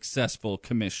incredibly successful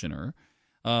commissioner.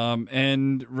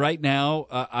 And right now,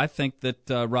 I think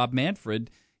that Rob Manfred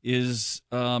is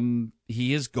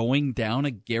he is going down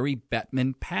a Gary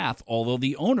Bettman path, although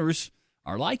the owners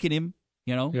are liking him.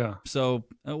 Yeah. So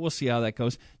we'll see how that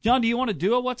goes. John, do you want to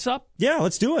do a What's Up? Yeah,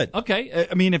 let's do it. Okay.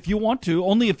 I mean, if you want to,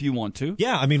 only if you want to.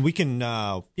 Yeah, I mean, we can,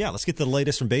 let's get the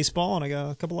latest from baseball, and I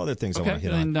got a couple other things I want to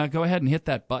hit on. And go ahead and hit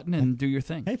that button and do your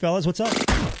thing. Hey, fellas, what's up?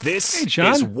 This Hey,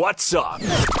 John. is What's Up.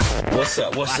 What's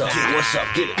up? What's up? What's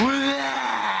up? Get it.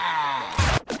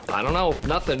 I don't know.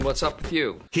 Nothing. What's up with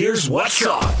you? Here's What's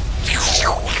Up.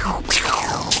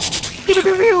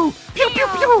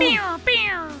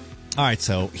 All right,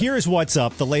 so here's what's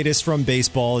up. The latest from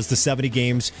baseball is the 70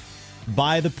 games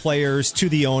by the players to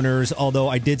the owners, although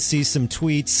I did see some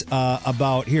tweets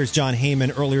about, here's John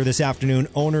Heyman earlier this afternoon,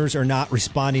 owners are not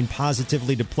responding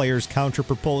positively to players'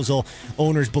 counter-proposal.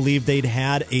 Owners believe they'd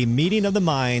had a meeting of the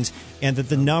minds and that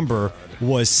the number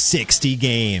was 60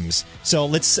 games. So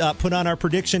let's put on our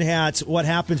prediction hats. What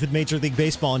happens with Major League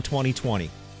Baseball in 2020?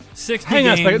 60 Hang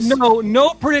games. on a second. No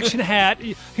prediction hat.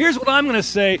 Here's what I'm going to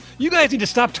say. You guys need to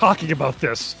stop talking about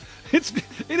this. It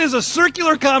is a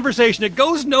circular conversation. It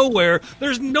goes nowhere.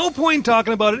 There's no point in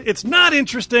talking about it. It's not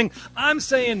interesting. I'm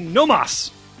saying no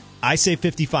mas. I say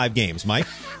 55 games, Mike.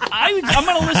 I'm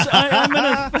going to listen. I'm going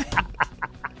to.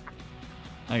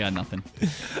 I got nothing.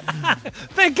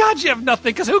 Thank God you have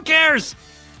nothing, because who cares?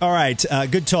 All right,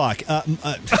 good talk.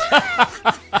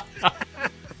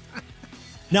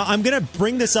 Now, I'm going to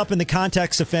bring this up in the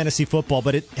context of fantasy football,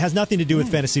 but it has nothing to do with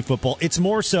fantasy football. It's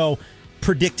more so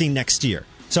predicting next year.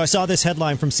 So I saw this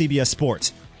headline from CBS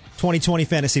Sports, 2020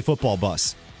 fantasy football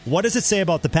bus. What does it say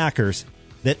about the Packers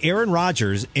that Aaron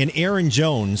Rodgers and Aaron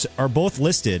Jones are both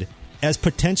listed as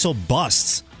potential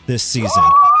busts this season?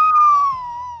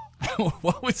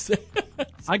 What was that?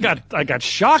 I got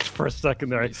shocked for a second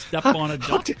there. Step on a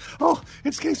duck.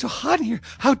 It's getting so hot in here.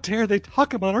 How dare they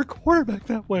talk about our quarterback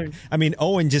that way? I mean,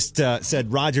 Owen just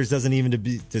said Rodgers doesn't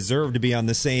even deserve to be on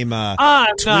the same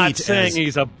I'm tweet not saying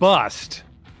he's a bust.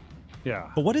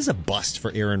 Yeah. But what is a bust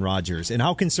for Aaron Rodgers? And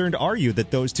how concerned are you that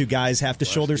those two guys have to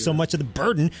shoulder so much of the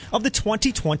burden of the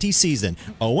 2020 season?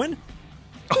 Owen?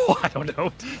 Oh, I don't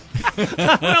know.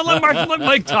 Let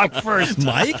Mike talk first.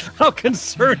 Mike? How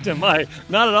concerned am I?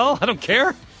 Not at all. I don't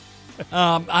care.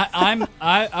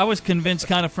 I was convinced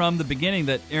kind of from the beginning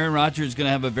that Aaron Rodgers is going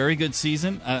to have a very good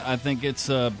season. I think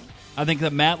that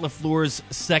Matt LaFleur's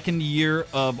second year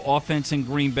of offense in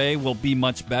Green Bay will be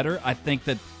much better. I think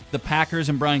that the Packers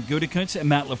and Brian Gutekunst and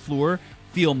Matt LaFleur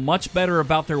feel much better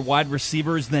about their wide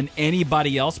receivers than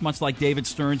anybody else, much like David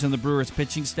Stearns and the Brewers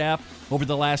pitching staff over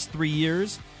the last 3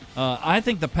 years. I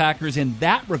think the Packers, in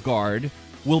that regard,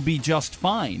 will be just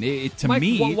fine.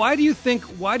 Mike, why do you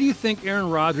think Aaron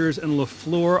Rodgers and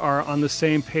LaFleur are on the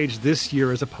same page this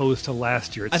year as opposed to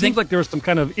last year? It seems like there were some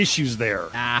kind of issues there.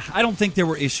 I don't think there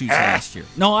were issues last year.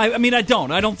 No, I mean, I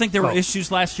don't. I don't think there were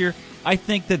issues last year. I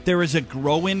think that there is a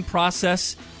grow-in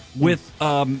process with,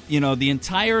 the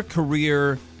entire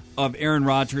career of Aaron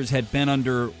Rodgers had been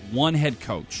under one head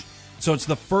coach. So it's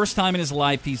the first time in his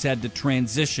life he's had to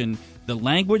transition. The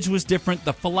language was different.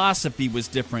 The philosophy was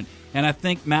different. And I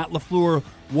think Matt LaFleur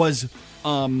was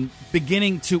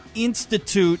beginning to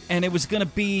institute, and it was going to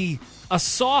be a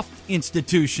soft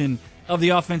institution of the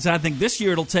offense. I think this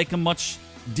year it'll take a much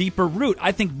deeper root.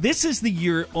 I think this is the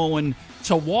year, Owen,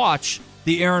 to watch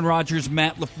the Aaron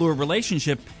Rodgers-Matt LaFleur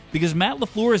relationship, because Matt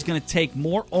LaFleur is going to take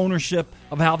more ownership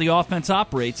of how the offense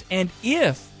operates. And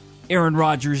if Aaron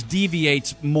Rodgers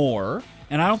deviates more,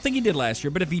 and I don't think he did last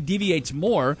year, but if he deviates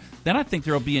more, then I think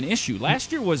there will be an issue.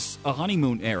 Last year was a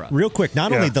honeymoon era. Real quick,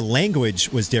 not only the language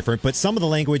was different, but some of the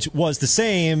language was the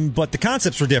same, but the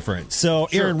concepts were different. So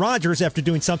Aaron Rodgers, after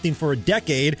doing something for a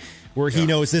decade where he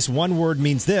knows this one word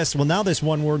means this, well, now this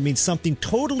one word means something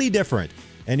totally different.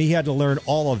 And he had to learn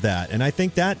all of that. And I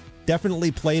think that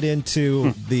definitely played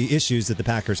into the issues that the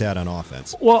Packers had on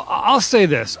offense. Well, I'll say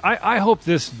this. I hope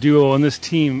this duo and this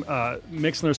team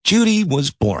makes their... Judy was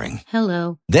boring.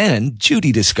 Hello. Then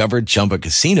Judy discovered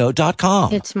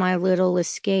ChumbaCasino.com. It's my little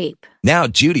escape. Now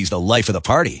Judy's the life of the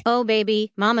party. Oh,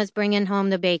 baby, mama's bringing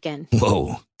home the bacon.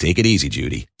 Whoa, take it easy,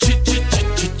 Judy.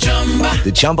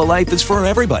 The Chumba life is for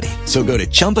everybody. So go to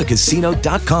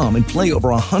ChumbaCasino.com and play over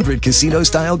 100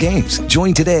 casino-style games.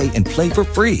 Join today and play for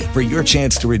free for your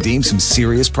chance to redeem some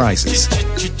serious prizes.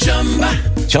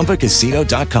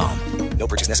 ChumbaCasino.com. No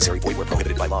purchase necessary. Void where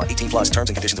prohibited by law. 18+ terms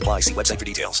and conditions apply. See website for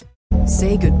details.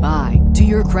 Say goodbye to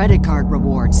your credit card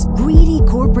rewards. Greedy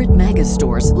corporate mega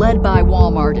stores, led by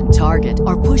Walmart and Target,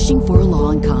 are pushing for a law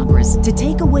in Congress to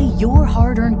take away your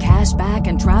hard-earned cash back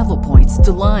and travel points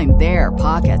to line their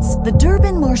pockets. The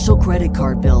Durbin-Marshall credit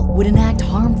card bill would enact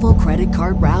harmful credit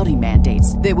card routing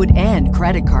mandates that would end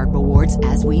credit card rewards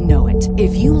as we know it.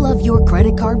 If you love your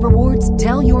credit card rewards,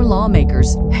 tell your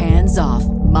lawmakers, hands off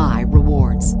my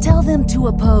rewards. Tell them to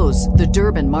oppose the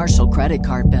Durbin-Marshall credit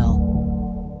card bill.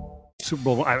 Super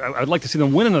Bowl. I'd like to see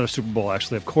them win another Super Bowl,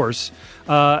 actually, of course.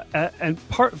 And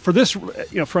for this,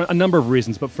 for a number of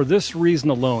reasons, but for this reason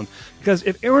alone, because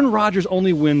if Aaron Rodgers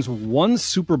only wins one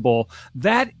Super Bowl,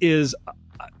 that is,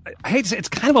 I hate to say, it's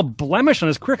kind of a blemish on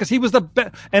his career because he was the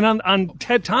best, and on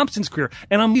Ted Thompson's career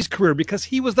and on his career because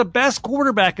he was the best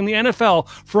quarterback in the NFL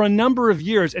for a number of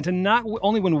years, and to not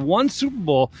only win one Super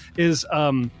Bowl is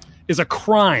a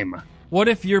crime. What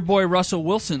if your boy Russell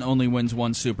Wilson only wins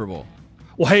one Super Bowl?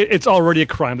 Well, hey, it's already a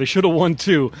crime. They should have won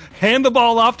two. Hand the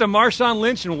ball off to Marshawn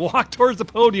Lynch and walk towards the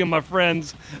podium, my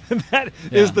friends. That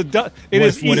is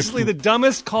easily the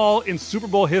dumbest call in Super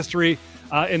Bowl history,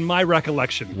 in my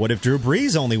recollection. What if Drew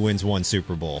Brees only wins one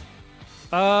Super Bowl?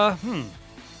 I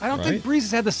don't think Brees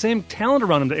has had the same talent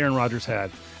around him that Aaron Rodgers had,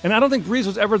 and I don't think Brees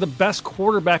was ever the best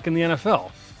quarterback in the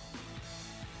NFL.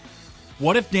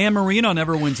 What if Dan Marino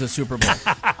never wins a Super Bowl?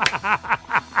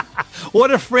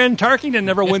 What if Fran Tarkenton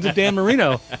never wins a Dan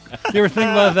Marino? You ever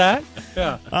think about that?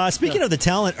 Yeah. Speaking of the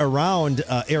talent around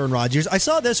Aaron Rodgers, I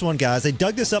saw this one, guys. I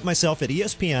dug this up myself at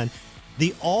ESPN.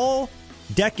 The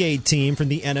all-decade team from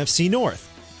the NFC North.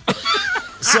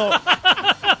 So,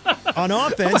 on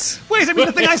offense... Wait, is that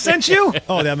the thing I sent you?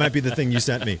 Oh, that might be the thing you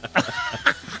sent me.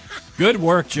 Good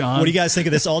work, John. What do you guys think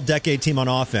of this all-decade team on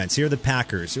offense? Here are the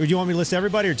Packers. Do you want me to list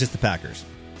everybody or just the Packers?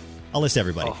 I'll list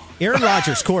everybody. Aaron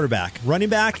Rodgers, quarterback. Running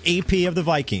back, AP of the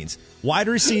Vikings. Wide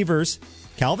receivers,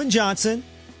 Calvin Johnson,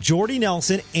 Jordy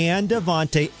Nelson, and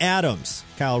Devontae Adams.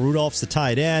 Kyle Rudolph's the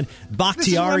tight end.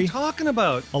 Bakhtiari. This is what I'm talking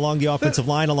about. Along the offensive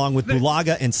line, along with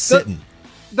Bulaga and Sitton.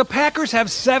 The Packers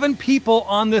have 7 people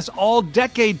on this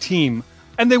all-decade team,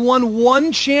 and they won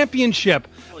one championship.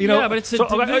 But it's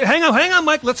hang on,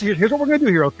 Mike. Here's what we're going to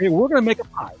do here, okay? We're going to make a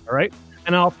pie, all right?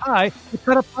 And our pie, we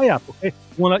cut a pie up, okay?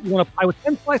 You want a pie with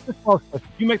 10 slices, 12 slices.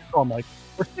 You make the call, Mike.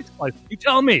 Or 6 slices. You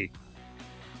tell me.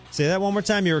 Say that one more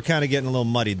time. You were kind of getting a little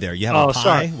muddied there. You have a pie?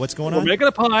 Sorry. What's going on? We're making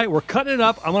a pie. We're cutting it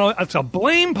up. It's a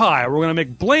blame pie. We're going to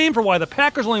make blame for why the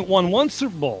Packers only won one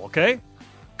Super Bowl, okay?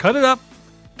 Cut it up.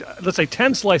 Let's say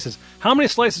 10 slices. How many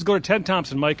slices go to Ted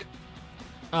Thompson, Mike?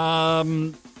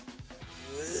 5.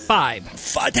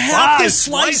 Half the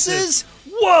slices?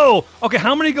 Whoa! Okay,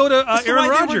 how many go to Aaron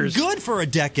Rodgers? They were good for a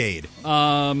decade.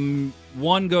 1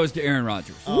 goes to Aaron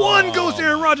Rodgers. 1 goes to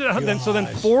Aaron Rodgers. So then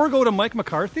 4 go to Mike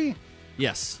McCarthy?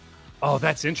 Yes. Oh,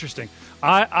 that's interesting.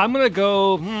 I'm gonna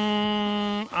go.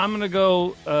 I'm gonna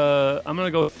go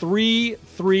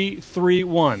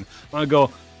 3-3-3-1. I'm gonna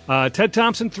go Ted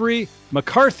Thompson 3,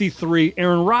 McCarthy 3,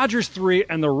 Aaron Rodgers 3,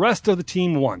 and the rest of the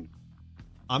team 1.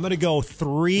 I'm gonna go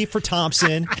 3 for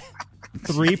Thompson.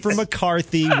 3 for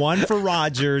McCarthy, 1 for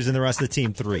Rodgers, and the rest of the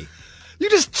team 3. You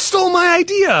just stole my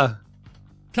idea.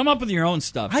 Come up with your own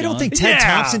stuff, John. I don't think Ted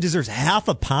Thompson deserves half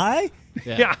a pie.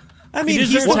 Yeah. I mean, he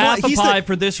deserves half a pie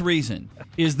for this reason.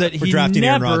 Is that he drafting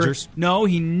Aaron never? Rodgers? No,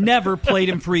 he never played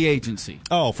in free agency.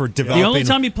 Oh, for developing. The only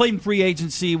time he played in free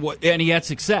agency, and he had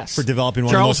success for developing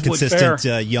one of the most consistent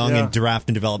young and draft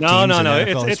and develop teams. No.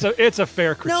 It's a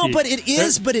fair critique. No, but it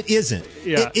is, but it isn't.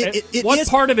 Yeah. What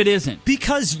part of it isn't?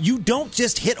 Because you don't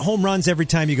just hit home runs every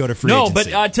time you go to free agency. No,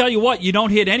 but I tell you what, you don't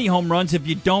hit any home runs if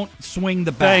you don't swing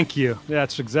the bat. Thank you.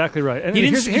 That's exactly right. And he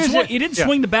didn't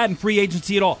swing the bat in free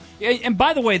agency at all. And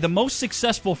by the way, the most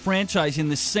successful franchise in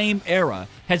the same era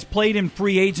has played in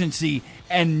free agency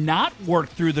and not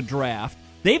worked through the draft.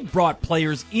 They've brought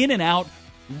players in and out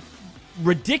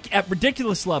at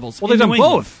ridiculous levels. Well, they've done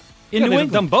both.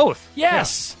 They've done both.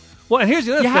 Yes. Yeah. Well, and here's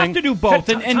the other thing. You have to do both.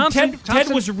 Thompson, Ted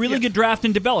was a really good draft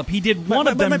and develop. He did one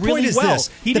of them my point really is well. This.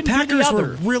 He the didn't Packers do the other.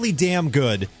 were really damn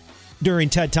good during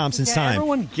Ted Thompson's time.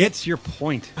 Everyone gets your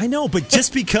point. I know, but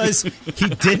just because he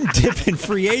didn't dip in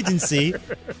free agency,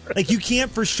 like you can't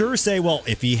for sure say, well,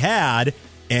 if he had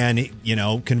and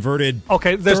converted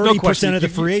there's 30% no question. of the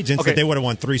free agents that they would have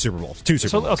won 3 Super Bowls, 2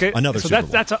 Super Bowls, another Super Bowl.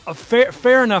 So that's a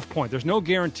fair enough point. There's no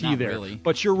guarantee Not there, really.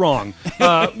 but you're wrong.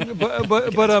 But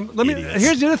let me.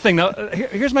 Here's the other thing. Now,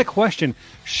 here's my question.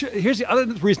 Here's the other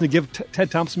reason to give Ted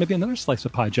Thompson maybe another slice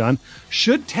of pie, John.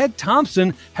 Should Ted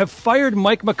Thompson have fired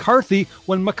Mike McCarthy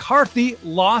when McCarthy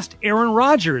lost Aaron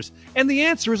Rodgers? And the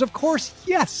answer is, of course,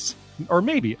 yes. Or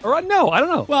maybe. Or no, I don't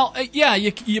know. Well,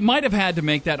 you might have had to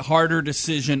make that harder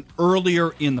decision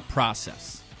earlier in the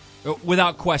process.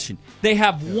 Without question. They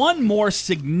have one more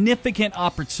significant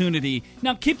opportunity.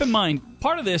 Now, keep in mind,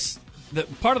 part of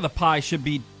the pie should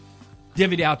be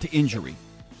divvied out to injury.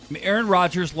 I mean, Aaron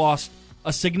Rodgers lost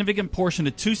a significant portion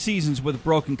of 2 seasons with a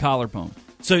broken collarbone.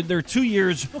 So there are 2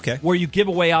 years where you give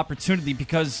away opportunity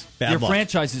because your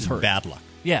franchise is hurt. Bad luck.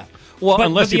 Yeah. Well,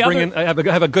 unless you bring in have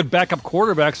a good backup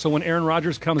quarterback, so when Aaron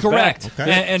Rodgers comes correct. back,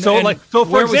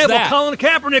 for example, Colin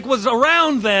Kaepernick was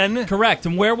around then. Correct.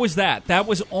 And where was that? That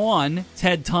was on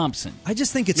Ted Thompson. I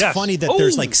just think it's funny that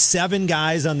there's like 7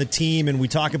 guys on the team, and we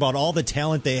talk about all the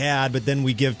talent they had, but then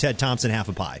we give Ted Thompson half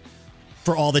a pie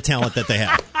for all the talent that they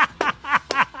had.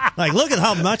 Like, look at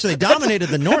how much they dominated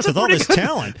the North with all this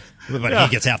talent, but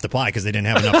he gets half the pie because they didn't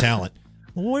have enough talent.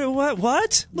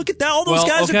 What? Look at that! All those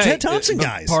guys are Ted Thompson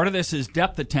guys. Part of this is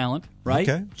depth of talent, right?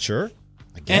 Okay, sure.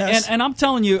 I guess. And I'm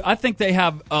telling you, I think they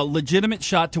have a legitimate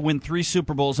shot to win 3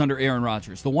 Super Bowls under Aaron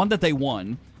Rodgers. The one that they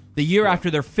won the year after,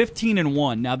 they're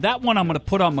 15-1. Now that one I'm going to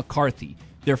put on McCarthy.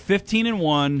 They're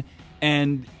 15-1,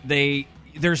 and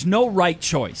there's no right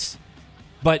choice.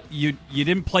 But you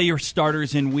didn't play your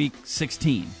starters in Week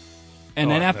 16, and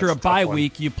then after a bye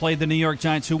week, you played the New York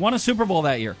Giants, who won a Super Bowl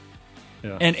that year.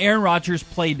 Yeah. And Aaron Rodgers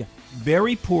played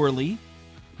very poorly,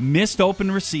 missed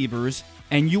open receivers,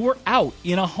 and you were out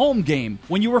in a home game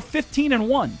when you were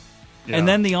 15-1. Yeah. And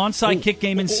then the onside kick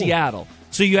game in Seattle.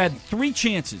 So you had 3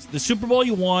 chances. The Super Bowl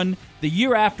you won, the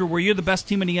year after where you're the best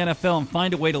team in the NFL and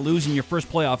find a way to lose in your first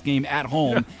playoff game at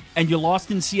home, and you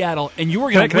lost in Seattle, and you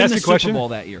were going to win the Super Bowl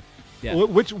that year. Yeah.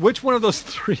 Which one of those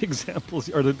 3 examples,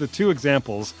 or the 2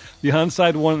 examples, the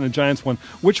onside one and the Giants one,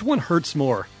 which one hurts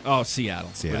more? Oh, Seattle.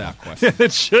 Without question.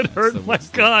 It should hurt. My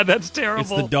God, that's terrible.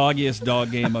 It's the doggiest dog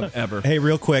game of ever. Hey,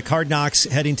 real quick, Hard Knocks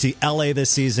heading to L.A.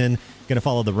 this season. Going to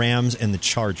follow the Rams and the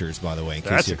Chargers, by the way.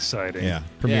 That's exciting. Yeah,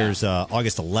 premieres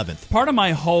August 11th. Part of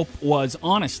my hope was,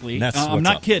 honestly, I'm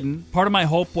not kidding, part of my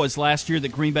hope was last year that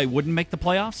Green Bay wouldn't make the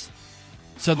playoffs.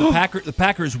 So the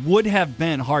Packers would have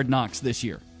been Hard Knocks this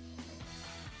year.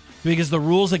 Because the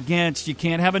rules against you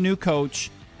can't have a new coach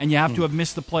and you have to have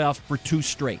missed the playoffs for 2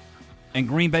 straight. And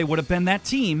Green Bay would have been that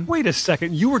team. Wait a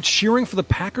second. You were cheering for the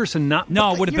Packers and not...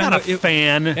 No, it would have been a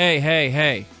fan.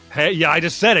 Hey. Hey, yeah, I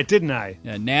just said it, didn't I?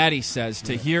 Yeah, Natty says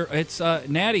to hear... It's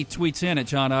Natty tweets in at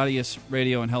John Audius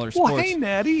Radio and Heller Sports. Well, hey,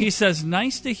 Natty. He says,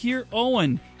 nice to hear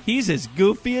Owen. He's as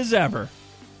goofy as ever.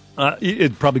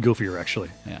 It's probably goofier, actually.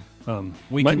 Yeah.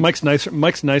 Mike's nicer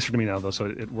to me now, though, so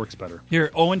it works better.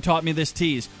 Here, Owen taught me this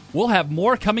tease. We'll have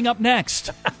more coming up next.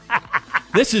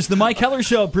 This is the Mike Heller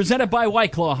Show, presented by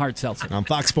White Claw Hard Seltzer. On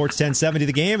Fox Sports 1070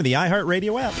 The Game and the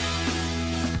iHeartRadio app.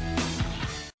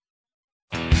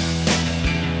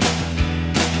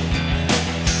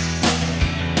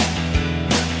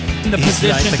 In the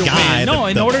position to win. No,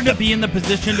 in order to be in the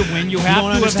position to win, you have to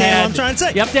have understand what I'm trying to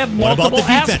say. You have to have multiple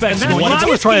aspects. And what I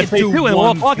was trying to say, too, and we're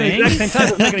all talking at the exact same time. It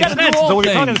doesn't make any sense. So when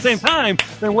you're talking at the same time,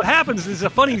 then what happens is a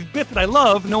funny bit that I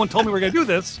love. No one told me we were going to do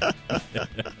this. And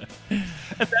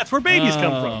that's where babies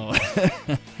come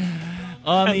from.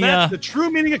 That's the true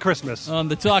meaning of Christmas. On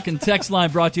the talk and text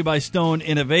line brought to you by Stone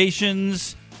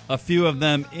Innovations. A few of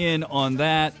them in on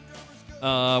that.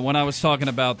 When I was talking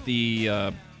about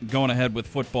the... going ahead with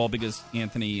football because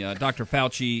Dr.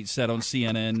 Fauci said on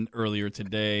CNN earlier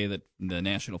today that the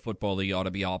National Football League ought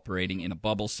to be operating in a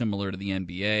bubble similar to the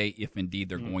NBA if indeed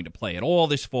they're going to play at all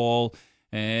this fall.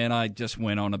 And I just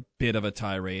went on a bit of a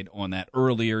tirade on that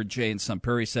earlier. Jay in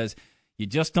Sunbury says, you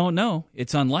just don't know.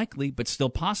 It's unlikely, but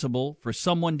still possible for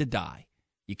someone to die.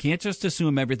 You can't just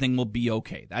assume everything will be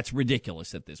okay. That's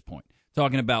ridiculous at this point.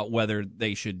 Talking about whether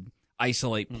they should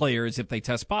isolate players if they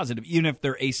test positive, even if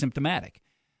they're asymptomatic.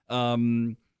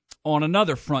 On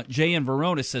another front, Jay in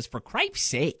Verona says, for Christ's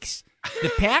sakes, the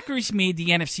Packers made the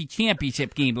NFC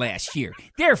Championship game last year.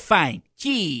 They're fine.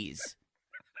 Jeez.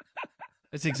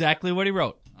 That's exactly what he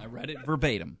wrote. I read it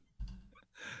verbatim.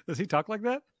 Does he talk like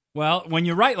that? Well, when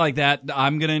you write like that,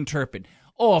 I'm going to interpret.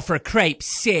 Oh, for Christ's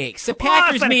sakes, the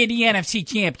Packers made the NFC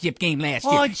Championship game last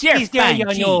year. They're fine.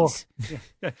 Jeez.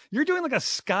 You're doing like a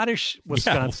Scottish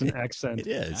Wisconsin accent. It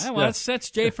is. Yeah, well,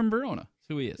 that's Jay from Verona.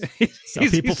 Who he is.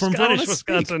 He's from Scottish,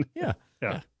 Wisconsin. Yeah.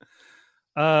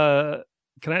 Can I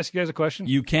ask you guys a question?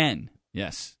 You can.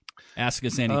 Yes. Ask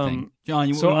us anything. John,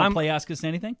 you want to play Ask Us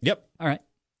Anything? Yep. All right.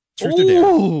 Truth or dare?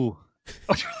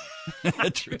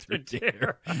 Truth or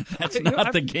dare. That's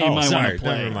not the game I want to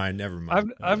play. Never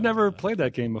mind. I've never played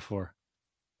that game before.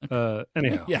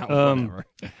 Anyhow. Yeah, whatever.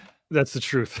 That's the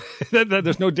truth.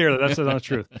 There's no dare. That's not the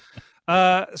truth.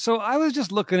 So I was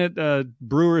just looking at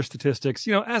Brewer statistics,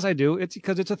 as I do. It's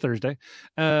because it's a Thursday,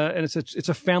 and it's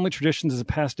a family tradition that's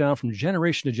passed down from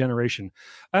generation to generation.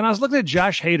 And I was looking at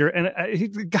Josh Hader, and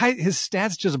his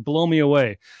stats just blow me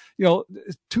away.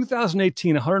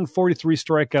 2018, 143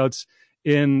 strikeouts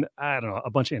in, I don't know,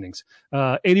 a bunch of innings,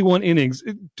 81 innings.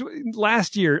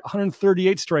 Last year,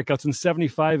 138 strikeouts in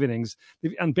 75 innings.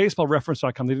 On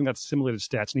baseballreference.com, they've even got simulated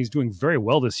stats, and he's doing very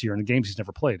well this year in the games he's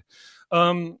never played.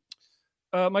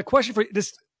 My question for you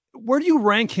is, where do you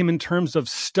rank him in terms of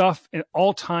stuff and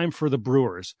all time for the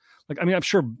Brewers? I'm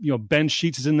sure, Ben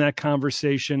Sheets is in that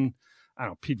conversation. I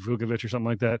don't know, Pete Vukovich or something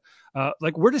like that.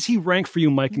 Where does he rank for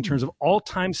you, Mike, in terms of all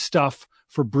time stuff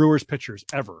for Brewers pitchers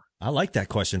ever? I like that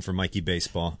question for Mikey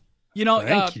Baseball.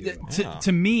 Thank you.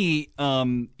 To me,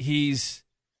 he's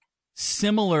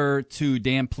similar to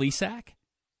Dan Plesac.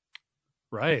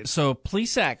 Right. So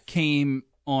Plesac came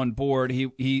on board.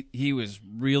 He was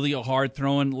really a hard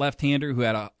throwing left-hander who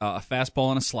had a fastball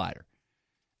and a slider.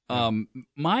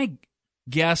 My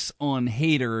guess on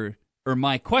Hader, or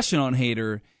my question on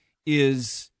Hader,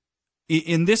 is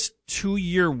in this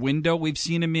 2-year window we've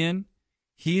seen him in,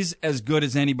 he's as good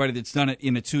as anybody that's done it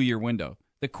in a 2-year window.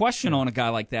 The question on a guy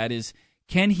like that is,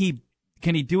 can he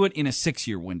do it in a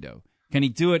 6-year window? Can he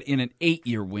do it in an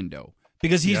 8-year window?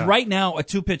 Because he's right now a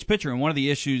 2-pitch pitcher, and one of the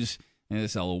issues, and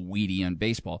this is a little weedy on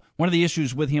baseball, one of the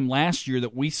issues with him last year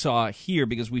that we saw here,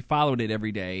 because we followed it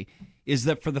every day, is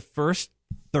that for the first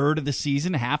third of the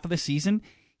season, half of the season,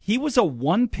 he was a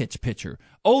 1-pitch pitcher.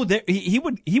 He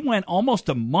went almost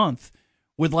a month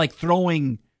with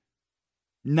throwing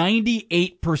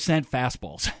 98%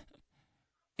 fastballs.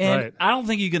 And I don't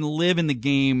think you can live in the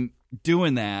game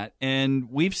doing that. And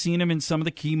we've seen him in some of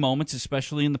the key moments,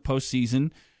 especially in the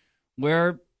postseason,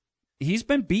 where he's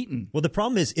been beaten. Well, the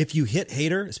problem is if you hit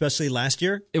Hader, especially last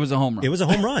year, it was a home run. It was a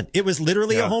home run. It was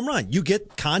literally a home run. You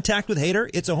get contact with Hader,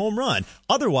 it's a home run.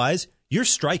 Otherwise, you're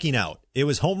striking out. It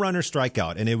was home run or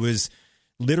strikeout, and it was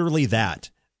literally that.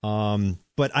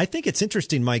 But I think it's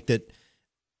interesting, Mike, that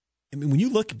when you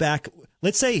look back,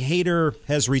 let's say Hader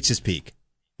has reached his peak,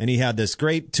 and he had this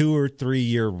great 2 or 3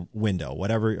 year window,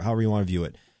 however you want to view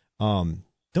it.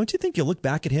 Don't you think you look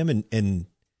back at him and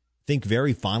think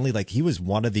very fondly, like he was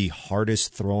one of the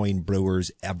hardest throwing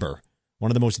Brewers ever,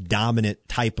 one of the most dominant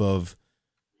type of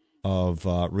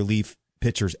relief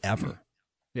pitchers ever.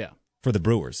 Yeah, for the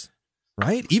Brewers,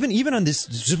 right? Even on this,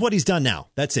 just what he's done now.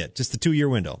 That's it. Just the 2 year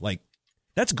window.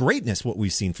 That's greatness. What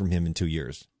we've seen from him in 2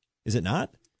 years, is it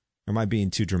not? Or am I being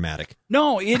too dramatic?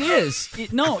 No, it is.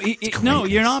 No,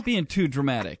 you're not being too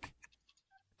dramatic.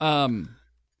 My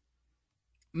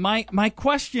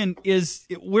question is,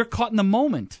 we're caught in the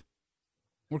moment.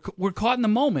 We're caught in the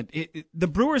moment. The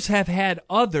Brewers have had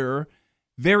other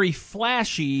very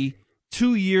flashy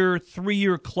 2-year,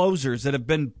 3-year closers that have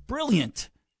been brilliant.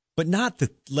 But not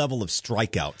the level of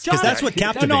strikeouts, because that's what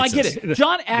captivates us. No, I get it.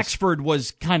 John Axford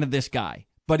was kind of this guy,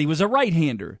 but he was a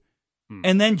right-hander.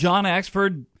 And then John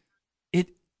Axford,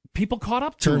 people caught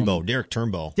up to him. Derek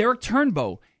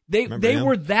Turnbow. They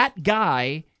were that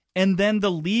guy, and then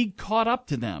the league caught up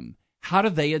to them. How do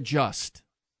they adjust?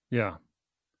 Yeah.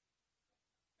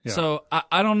 So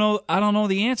I don't know. I don't know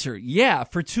the answer. Yeah,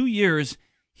 for 2 years,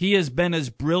 he has been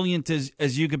as brilliant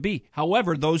as you could be.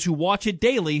 However, those who watch it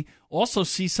daily also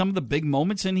see some of the big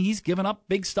moments, and he's given up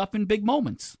big stuff in big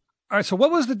moments. All right, so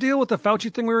what was the deal with the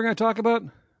Fauci thing we were going to talk about?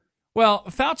 Well,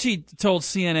 Fauci told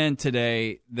CNN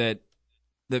today that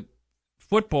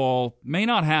football may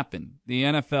not happen. The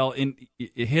NFL, in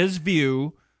his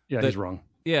view... Yeah, he's wrong.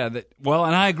 Yeah,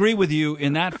 and I agree with you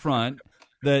in that front.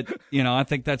 That, I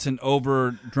think that's an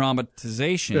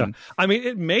over-dramatization. Yeah. I mean,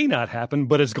 it may not happen,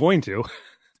 but it's going to.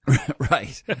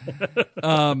 Right.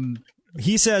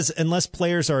 He says unless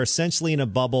players are essentially in a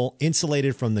bubble,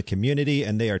 insulated from the community,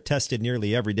 and they are tested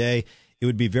nearly every day, it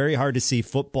would be very hard to see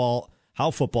how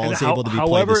football is able to be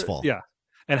played this fall. Yeah.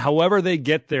 And however they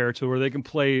get there to where they can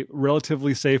play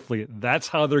relatively safely, that's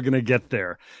how they're going to get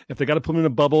there. If they got to put them in a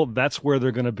bubble, that's where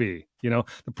they're going to be. The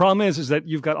problem is that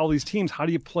you've got all these teams. How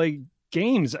do you play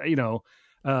games, and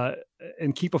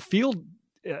keep a field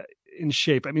in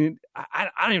shape? I mean, I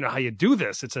don't even know how you do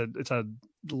this. It's a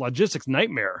logistics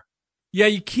nightmare. Yeah,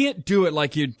 you can't do it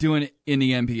like you're doing it in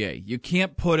the NBA. You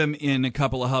can't put them in a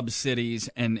couple of hub cities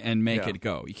and make it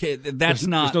go. You can't. There's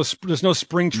no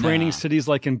spring training cities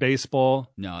like in baseball.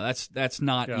 No, that's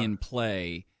not in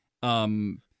play.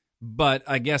 But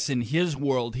I guess in his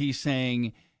world, he's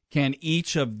saying, can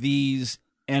each of these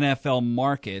NFL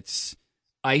markets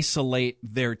isolate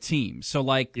their team? So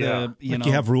you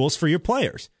have rules for your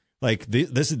players.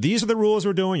 These are the rules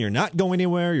we're doing. You're not going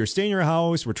anywhere. You're staying in your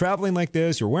house. We're traveling like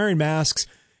this. You're wearing masks.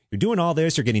 You're doing all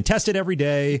this. You're getting tested every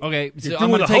day. Okay, so you're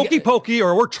doing the hokey pokey,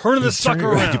 or we're turning the sucker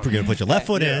around. You're going to put your left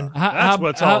foot in. That's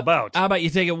what it's all about. How about you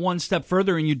take it one step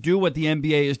further and you do what the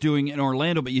NBA is doing in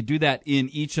Orlando, but you do that in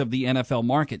each of the NFL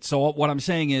markets. So what I'm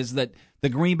saying is that the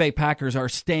Green Bay Packers are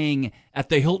staying at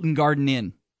the Hilton Garden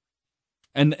Inn,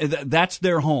 and that's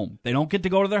their home. They don't get to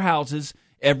go to their houses.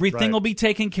 Everything will be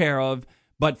taken care of,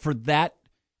 but for that,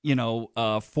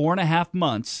 4.5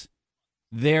 months.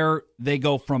 They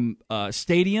go from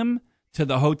stadium to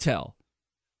the hotel,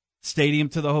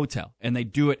 and they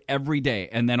do it every day.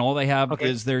 And then all they have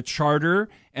is their charter,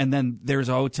 and then there's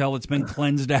a hotel that's been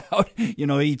cleansed out. You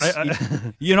know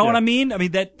what I mean? I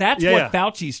mean that's what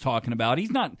Fauci's talking about.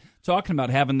 He's not talking about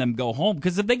having them go home,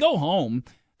 because if they go home,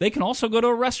 they can also go to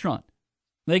a restaurant.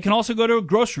 They can also go to a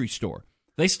grocery store.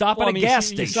 They stop at a gas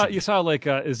station. You saw like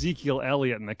Ezekiel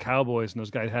Elliott and the Cowboys, and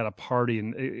those guys had a party,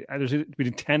 and there's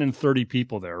between 10 and 30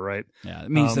 people there, right? Yeah,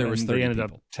 it means there was 30 they ended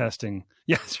people. Up testing.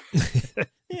 Yes.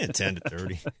 Yeah, 10 to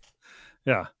 30.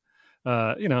 Yeah.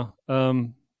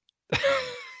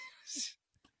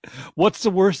 What's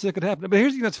the worst that could happen? But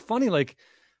here's the thing that's funny, like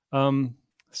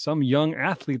some young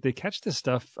athlete, they catch this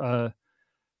stuff. I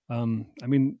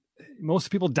mean,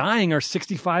 most people dying are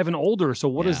 65 and older. So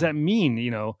what does that mean?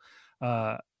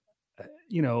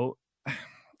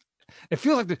 It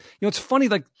feels like it's funny.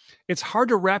 Like, it's hard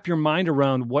to wrap your mind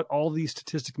around what all these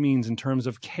statistics means in terms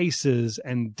of cases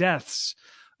and deaths,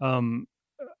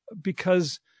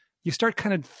 because you start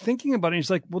kind of thinking about it. And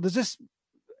it's like, well, does this,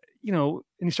 and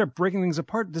you start breaking things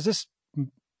apart. Is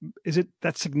it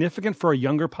that significant for a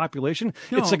younger population?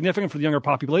 No. It's significant for the younger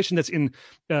population that's in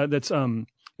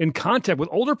contact with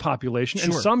older population,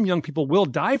 and some young people will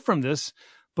die from this.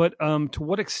 But to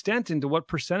what extent and to what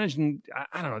percentage? And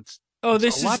I don't know. It's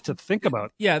a lot to think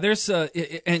about. Yeah, there's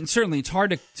and certainly it's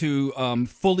hard to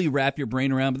fully wrap your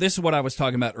brain around. But this is what I was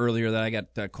talking about earlier that I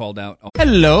got called out.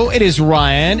 Hello, it is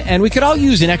Ryan, and we could all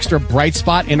use an extra bright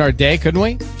spot in our day, couldn't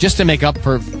we? Just to make up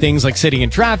for things like sitting in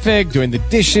traffic, doing the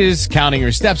dishes, counting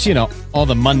your steps, all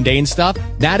the mundane stuff.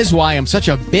 That is why I'm such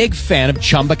a big fan of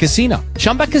Chumba Casino.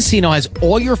 Chumba Casino has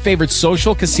all your favorite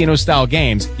social casino-style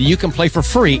games that you can play for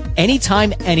free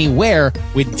anytime, anywhere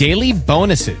with daily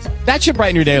bonuses. That should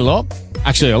brighten your day a little.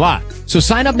 Actually, a lot. So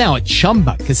sign up now at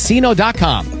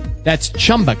ChumbaCasino.com. That's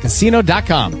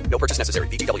ChumbaCasino.com. No purchase necessary.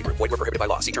 VGW Group. Void where prohibited by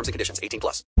law. See terms and conditions.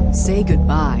 18+. Say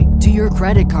goodbye to your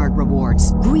credit card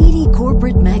rewards. Greedy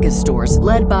corporate mega stores,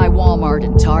 led by Walmart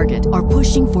and Target, are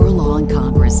pushing for a law in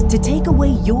Congress to take away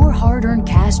your hard-earned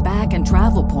cash back and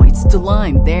travel points to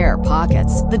line their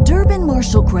pockets. The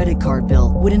Durbin-Marshall credit card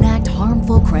bill would enact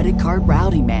harmful credit card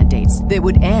routing mandates that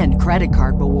would end credit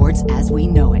card rewards as we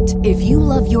know it. If you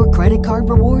love your credit card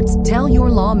rewards, tell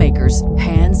your lawmakers,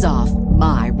 hands off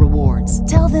my rewards.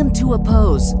 Tell them to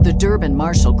oppose the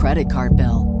Durbin-Marshall credit card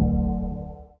bill.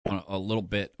 A little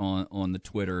bit on the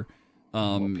Twitter.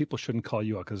 Well, people shouldn't call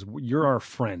you out because you're our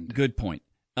friend. Good point.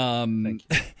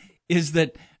 Is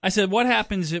that I said, what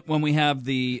happens when we have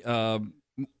the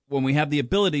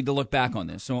ability to look back on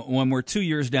this? So when we're 2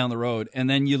 years down the road, and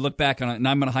then you look back on it, and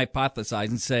I'm going to hypothesize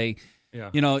and say,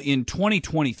 in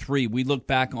 2023, we look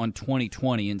back on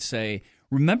 2020 and say,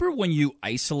 remember when you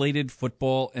isolated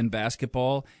football and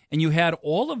basketball and you had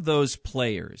all of those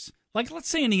players, like let's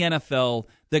say in the NFL,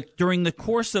 that during the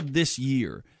course of this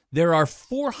year, there are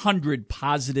 400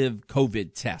 positive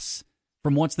COVID tests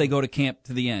from once they go to camp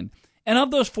to the end. And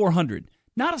of those 400,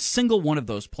 not a single one of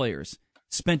those players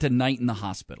spent a night in the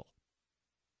hospital.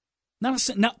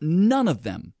 None of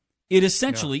them. It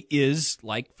essentially is,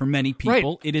 like for many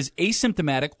people, it is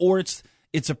asymptomatic, or it's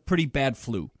a pretty bad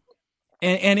flu.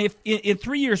 And if in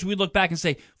 3 years we look back and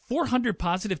say 400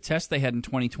 positive tests they had in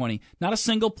 2020, not a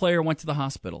single player went to the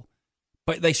hospital,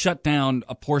 but they shut down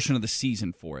a portion of the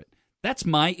season for it. That's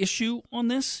my issue on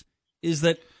this, is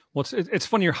that... Well, it's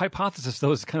funny, your hypothesis,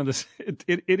 though, is kind of this,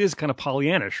 it is kind of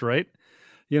Pollyannish, right?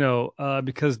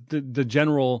 Because the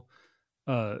general,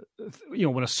 when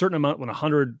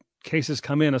 100 cases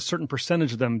come in, a certain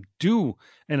percentage of them do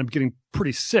end up getting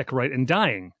pretty sick, right, and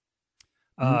dying.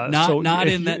 Not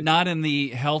in the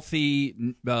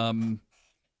healthy 21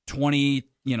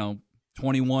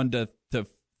 to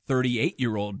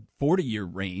 38-year-old 40-year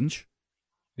range.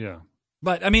 Yeah.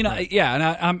 But I mean,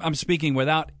 I'm speaking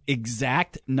without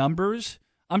exact numbers.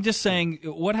 I'm just saying,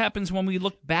 what happens when we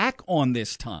look back on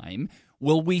this time?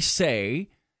 Will we say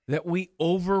that we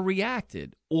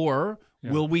overreacted, or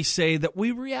will we say that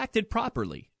we reacted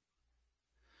properly?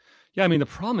 Yeah, I mean, the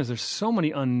problem is there's so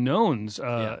many unknowns.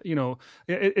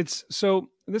 It's so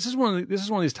this is one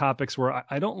of these topics where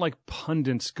I don't like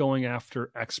pundits going after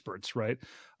experts, right?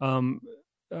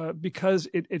 because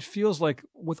it feels like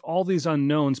with all these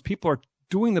unknowns, people are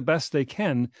doing the best they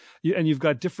can, and you've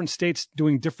got different states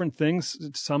doing different things,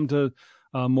 some to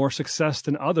more success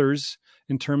than others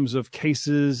in terms of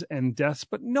cases and deaths,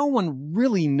 but no one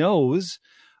really knows.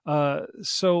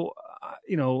 So,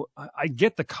 I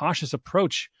get the cautious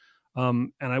approach,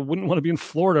 and I wouldn't want to be in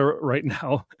Florida right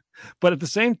now. But at the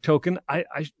same token, I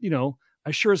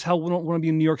sure as hell wouldn't want to be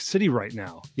in New York City right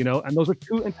now, and those are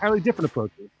two entirely different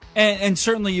approaches. And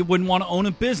certainly you wouldn't want to own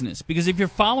a business, because if you're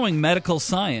following medical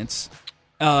science,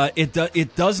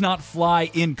 it does not fly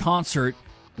in concert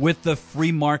with the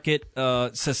free market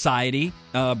society,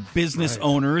 business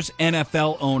owners,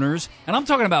 NFL owners, and I'm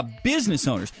talking about business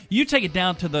owners. You take it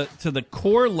down to the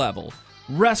core level: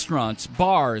 restaurants,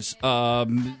 bars,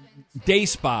 day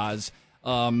spas,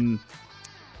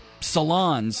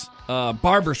 salons,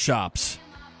 barbershops,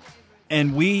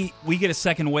 and we get a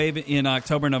second wave in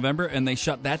October, November, and they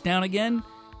shut that down again.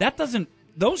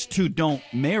 Those two don't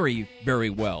marry very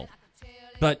well,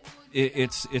 but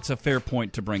it's a fair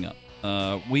point to bring up.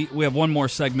 We have one more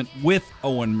segment with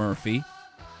Owen Murphy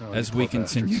as we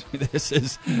continue. This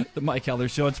is the Mike Heller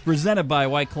Show. It's presented by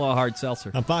White Claw Hard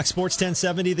Seltzer. On Fox Sports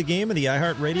 1070, The Game, and the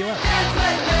iHeartRadio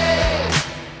app.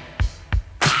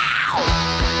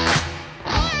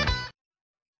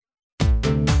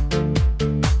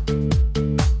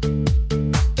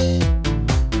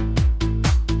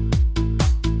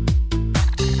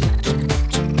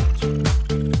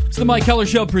 The Mike Heller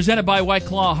Show, presented by White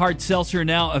Claw Hard Seltzer,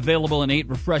 now available in 8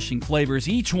 refreshing flavors,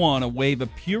 each one a wave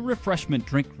of pure refreshment.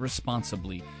 Drink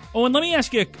responsibly. Owen, let me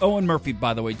ask you, Owen Murphy,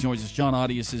 by the way, joins us. John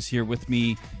Audius is here with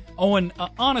me. Owen,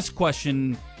 honest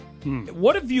question,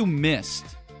 what have you missed?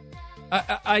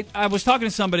 I was talking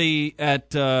to somebody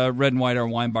at Red and White, our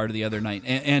wine bar, the other night,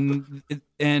 and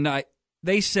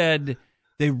they said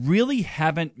they really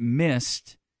haven't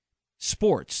missed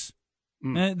sports.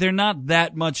 They're not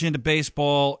that much into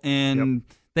baseball, and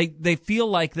they feel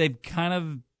like they've kind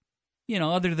of,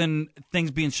 other than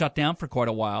things being shut down for quite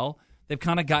a while, they've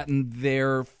kind of gotten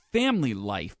their family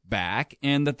life back,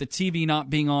 and that the TV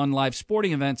not being on live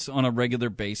sporting events on a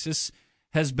regular basis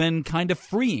has been kind of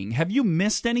freeing. Have you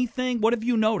missed anything? What have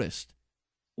you noticed?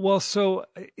 Well, so,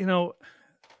 I know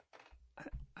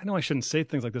I shouldn't say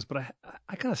things like this, but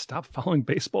I kind of stopped following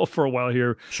baseball for a while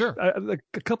here. Sure. Like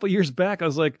a couple of years back, I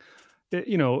was like,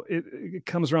 it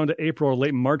comes around to April or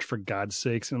late March, for God's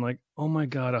sakes. And I'm like, oh my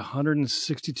God,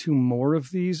 162 more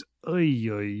of these? Oy,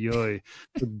 oy, oy.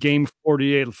 Game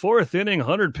 48, fourth inning,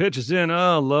 100 pitches in,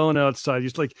 lone outside.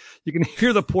 Just like, you can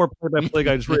hear the poor play-by-play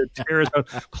guy just ready to tear us out.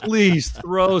 Please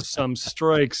throw some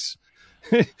strikes.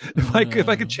 If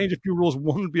I could change a few rules,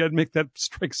 one would be I'd make that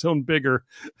strike zone bigger,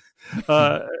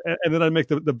 and then I'd make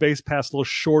the base pass a little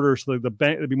shorter, so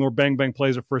there'd be more bang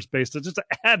plays at first base, just to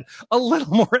add a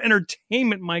little more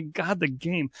entertainment. My God, the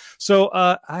game. So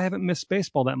I haven't missed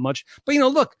baseball that much, but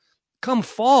look, come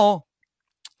fall,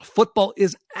 football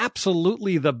is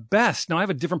absolutely the best. Now I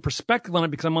have a different perspective on it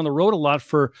because I'm on the road a lot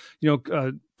for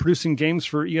producing games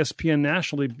for ESPN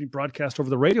nationally, broadcast over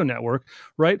the radio network,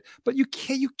 right? But you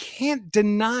can't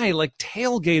deny like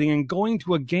tailgating and going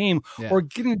to a game or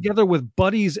getting together with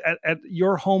buddies at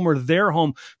your home or their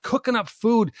home, cooking up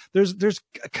food. There's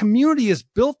a community is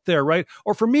built there, right?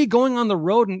 Or for me, going on the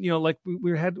road and like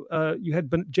you had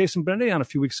Jason Benetti on a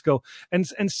few weeks ago, and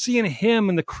seeing him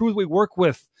and the crew that we work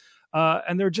with.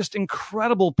 And they're just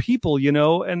incredible people,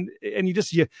 and you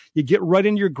get right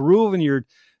in your groove, and you're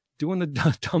doing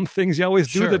the dumb things you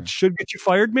always do that should get you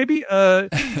fired, maybe,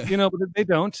 but they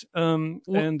don't. So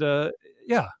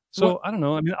I don't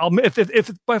know. I mean,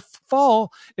 if by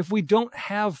fall, if we don't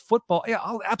have football,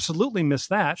 I'll absolutely miss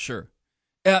that. Sure.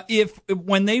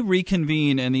 When they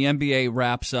reconvene and the NBA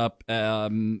wraps up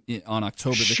on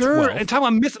October the 12th. And Tom,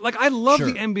 I'm missing. Like, I love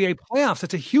the NBA playoffs.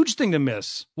 That's a huge thing to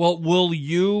miss. Well, will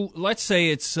you? Let's say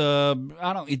it's it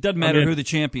doesn't matter who the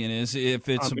champion is. If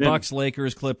it's Bucks,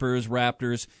 Lakers, Clippers,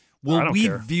 Raptors, will we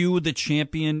view the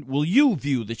champion? Will you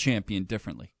view the champion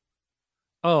differently?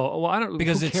 Oh, well, I don't.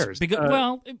 Because who cares?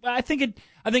 I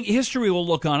think history will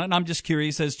look on it, and I'm just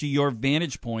curious as to your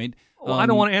vantage point. Well, I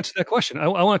don't want to answer that question. I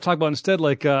want to talk about instead,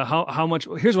 like how much.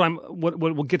 Here's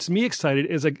what gets me excited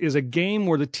is a game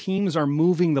where the teams are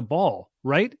moving the ball,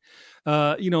 right?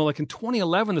 Like in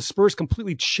 2011, the Spurs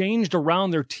completely changed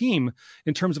around their team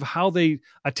in terms of how they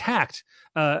attacked.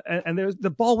 and the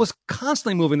ball was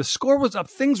constantly moving. The score was up.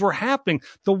 Things were happening.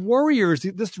 The Warriors,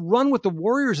 this run with the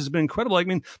Warriors has been incredible. I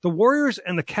mean, the Warriors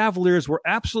and the Cavaliers were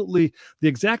absolutely the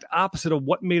exact opposite of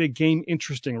what made a game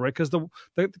interesting, right? Because the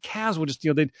Cavs would just,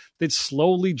 they'd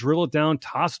slowly drill it down,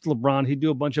 toss it to LeBron. He'd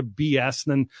do a bunch of BS,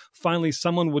 and then finally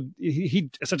someone would,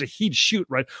 he'd shoot,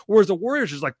 right? Whereas the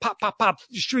Warriors is like pop, pop, pop,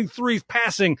 shooting threes,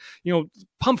 passing,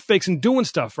 pump fakes and doing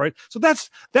stuff, right? So that's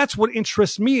what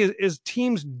interests me is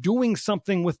teams doing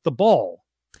something with the ball.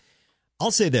 I'll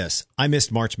say this. I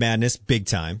missed March Madness big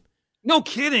time. No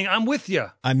kidding. I'm with you.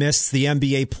 I missed the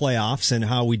NBA playoffs and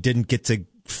how we didn't get to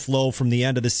flow from the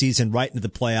end of the season right into the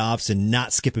playoffs and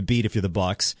not skip a beat if you're the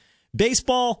Bucks.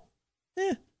 Baseball,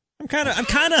 I'm kind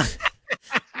of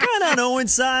on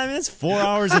Owen's side. It's 4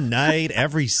 hours a night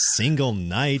every single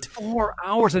night. 4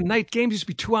 hours a night. Games used to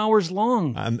be 2 hours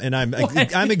long.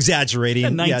 I'm exaggerating.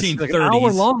 1930s. Yes. Like an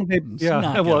hour long. It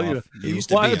used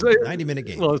to be a 90-minute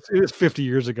game. Well, it was 50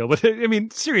 years ago. But I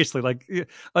mean, seriously, like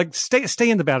stay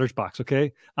in the batter's box,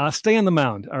 okay? Stay on the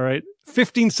mound, all right?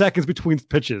 15 seconds between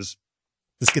pitches.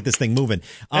 Let's get this thing moving.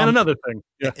 And another thing.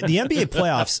 Yeah. The NBA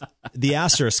playoffs, the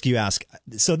asterisk you ask.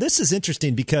 So this is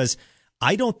interesting because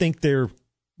I don't think there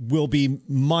will be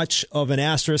much of an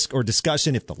asterisk or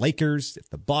discussion if the Lakers, if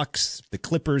the Bucks, if the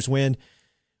Clippers win.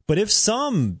 But if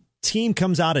some team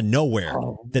comes out of nowhere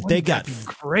that they got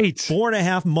great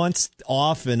 4.5 months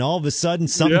off and all of a sudden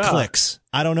something clicks.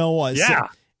 I don't know what. Yeah.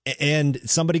 And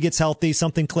somebody gets healthy,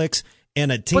 something clicks. And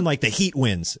a team like the Heat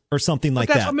wins or something like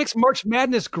that. That's what makes March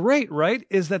Madness great, right?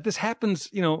 Is that this happens,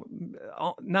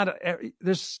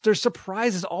 there's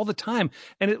surprises all the time.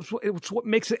 And it's what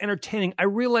makes it entertaining. I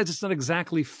realize it's not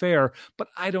exactly fair, but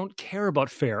I don't care about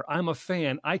fair. I'm a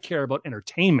fan. I care about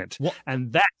entertainment.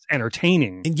 And that's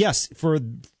entertaining. And yes, for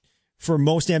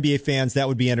most NBA fans, that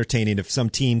would be entertaining if some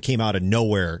team came out of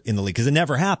nowhere in the league, because it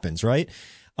never happens, right?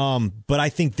 But I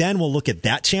think then we'll look at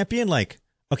that champion like,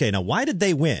 okay, now why did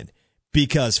they win?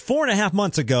 Because 4.5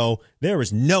 months ago, there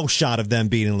was no shot of them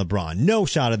beating LeBron, no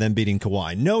shot of them beating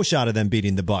Kawhi, no shot of them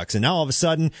beating the Bucks. And now all of a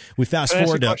sudden, we fast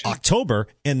forward to October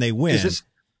and they win. Can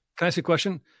I ask you a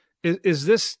question? Is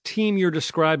this team you're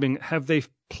describing, have they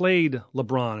played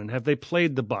LeBron and have they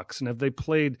played the Bucks and have they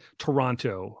played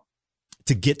Toronto?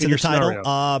 To get to the title?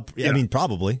 I mean,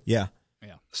 probably, yeah.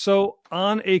 So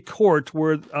on a court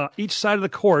where each side of the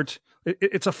court,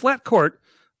 it's a flat court.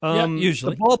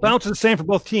 Usually the ball bounces the same for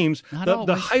both teams.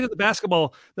 The height of the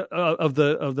basketball of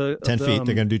the 10 feet.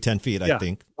 They're going to do 10 feet, I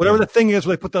think. Whatever the thing is,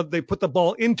 where they put the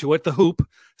ball into it, the hoop.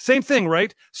 Same thing,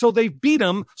 right? So they beat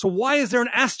them. So why is there an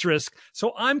asterisk?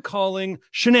 So I'm calling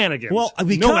shenanigans. Well,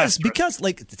 because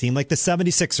like the team like the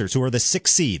 76ers, who are the 6th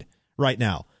seed right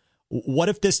now. What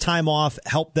if this time off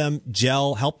helped them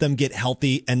gel, helped them get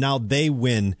healthy, and now they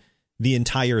win the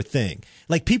entire thing?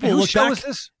 Like people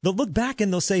they'll look back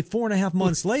and they'll say 4.5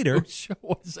 months later.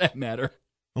 What does that matter?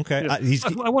 Okay, I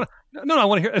want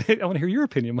to hear your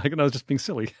opinion, Mike. And I was just being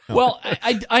silly. Well,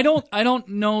 I don't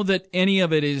know that any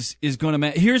of it is going to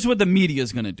matter. Here's what the media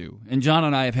is going to do, and John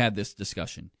and I have had this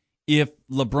discussion. If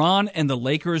LeBron and the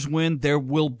Lakers win, there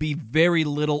will be very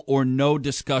little or no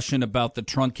discussion about the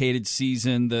truncated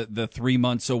season, the 3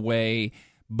 months away.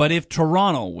 But if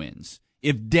Toronto wins,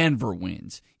 if Denver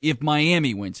wins, if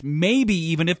Miami wins, maybe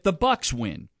even if the Bucks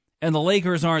win and the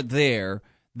Lakers aren't there,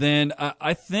 then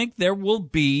I think there will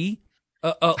be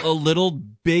a little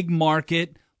big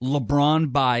market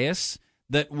LeBron bias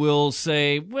that will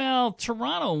say, well,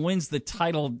 Toronto wins the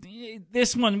title.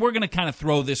 This one, we're going to kind of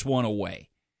throw this one away.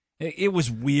 It was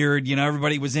weird.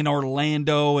 Everybody was in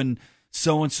Orlando and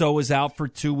so-and-so was out for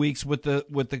 2 weeks with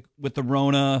the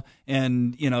Rona,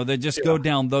 and they just go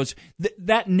down those.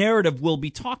 That narrative will be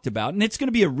talked about, and it's going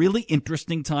to be a really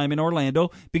interesting time in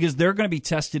Orlando because they're going to be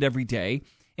tested every day.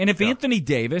 And if Anthony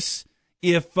Davis,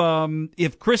 if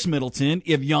Chris Middleton,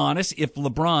 if Giannis, if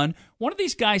LeBron, one of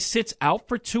these guys sits out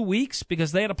for 2 weeks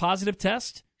because they had a positive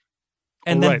test,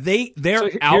 and then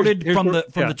they're outed from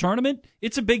the tournament,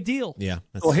 it's a big deal. Yeah.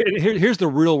 Well, here's the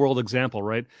real world example,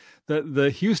 right?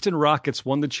 The Houston Rockets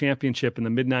won the championship in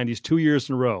the mid-'90s 2 years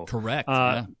in a row. Correct.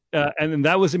 And then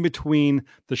that was in between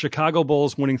the Chicago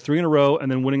Bulls winning 3 in a row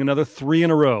and then winning another 3 in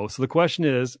a row. So the question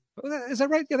is that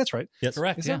right? Yeah, that's right. Yes.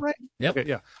 Correct. Is that right? Yep. Okay,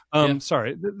 yeah.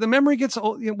 Sorry. The memory gets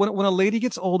old. When a lady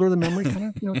gets older, the memory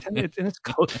kind of, and it's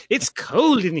cold. It's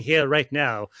cold in here right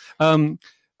now. Do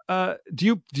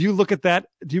you look at that?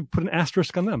 Do you put an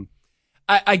asterisk on them?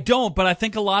 I don't, but I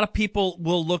think a lot of people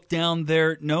will look down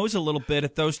their nose a little bit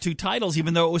at those 2 titles,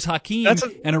 even though it was Hakeem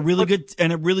and a really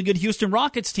good Houston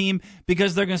Rockets team,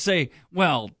 because they're going to say,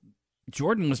 well,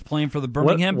 Jordan was playing for the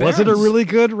Birmingham Barons. Was it a really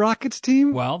good Rockets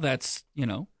team? Well, that's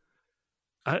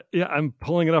I'm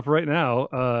pulling it up right now.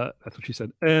 That's what she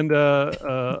said. And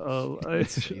I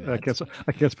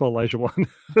can't spell Elijah one.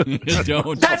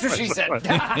 Don't. That's what she said.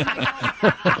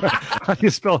 How do you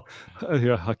spell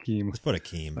Hakeem? Let's put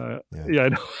Hakeem. Yeah, I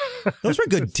know. Those were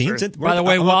good teams. By the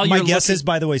way, while my you're guess looking- is,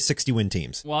 by the way, 60-win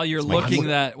teams. While you're That's my looking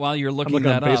guess. that looking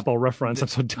that on up, Baseball Reference. I'm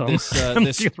so dumb. This I'm looking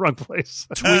at the wrong place.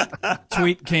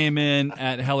 tweet came in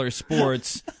at Heller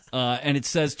Sports, and it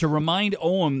says to remind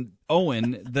Owen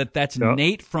that's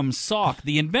Nate from Salk,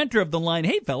 the inventor of the line.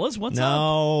 Hey fellas, what's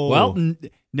up? Well,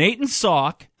 Nate and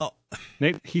Salk.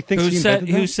 Nate, he thinks who said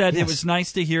Yes. It was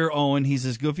nice to hear Owen. He's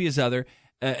as goofy as ever.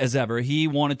 He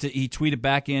tweeted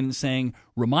back in saying,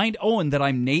 "Remind Owen that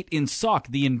I'm Nate in Salk,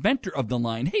 the inventor of the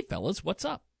line. Hey fellas, what's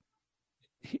up?"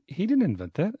 He didn't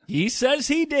invent that. He says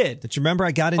he did. Did you remember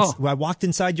I walked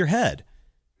inside your head?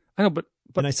 I know, but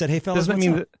and I said, "Hey fellas, doesn't what's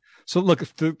mean up?" that. So look,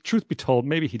 if the truth be told,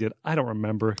 maybe he did. I don't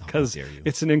remember because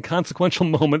it's an inconsequential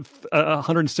moment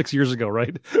 106 years ago,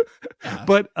 right? Yeah.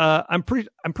 But I'm pretty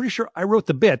sure I wrote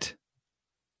the bit,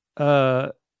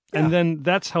 and then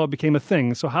that's how it became a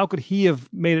thing. So how could he have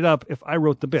made it up if I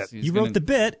wrote the bit? You wrote the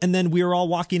bit, and then we were all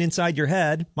walking inside your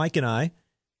head, Mike and I.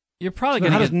 You're probably So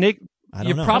going how to does Nate?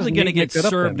 You're probably going to get make that up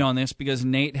served then? on this because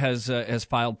Nate has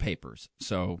filed papers.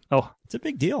 So it's a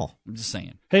big deal. I'm just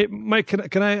saying. Hey, Mike,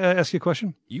 can I ask you a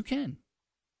question? You can.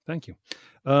 Thank you.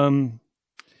 How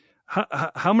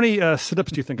many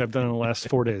sit-ups do you think I've done in the last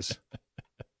 4 days?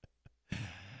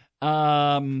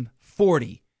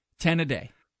 40, 10 a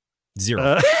day.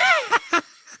 0.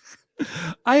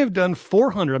 I have done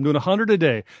 400. I'm doing 100 a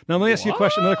day. Now let me ask you a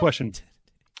question. Another question.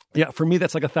 Yeah, for me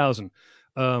that's like 1,000.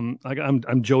 I'm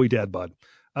Joey Dadbod.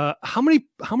 How many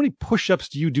push-ups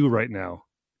do you do right now?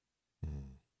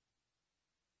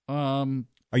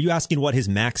 Are you asking what his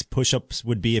max push-ups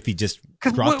would be if he just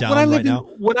dropped down when now?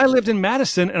 When I lived in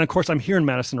Madison, and of course I'm here in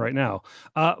Madison right now,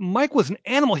 Mike was an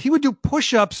animal. He would do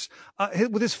push-ups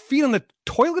with his feet on the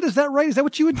toilet. Is that right? Is that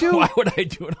what you would do? Why would I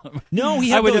do it? No,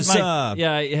 he had those. He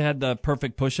had the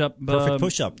perfect push-up.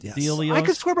 Yes. Dealio. I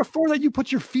could swear before that you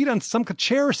put your feet on some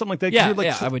chair or something like that. Yeah,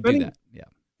 you're I would do that. Yeah.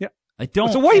 I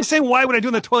don't. So why are you saying why would I do it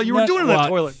in the toilet? You were doing it in the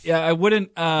toilet. Yeah, I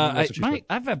wouldn't. That's what you said.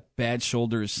 I've had bad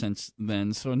shoulders since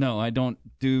then, so no, I don't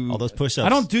do all those push-ups. I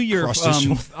don't do your crushed his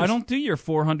shoulders. I don't do your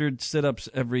 400 sit-ups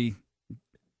every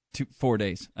 4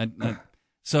 days.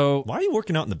 So why are you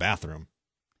working out in the bathroom?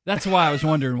 That's why I was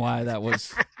wondering why that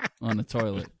was on the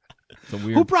toilet. It's a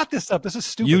weird. Who brought this up? This is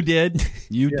stupid. You did.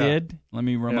 You did. Let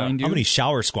me remind you. How many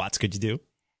shower squats could you do?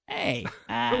 Hey,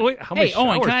 Wait, how many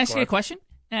Owen, shower can I ask you a squats? question?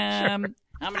 How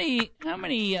many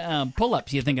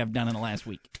pull-ups do you think I've done in the last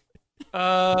week?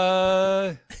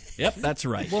 Yep, that's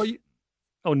right. Well,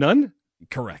 none?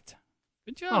 Correct.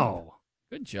 Good job. Oh.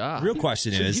 Good job. Real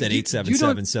question So is you- at you-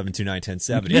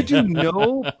 877-729-1070. You do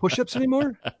no push-ups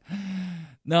anymore?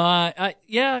 No, I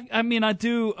mean, I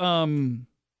do.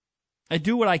 I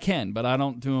do what I can, but I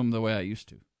don't do them the way I used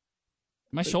to.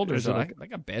 My shoulders, I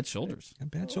got bad shoulders.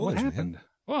 Bad What happened?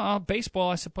 Well, baseball,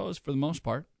 I suppose, for the most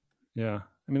part. Yeah.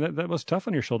 I mean, that was tough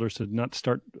on your shoulders to not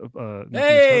start.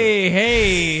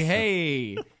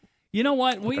 Hey! You know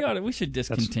what? We should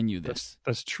discontinue this.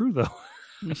 That's true, though.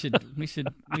 We should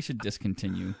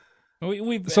discontinue.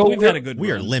 We've So had a good. We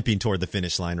are run. limping toward the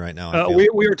finish line right now. I feel.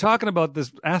 We were talking about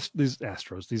these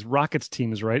Astros, these Rockets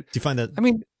teams, right? Do you find that? I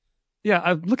mean, yeah,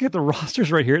 I'm looking at the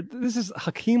rosters right here. This is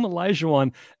Hakeem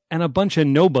Olajuwon and a bunch of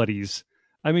nobodies.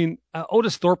 I mean,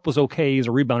 Otis Thorpe was okay. He's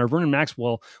a rebounder. Vernon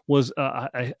Maxwell was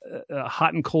a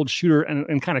hot and cold shooter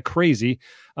and kind of crazy.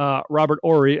 Robert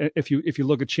Horry, if you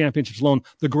look at championships alone,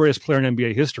 the greatest player in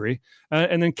NBA history.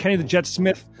 And then Kenny the Jet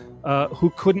Smith,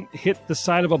 who couldn't hit the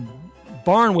side of a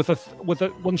barn with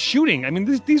when shooting. I mean,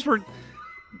 these were.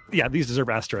 Yeah, these deserve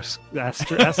asterisks.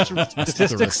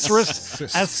 Statistics.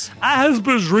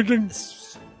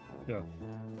 Yeah.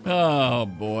 Oh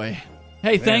boy.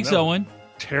 Hey, thanks, Owen.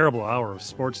 Terrible hour of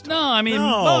sports talk. No, I mean,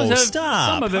 stop.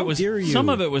 Some of it How was. dare you? Some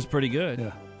of it was pretty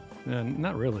good. Yeah,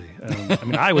 not really. I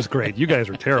mean, I was great. You guys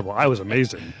were terrible. I was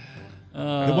amazing.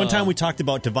 The one time we talked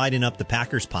about dividing up the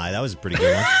Packers pie, that was a pretty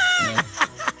good one.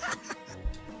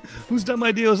 Whose dumb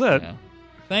idea was that? Yeah.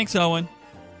 Thanks, Owen.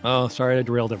 Oh, sorry, I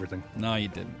derailed everything. No, you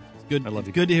didn't. It's good. I love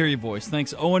you. Good to hear your voice.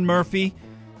 Thanks, Owen Murphy.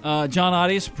 John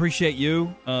Audius, appreciate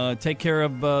you. Take care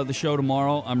of the show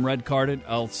tomorrow. I'm red carded.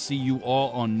 I'll see you all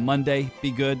on Monday.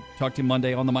 Be good. Talk to you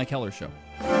Monday on the Mike Heller Show.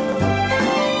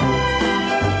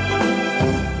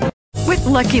 With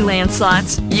Lucky Land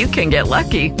Slots, you can get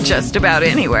lucky just about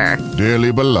anywhere.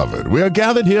 Dearly beloved, we are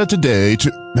gathered here today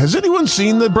to... Has anyone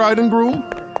seen the bride and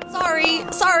groom?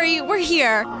 Sorry, we're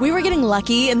here. We were getting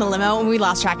lucky in the limo and we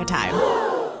lost track of time.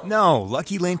 No,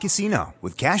 Lucky Land Casino,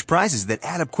 with cash prizes that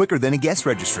add up quicker than a guest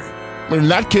registry. In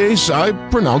that case, I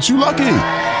pronounce you lucky.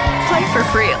 Play for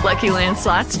free at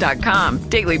LuckyLandSlots.com.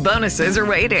 Daily bonuses are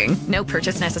waiting. No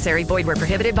purchase necessary. Void where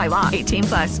prohibited by law.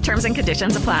 18+. Terms and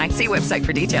conditions apply. See website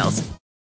for details.